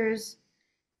centers,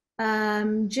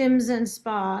 gyms and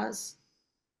spas.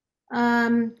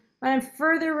 But on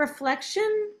further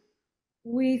reflection,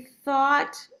 we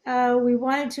thought we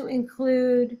wanted to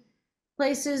include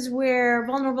places where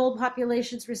vulnerable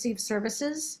populations receive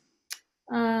services.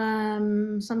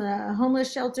 Some of the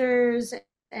homeless shelters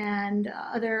and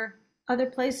other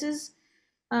places.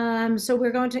 So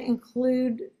we're going to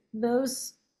include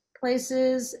those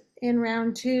places in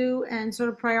round 2 and sort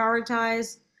of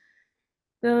prioritize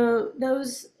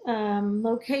those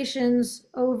locations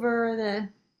over the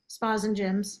spas and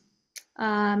gyms.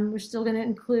 We're still going to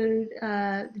include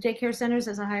the daycare centers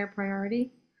as a higher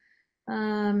priority.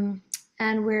 And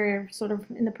we're sort of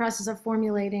in the process of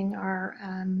formulating our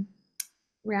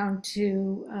round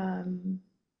 2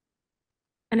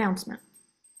 announcement.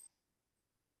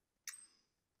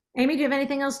 Amy, do you have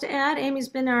anything else to add? Amy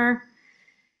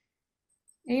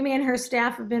and her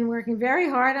staff have been working very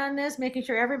hard on this, making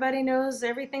sure everybody knows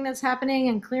everything that's happening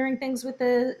and clearing things with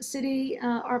the city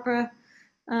ARPA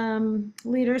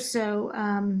leaders. So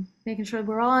making sure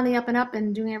we're all on the up and up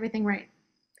and doing everything right.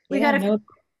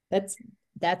 That's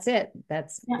it.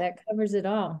 That covers it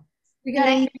all. We got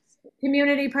a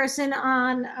community person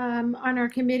on our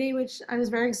committee, which I was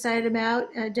very excited about,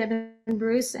 Deb and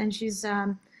Bruce, and she's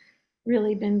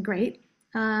really been great.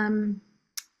 Anything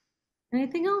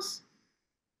else?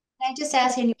 Can I just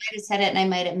ask, and you might have said it and I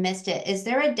might have missed it, is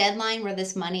there a deadline where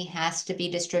this money has to be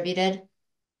distributed?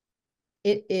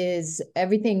 It is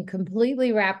everything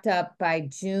completely wrapped up by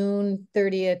June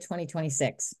 30th,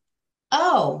 2026.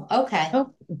 Oh, okay.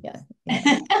 Oh, yeah.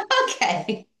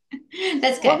 Okay.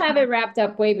 That's good. We'll have it wrapped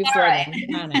up way before then.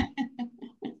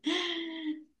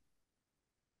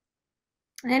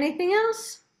 Anything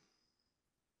else?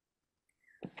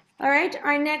 All right,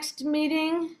 our next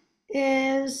meeting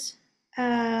is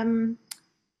October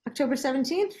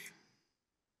 17th. Is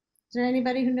there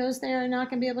anybody who knows they are not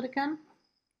going to be able to come?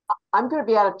 I'm going to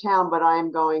be out of town, but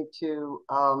I'm going to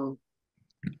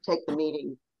take the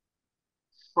meeting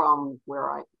from where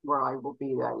I will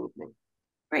be that evening.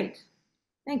 Great,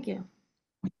 thank you.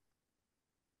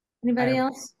 Anybody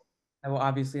else? I will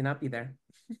obviously not be there.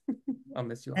 I'll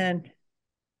miss you all. And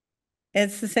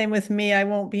it's the same with me. I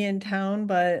won't be in town,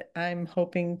 but I'm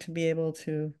hoping to be able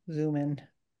to Zoom in.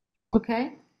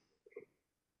 Okay.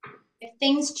 If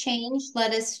things change,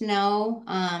 let us know,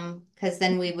 because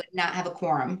then we would not have a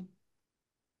quorum.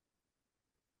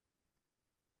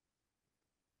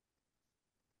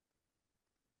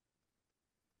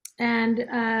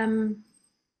 And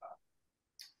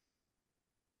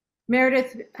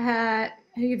Meredith, have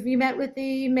you met with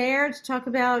the mayor to talk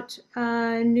about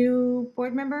a new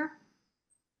board member?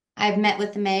 I've met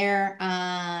with the mayor.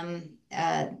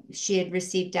 She had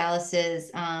received Dallas's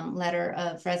letter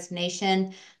of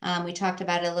resignation. We talked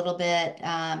about it a little bit.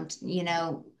 You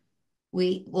know,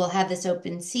 we will have this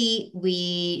open seat.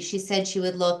 She said she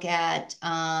would look at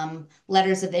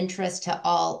letters of interest to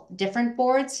all different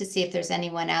boards to see if there's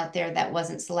anyone out there that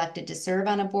wasn't selected to serve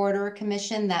on a board or a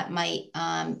commission that might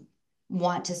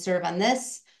want to serve on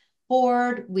this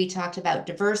board. We talked about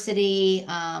diversity,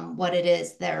 what it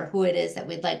is there, who it is that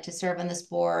we'd like to serve on this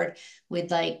board.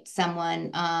 We'd like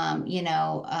someone, you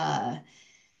know,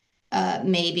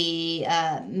 maybe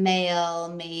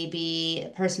male, maybe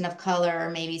a person of color,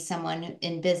 maybe someone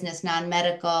in business,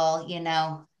 non-medical, you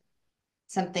know,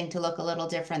 something to look a little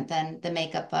different than the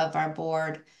makeup of our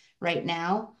board right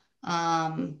now.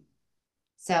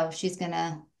 So she's going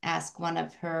to ask one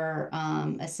of her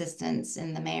assistants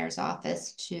in the mayor's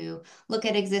office to look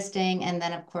at existing. And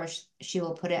then, of course, she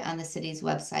will put it on the city's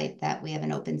website that we have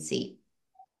an open seat.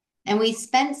 And we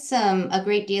spent a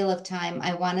great deal of time,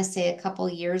 I want to say a couple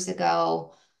years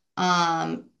ago,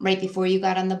 right before you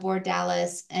got on the board,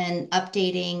 Dallas, and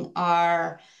updating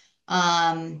our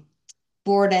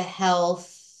Board of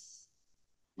Health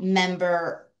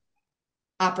member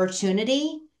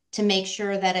opportunity to make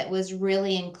sure that it was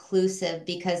really inclusive,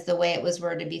 because the way it was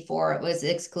worded before, it was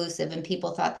exclusive and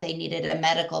people thought they needed a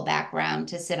medical background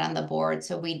to sit on the board.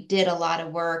 So we did a lot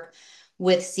of work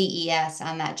with CES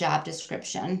on that job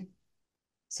description.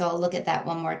 So I'll look at that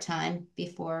one more time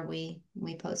before we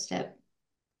post it.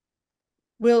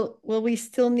 Will we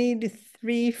still need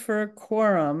 3 for a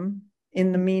quorum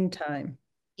in the meantime?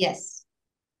 Yes.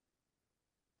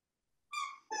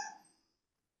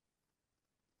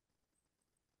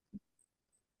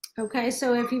 Okay,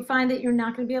 so if you find that you're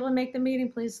not going to be able to make the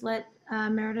meeting, please let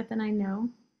Meredith and I know.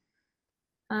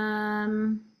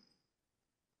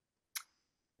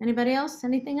 Anybody else?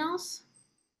 Anything else?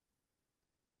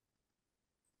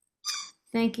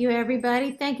 Thank you,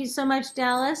 everybody. Thank you so much,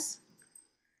 Dallas.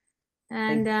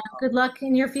 And good luck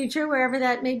in your future, wherever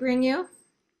that may bring you.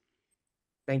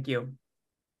 Thank you.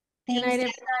 Good night,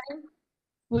 everybody.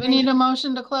 We need a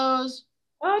motion to close.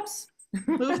 Oops.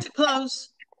 Move to close.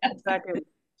 Second.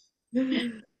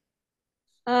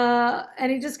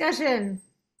 Any discussion?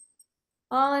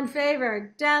 All in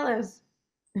favor? Dallas.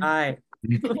 Aye.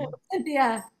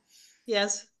 Cynthia.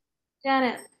 Yes.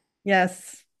 Janet.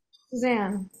 Yes.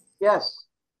 Suzanne. Yes.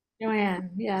 Joanne.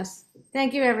 Yes.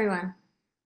 Thank you, everyone.